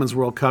arrivals, the Women's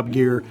World Cup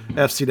gear,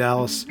 FC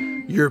Dallas,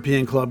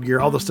 European club gear,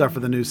 all the stuff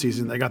for the new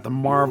season. They got the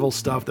Marvel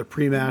stuff, the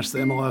pre-match, the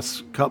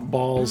MLS Cup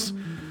balls.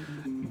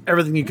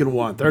 everything you could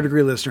want. Third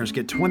Degree listeners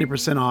get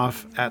 20%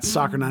 off at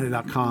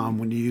soccer90.com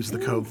when you use the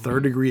code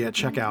Third Degree at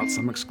checkout.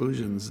 Some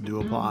exclusions do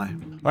apply.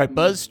 All right,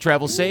 Buzz,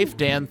 travel safe.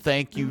 Dan,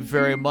 thank you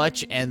very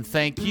much. And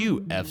thank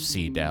you,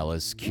 FC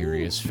Dallas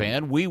Curious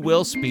Fan. We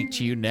will speak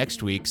to you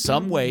next week,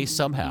 some way,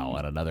 somehow,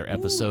 on another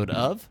episode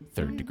of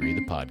Third Degree,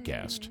 the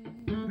podcast.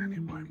 And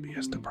it won't be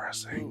as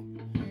depressing.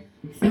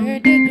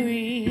 Third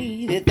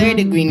Degree, the Third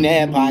Degree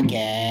Net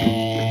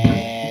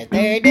Podcast.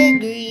 Third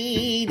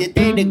Degree, the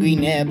Third Degree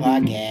Net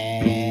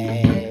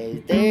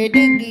Podcast. Third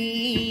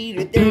Degree,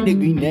 the Third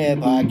Degree Net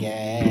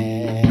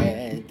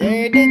Podcast.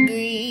 Third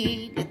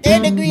Degree, the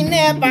Third Degree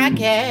Net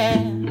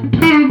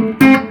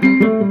Podcast.